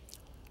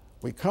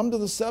 We come to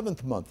the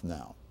 7th month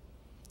now,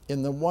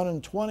 in the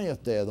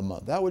 120th day of the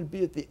month. That would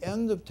be at the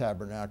end of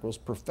Tabernacles,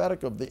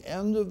 prophetic of the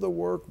end of the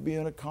work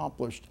being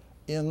accomplished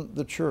in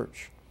the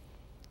church.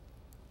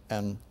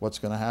 And what's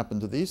going to happen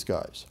to these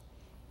guys?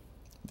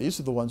 These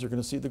are the ones who are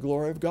going to see the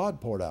glory of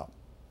God poured out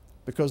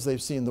because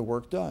they've seen the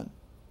work done.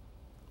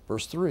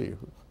 Verse 3,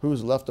 who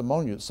is left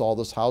among you that saw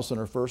this house in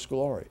her first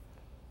glory?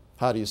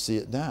 How do you see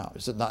it now?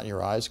 Is it not in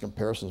your eyes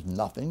comparison of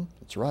nothing?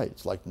 It's right.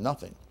 It's like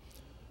nothing.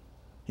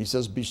 He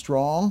says, be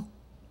strong.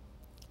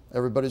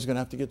 Everybody's going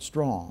to have to get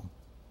strong.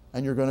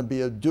 And you're going to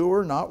be a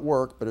doer, not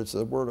work, but it's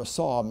the word of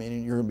saw,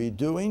 meaning you're going to be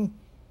doing,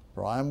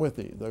 for I am with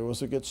thee. Those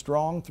who get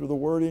strong through the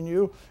word in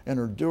you and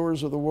are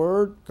doers of the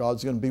word,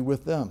 God's going to be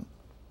with them.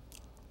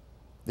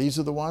 These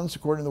are the ones,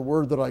 according to the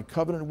word that I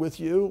covenanted with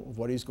you, of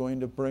what he's going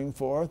to bring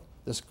forth,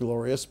 this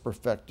glorious,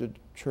 perfected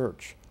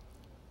church.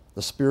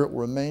 The Spirit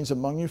remains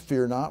among you,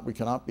 fear not. We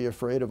cannot be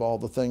afraid of all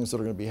the things that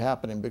are going to be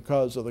happening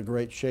because of the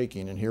great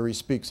shaking, and here he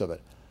speaks of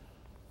it.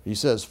 He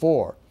says,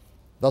 for,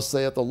 thus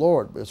saith the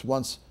Lord,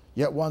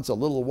 yet once a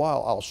little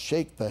while I'll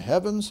shake the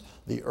heavens,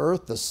 the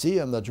earth, the sea,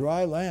 and the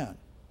dry land.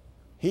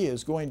 He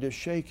is going to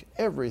shake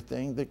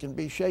everything that can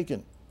be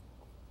shaken.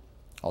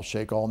 I'll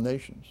shake all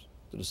nations.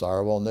 The desire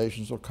of all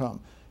nations will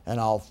come. And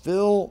I'll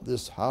fill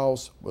this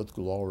house with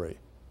glory.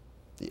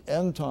 The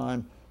end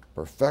time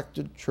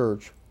perfected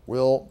church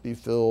will be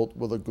filled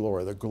with a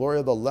glory. The glory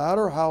of the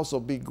latter house will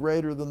be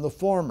greater than the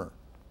former.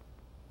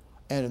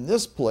 And in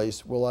this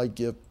place will I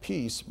give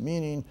peace,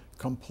 meaning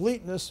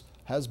completeness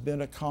has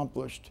been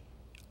accomplished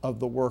of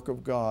the work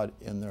of God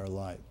in their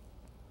life.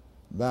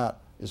 That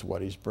is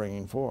what he's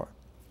bringing forth.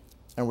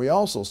 And we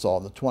also saw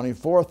the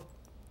 24th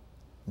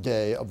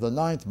day of the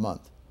 9th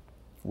month,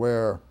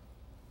 where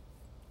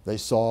they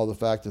saw the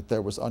fact that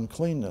there was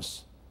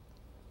uncleanness.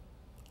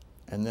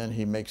 And then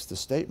he makes the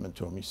statement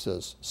to them. He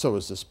says, so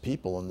is this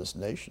people in this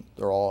nation.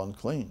 They're all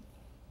unclean.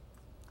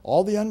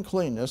 All the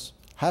uncleanness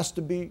has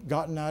to be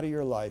gotten out of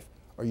your life,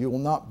 or you will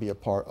not be a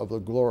part of the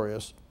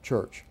glorious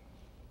church.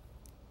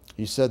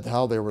 He said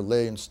how they were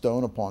laying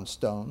stone upon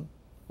stone.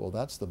 Well,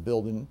 that's the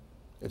building.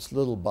 It's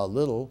little by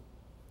little.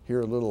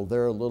 Here a little,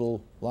 there a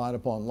little, line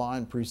upon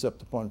line,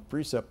 precept upon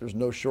precept. There's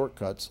no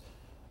shortcuts.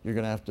 You're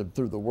going to have to,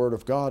 through the Word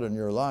of God in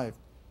your life.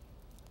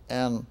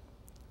 And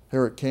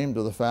here it came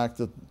to the fact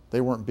that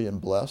they weren't being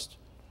blessed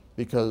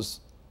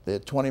because they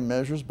had 20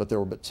 measures, but there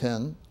were but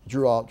 10.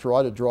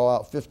 Tried to draw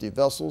out 50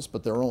 vessels,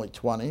 but there were only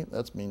 20.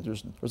 That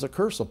means there's a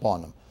curse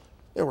upon them.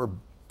 They were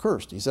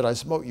cursed. He said, I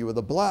smote you with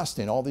a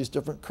blasting, all these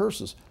different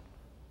curses,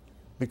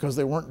 because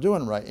they weren't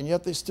doing right, and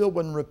yet they still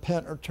wouldn't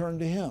repent or turn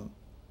to him.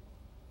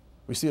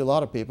 We see a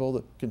lot of people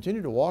that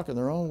continue to walk in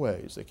their own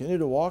ways. They continue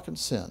to walk in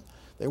sin.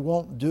 They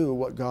won't do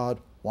what God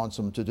wants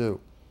them to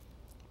do.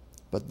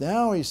 But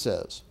now he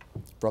says,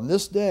 from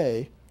this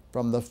day,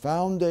 from the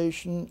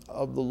foundation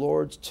of the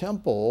Lord's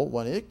temple,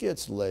 when it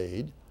gets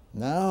laid,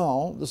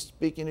 now, this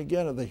speaking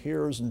again of the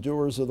hearers and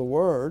doers of the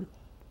word,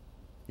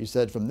 he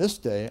said, from this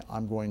day,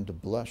 I'm going to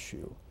bless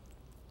you.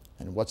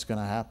 And what's going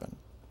to happen?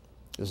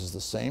 This is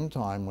the same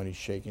time when he's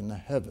shaking the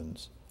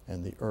heavens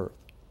and the earth.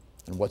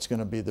 And what's going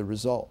to be the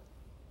result?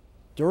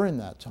 During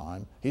that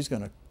time, he's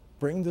going to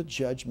bring the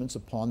judgments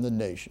upon the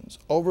nations,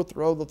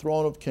 overthrow the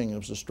throne of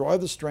kingdoms, destroy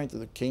the strength of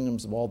the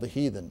kingdoms of all the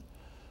heathen,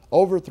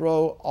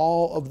 overthrow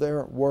all of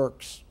their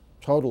works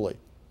totally.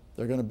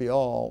 They're going to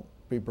all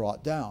be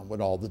brought down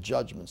with all the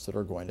judgments that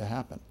are going to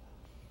happen.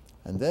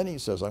 And then he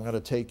says, I'm going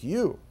to take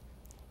you,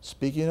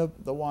 speaking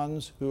of the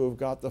ones who have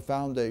got the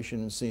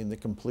foundation and seen the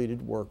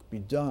completed work be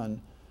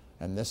done.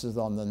 And this is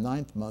on the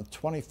 9th month,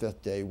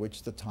 25th day, which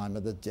is the time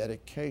of the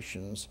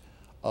dedications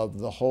of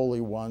the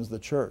holy ones, the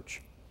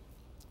church.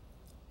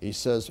 He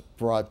says,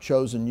 for I've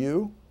chosen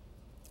you.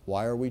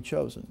 Why are we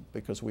chosen?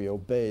 Because we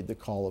obeyed the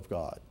call of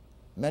God.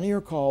 Many are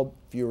called,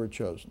 few are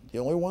chosen. The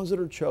only ones that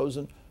are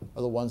chosen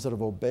are the ones that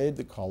have obeyed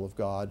the call of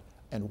God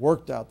and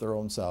worked out their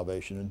own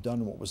salvation and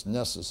done what was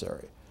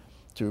necessary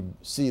to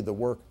see the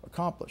work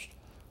accomplished.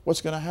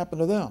 What's going to happen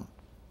to them?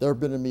 They're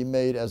going to be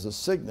made as a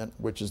signet,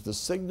 which is the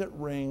signet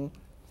ring.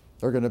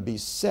 They're going to be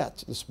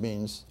set, this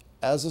means,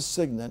 as a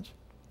signet,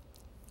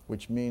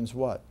 which means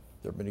what?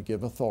 They're going to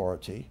give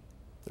authority.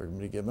 They're going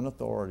to be given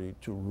authority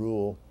to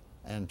rule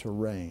and to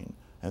reign.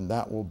 And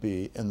that will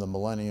be in the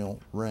millennial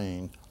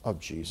reign of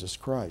Jesus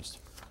Christ.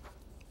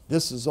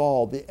 This is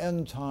all the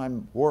end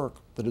time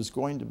work that is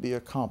going to be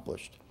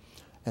accomplished.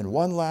 And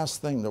one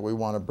last thing that we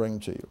want to bring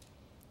to you.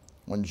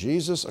 When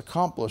Jesus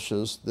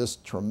accomplishes this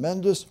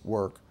tremendous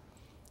work,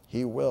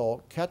 he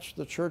will catch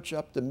the church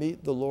up to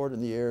meet the Lord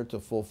in the air to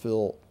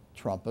fulfill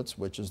trumpets,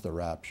 which is the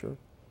rapture.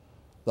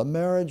 The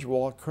marriage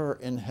will occur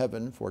in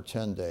heaven for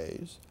 10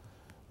 days.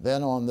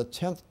 Then on the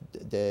 10th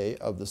day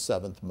of the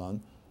 7th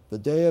month, the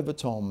Day of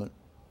Atonement,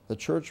 the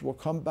church will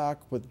come back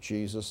with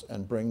Jesus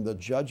and bring the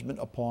judgment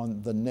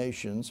upon the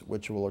nations,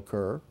 which will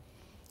occur.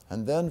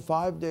 And then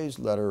 5 days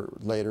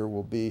later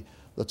will be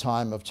the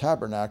time of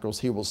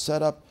tabernacles. He will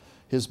set up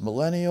his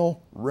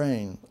millennial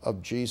reign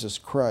of Jesus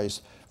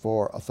Christ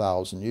for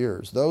 1,000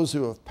 years. Those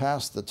who have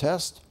passed the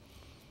test,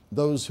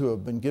 those who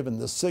have been given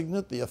the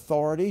signet, the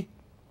authority,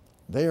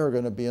 they are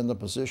going to be in the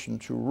position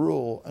to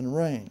rule and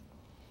reign.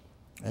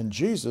 And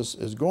Jesus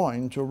is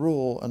going to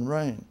rule and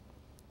reign.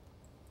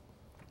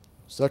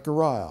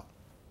 Zechariah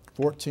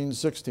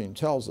 14:16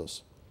 tells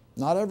us,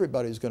 not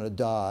everybody's going to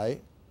die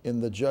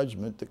in the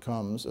judgment that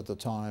comes at the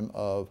time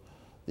of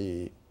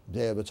the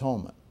Day of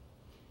Atonement.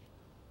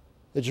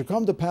 It shall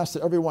come to pass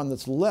that everyone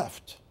that's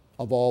left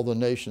of all the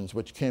nations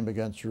which came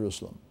against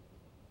Jerusalem,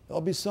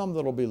 there'll be some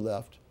that'll be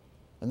left,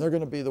 and they're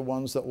going to be the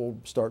ones that will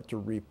start to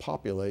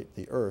repopulate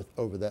the earth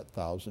over that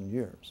 1,000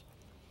 years.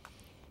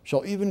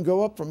 Shall even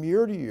go up from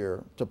year to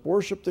year to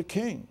worship the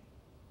King.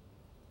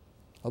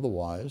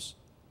 Otherwise,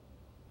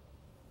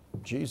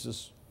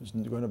 Jesus is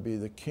going to be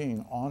the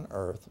King on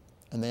earth,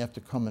 and they have to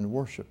come and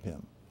worship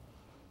him.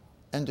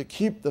 And to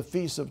keep the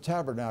Feast of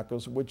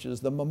Tabernacles, which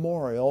is the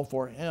memorial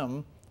for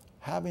him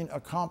having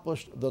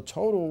accomplished the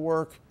total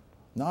work,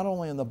 not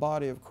only in the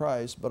body of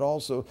Christ, but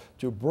also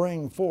to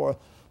bring forth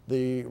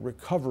the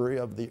recovery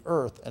of the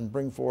earth and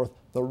bring forth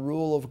the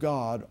rule of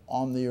God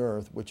on the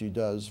earth, which he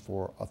does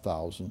for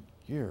 1,000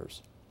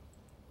 years.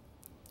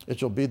 It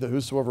shall be that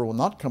whosoever will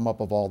not come up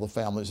of all the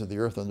families of the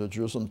earth unto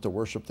Jerusalem to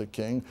worship the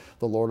King,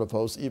 the Lord of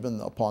hosts, even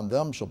upon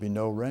them shall be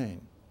no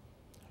rain.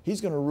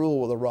 He's going to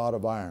rule with a rod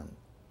of iron,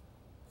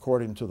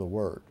 according to the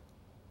word.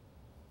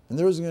 And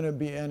there isn't going to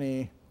be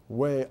any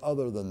way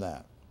other than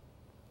that.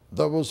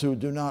 Those who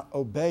do not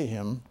obey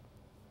him,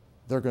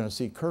 they're going to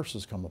see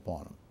curses come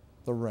upon them.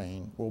 The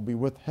rain will be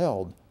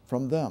withheld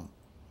from them.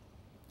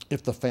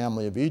 If the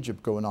family of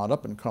Egypt go not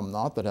up and come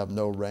not, that have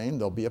no rain,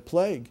 there'll be a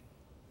plague.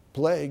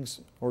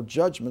 Plagues or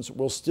judgments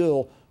will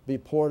still be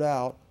poured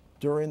out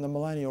during the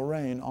millennial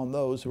reign on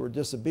those who are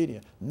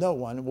disobedient. No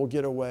one will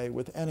get away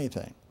with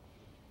anything.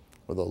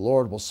 For the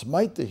Lord will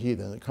smite the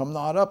heathen that come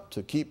not up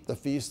to keep the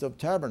Feast of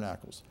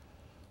Tabernacles.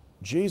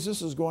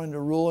 Jesus is going to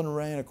rule and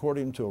reign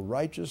according to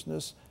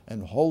righteousness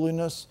and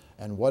holiness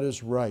and what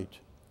is right.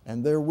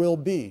 And there will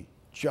be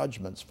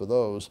judgments for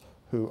those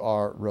who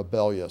are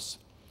rebellious.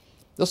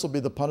 This will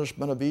be the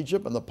punishment of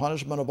Egypt and the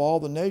punishment of all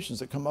the nations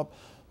that come up,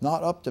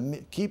 not up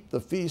to keep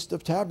the Feast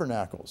of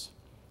Tabernacles.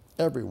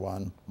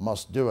 Everyone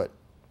must do it.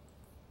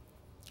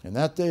 In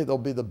that day there'll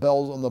be the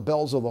bells on the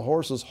bells of the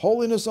horses,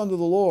 holiness unto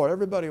the Lord.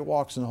 Everybody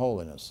walks in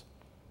holiness.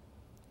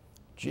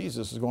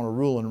 Jesus is going to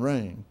rule and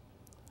reign.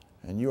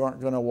 And you aren't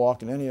going to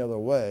walk in any other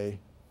way,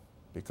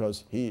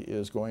 because he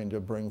is going to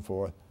bring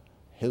forth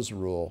his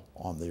rule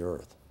on the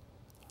earth.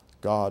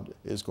 God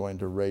is going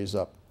to raise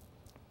up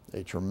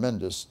a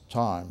tremendous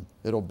time.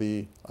 It'll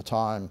be a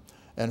time.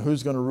 And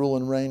who's going to rule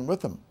and reign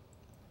with him?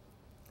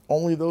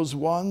 Only those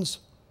ones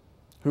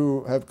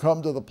who have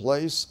come to the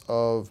place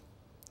of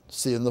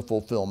seeing the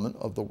fulfillment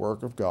of the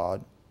work of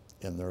God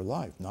in their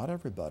life. Not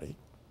everybody.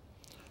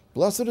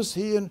 Blessed is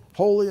he and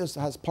holy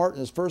has part in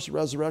his first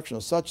resurrection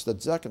of such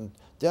that second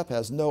death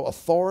has no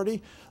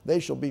authority. They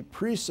shall be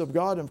priests of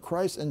God and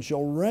Christ and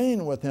shall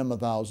reign with him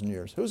 1,000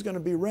 years. Who's going to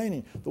be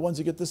reigning? The ones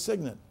who get the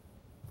signet.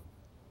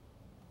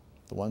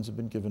 The ones who have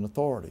been given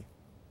authority.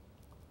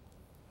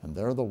 And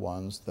they're the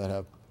ones that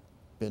have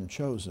been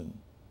chosen.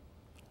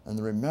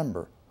 And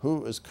remember,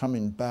 who is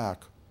coming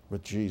back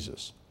with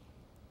Jesus?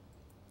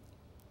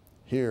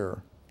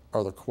 Here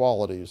are the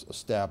qualities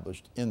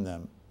established in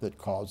them that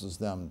causes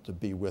them to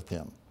be with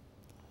him.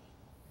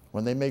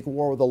 When they make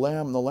war with the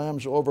Lamb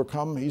shall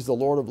overcome. He's the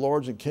Lord of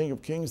lords and King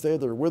of kings. They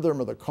that are with him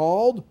are the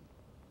called.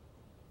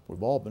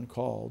 We've all been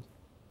called.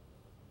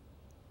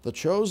 The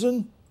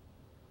chosen,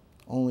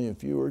 only a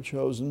few are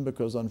chosen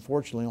because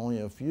unfortunately only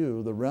a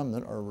few, the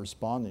remnant, are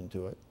responding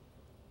to it.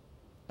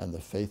 And the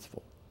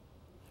faithful.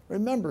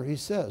 Remember, he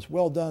says,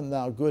 well done,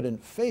 thou good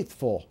and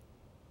faithful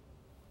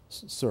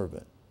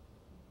servant.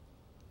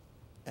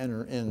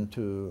 Enter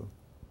into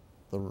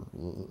the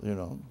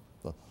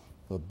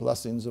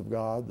blessings of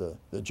God,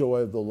 the joy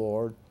of the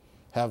Lord,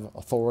 have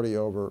authority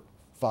over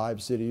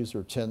 5 cities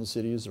or 10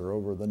 cities or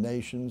over the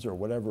nations or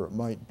whatever it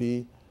might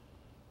be.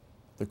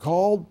 The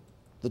called,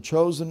 the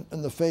chosen,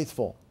 and the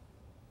faithful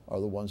are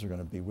the ones who are going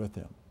to be with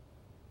him.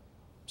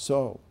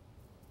 So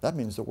that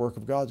means the work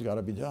of God's got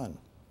to be done.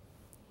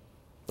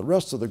 The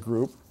rest of the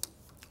group,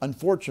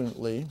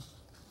 unfortunately,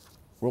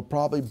 will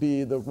probably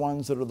be the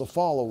ones that are the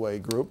fall-away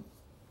group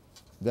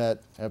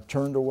that have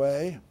turned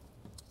away,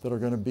 that are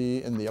going to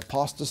be in the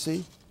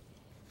apostasy.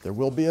 There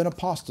will be an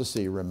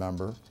apostasy,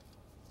 remember.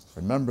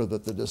 Remember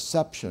that the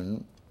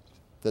deception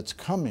that's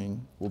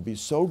coming will be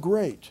so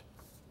great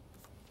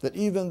that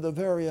even the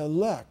very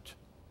elect,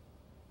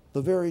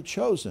 the very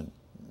chosen,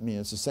 I mean,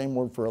 it's the same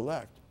word for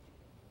elect,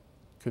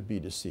 could be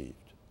deceived.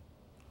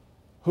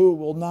 Who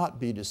will not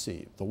be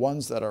deceived? The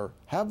ones that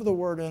have the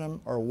word in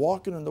them, are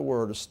walking in the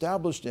word,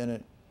 established in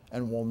it,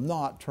 and will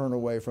not turn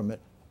away from it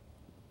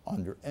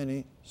under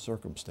any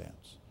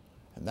circumstance.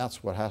 And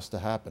that's what has to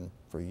happen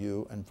for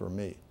you and for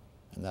me.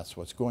 And that's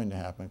what's going to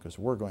happen because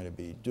we're going to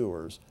be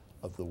doers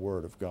of the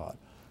Word of God.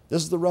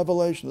 This is the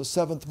revelation of the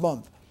 7th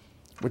month,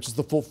 which is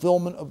the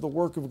fulfillment of the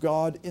work of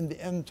God in the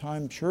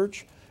end-time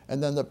church,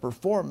 and then the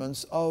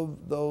performance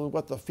of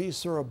what the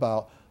feasts are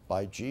about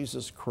by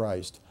Jesus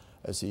Christ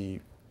as he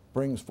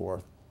brings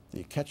forth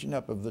the catching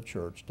up of the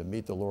church to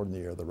meet the Lord in the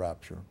air of the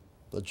rapture,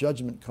 the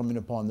judgment coming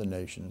upon the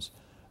nations,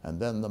 and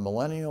then the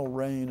millennial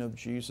reign of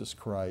Jesus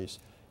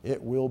Christ.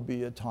 It will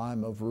be a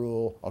time of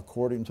rule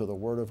according to the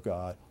Word of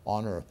God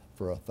on earth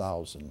for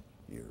 1,000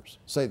 years.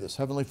 Say this,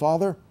 Heavenly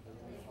Father,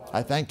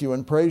 I thank you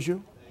and praise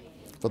you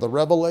for the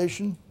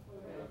revelation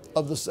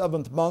of the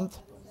 7th month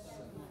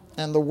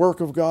and the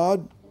work of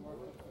God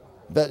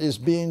that is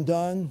being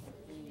done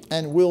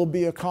and will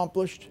be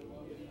accomplished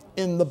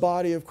in the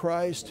body of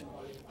Christ,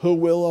 who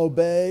will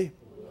obey,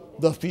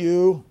 the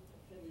few,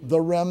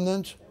 the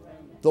remnant,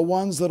 the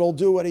ones that will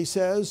do what he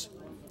says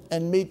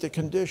and meet the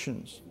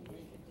conditions.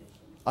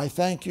 I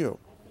thank you.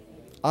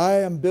 I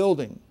am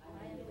building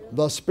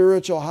the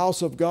spiritual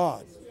house of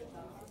God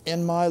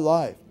in my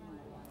life.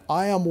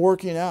 I am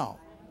working out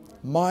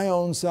my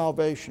own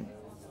salvation.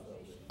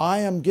 I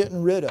am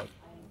getting rid of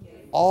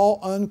all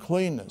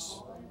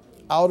uncleanness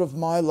out of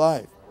my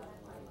life.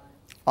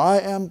 I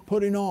am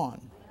putting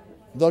on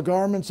the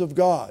garments of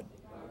God.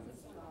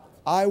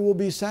 I will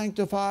be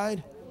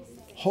sanctified,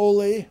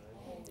 holy,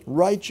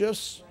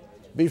 righteous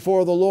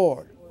before the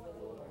Lord.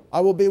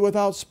 I will be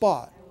without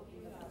spot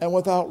and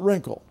without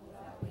wrinkle.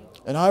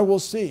 And I will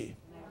see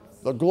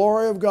the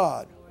glory of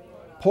God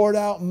poured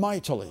out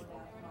mightily.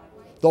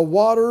 The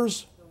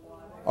waters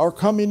are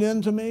coming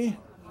into me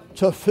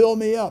to fill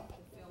me up.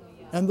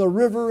 And the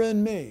river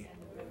in me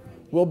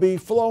will be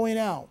flowing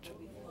out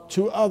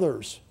to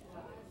others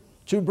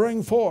to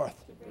bring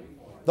forth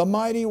the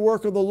mighty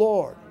work of the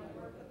Lord,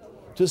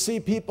 to see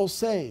people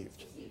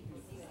saved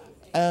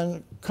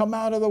and come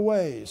out of the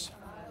ways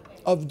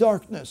of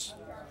darkness.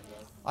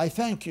 I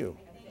thank you.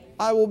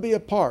 I will be a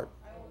part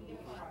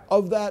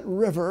of that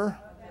river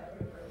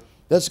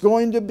that's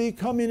going to be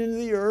coming into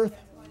the earth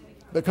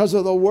because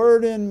of the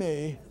word in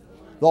me,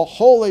 the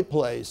holy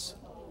place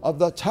of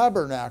the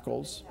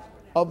tabernacles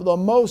of the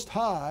Most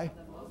High,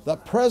 the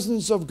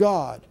presence of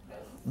God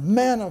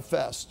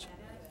manifest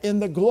in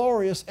the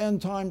glorious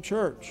end-time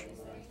church.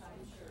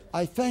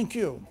 I thank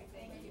you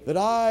that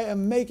I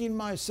am making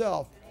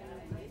myself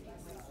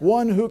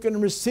one who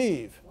can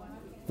receive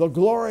the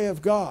glory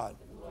of God.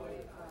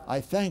 I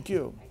thank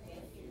you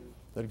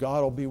that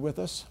God will be with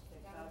us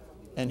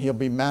and he'll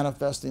be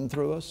manifesting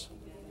through us,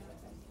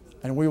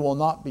 and we will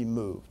not be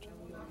moved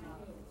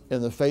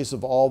in the face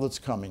of all that's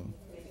coming.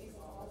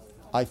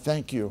 I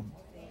thank you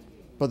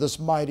for this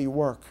mighty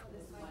work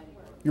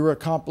you're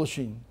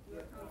accomplishing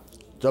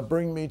to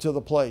bring me to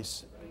the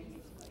place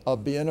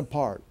of being a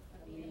part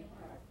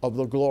of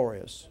the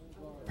glorious,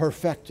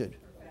 perfected,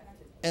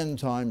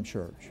 end-time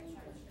church.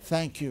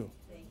 Thank you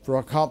for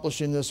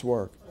accomplishing this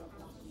work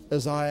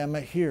as I am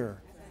a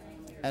hearer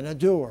and a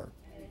doer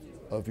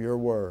of your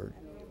word.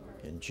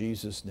 In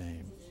Jesus'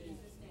 name,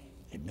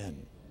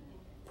 amen.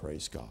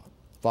 Praise God.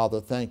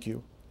 Father, thank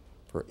you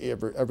for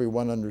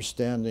everyone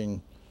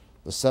understanding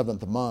the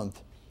seventh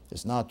month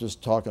is not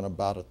just talking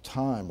about a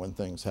time when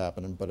things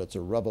happen, but it's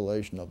a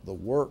revelation of the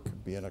work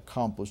being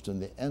accomplished in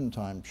the end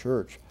time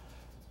church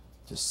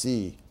to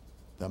see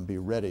them be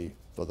ready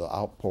for the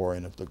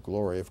outpouring of the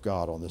glory of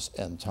God on this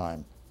end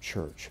time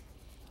church.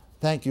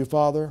 Thank you,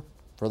 Father,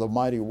 for the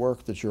mighty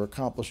work that you're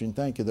accomplishing.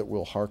 Thank you that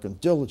we'll hearken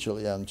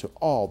diligently unto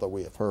all that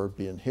we have heard,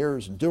 being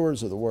hearers and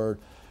doers of the word,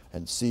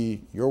 and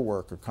see your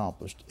work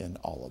accomplished in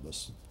all of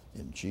us.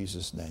 In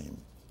Jesus'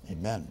 name,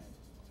 amen.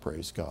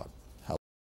 Praise God.